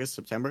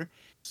 September.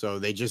 So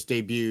they just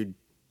debuted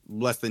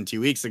less than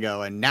 2 weeks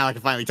ago, and now I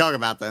can finally talk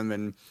about them,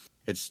 and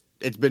it's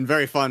been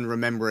very fun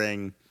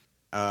remembering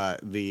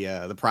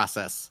the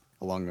process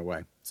along the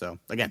way. So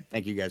again,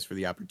 thank you guys for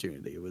the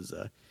opportunity. It was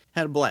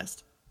had a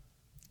blast.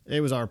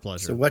 It was our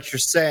pleasure. So what you're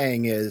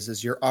saying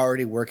is you're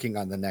already working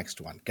on the next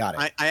one. Got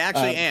it. I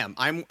actually am.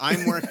 I'm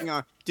working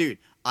on, dude.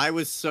 I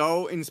was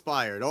so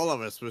inspired. All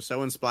of us were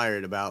so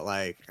inspired about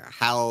like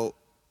how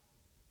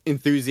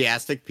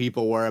enthusiastic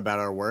people were about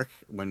our work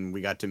when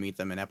we got to meet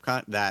them in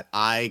Epcot, that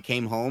I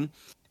came home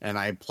and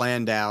I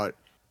planned out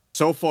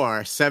so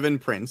far 7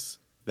 prints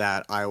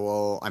that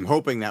I'm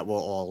hoping that will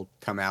all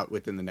come out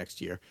within the next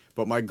year.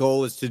 But my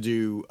goal is to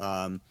do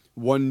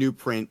one new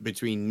print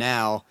between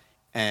now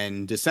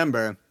and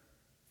December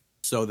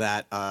so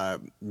that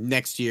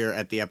next year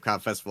at the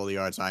Epcot Festival of the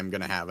Arts, I'm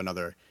going to have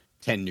another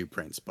 10 new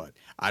prints. But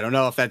I don't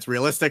know if that's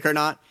realistic or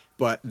not,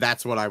 but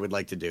that's what I would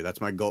like to do. That's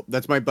my goal.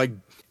 That's my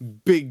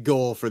big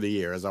goal for the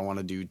year, is I want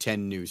to do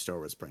 10 new Star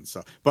Wars prints.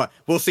 So, but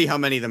we'll see how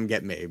many of them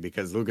get made,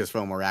 because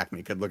Lucasfilm or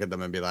Acme could look at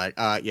them and be like,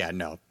 yeah,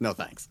 no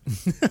thanks.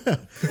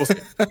 We'll see.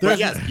 But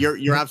yes,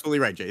 you're absolutely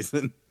right,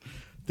 Jason.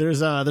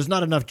 There's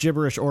not enough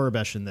gibberish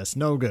Aurebesh in this.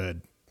 No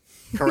good.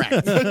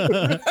 Correct.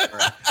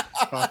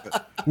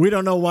 We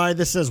don't know why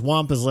this says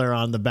Wampa's Lair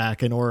on the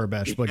back in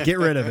Aurebesh, but get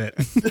rid of it.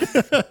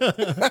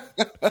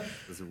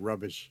 This is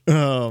rubbish.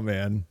 Oh,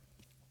 man.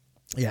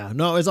 Yeah,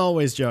 no, as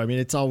always, Joe. I mean,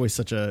 it's always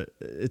so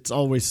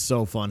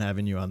fun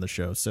having you on the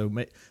show. So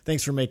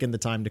thanks for making the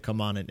time to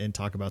come on and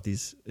talk about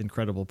these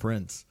incredible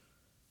prints.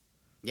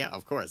 Yeah,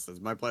 of course.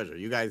 It's my pleasure.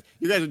 You guys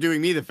are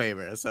doing me the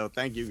favor. So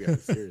thank you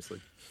guys.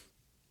 Seriously.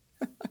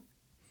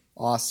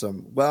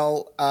 Awesome.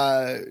 Well,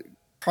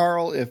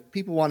 Carl, if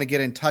people want to get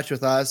in touch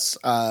with us,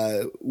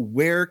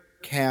 where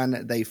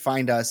can they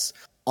find us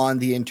on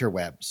the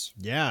interwebs?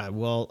 Yeah,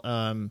 well,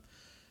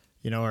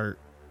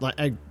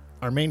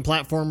 our main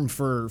platform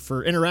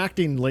for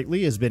interacting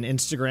lately has been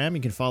Instagram.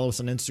 You can follow us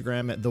on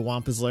Instagram at The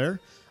Wampa's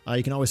Lair.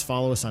 You can always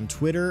follow us on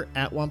Twitter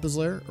at Wampa's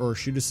Lair, or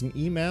shoot us an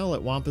email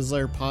at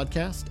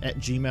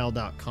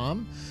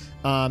wampaslairpodcast@gmail.com.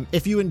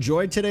 If you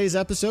enjoyed today's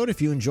episode,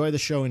 if you enjoy the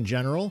show in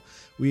general,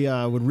 we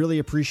would really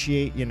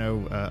appreciate,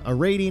 a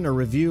rating or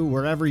review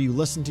wherever you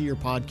listen to your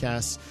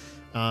podcasts.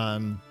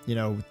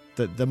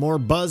 The more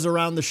buzz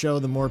around the show,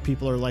 the more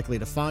people are likely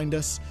to find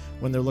us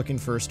when they're looking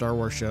for a Star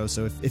Wars show.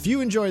 So if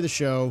you enjoy the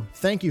show,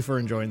 thank you for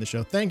enjoying the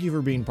show. Thank you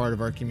for being part of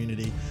our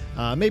community.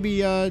 Maybe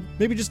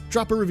just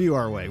drop a review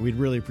our way. We'd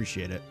really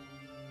appreciate it.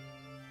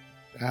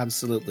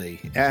 Absolutely.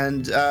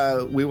 And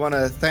we want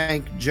to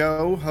thank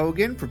Joe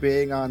Hogan for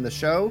being on the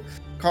show.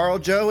 Carl,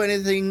 Joe,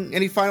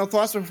 any final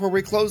thoughts before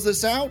we close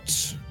this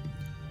out?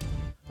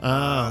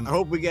 I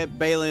hope we get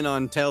Balin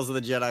on Tales of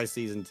the Jedi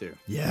Season 2.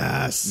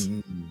 Yes.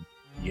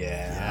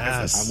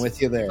 Yes. I'm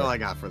with you there. That's all I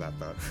got for that,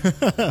 though.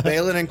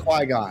 Balin and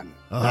Qui-Gon.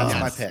 That's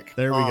my pick.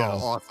 There we go.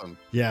 Awesome.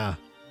 Yeah.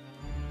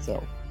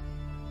 So,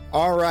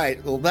 all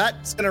right. Well,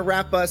 that's going to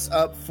wrap us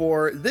up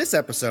for this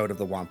episode of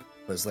the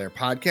Wampa's Lair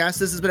podcast.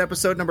 This has been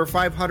episode number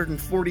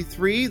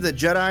 543, The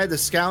Jedi, the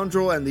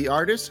Scoundrel, and the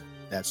Artist.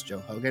 That's Joe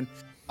Hogan.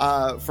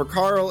 For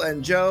Carl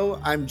and Joe,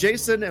 I'm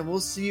Jason, and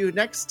we'll see you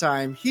next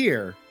time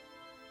here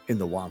in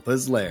the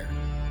Wampa's Lair.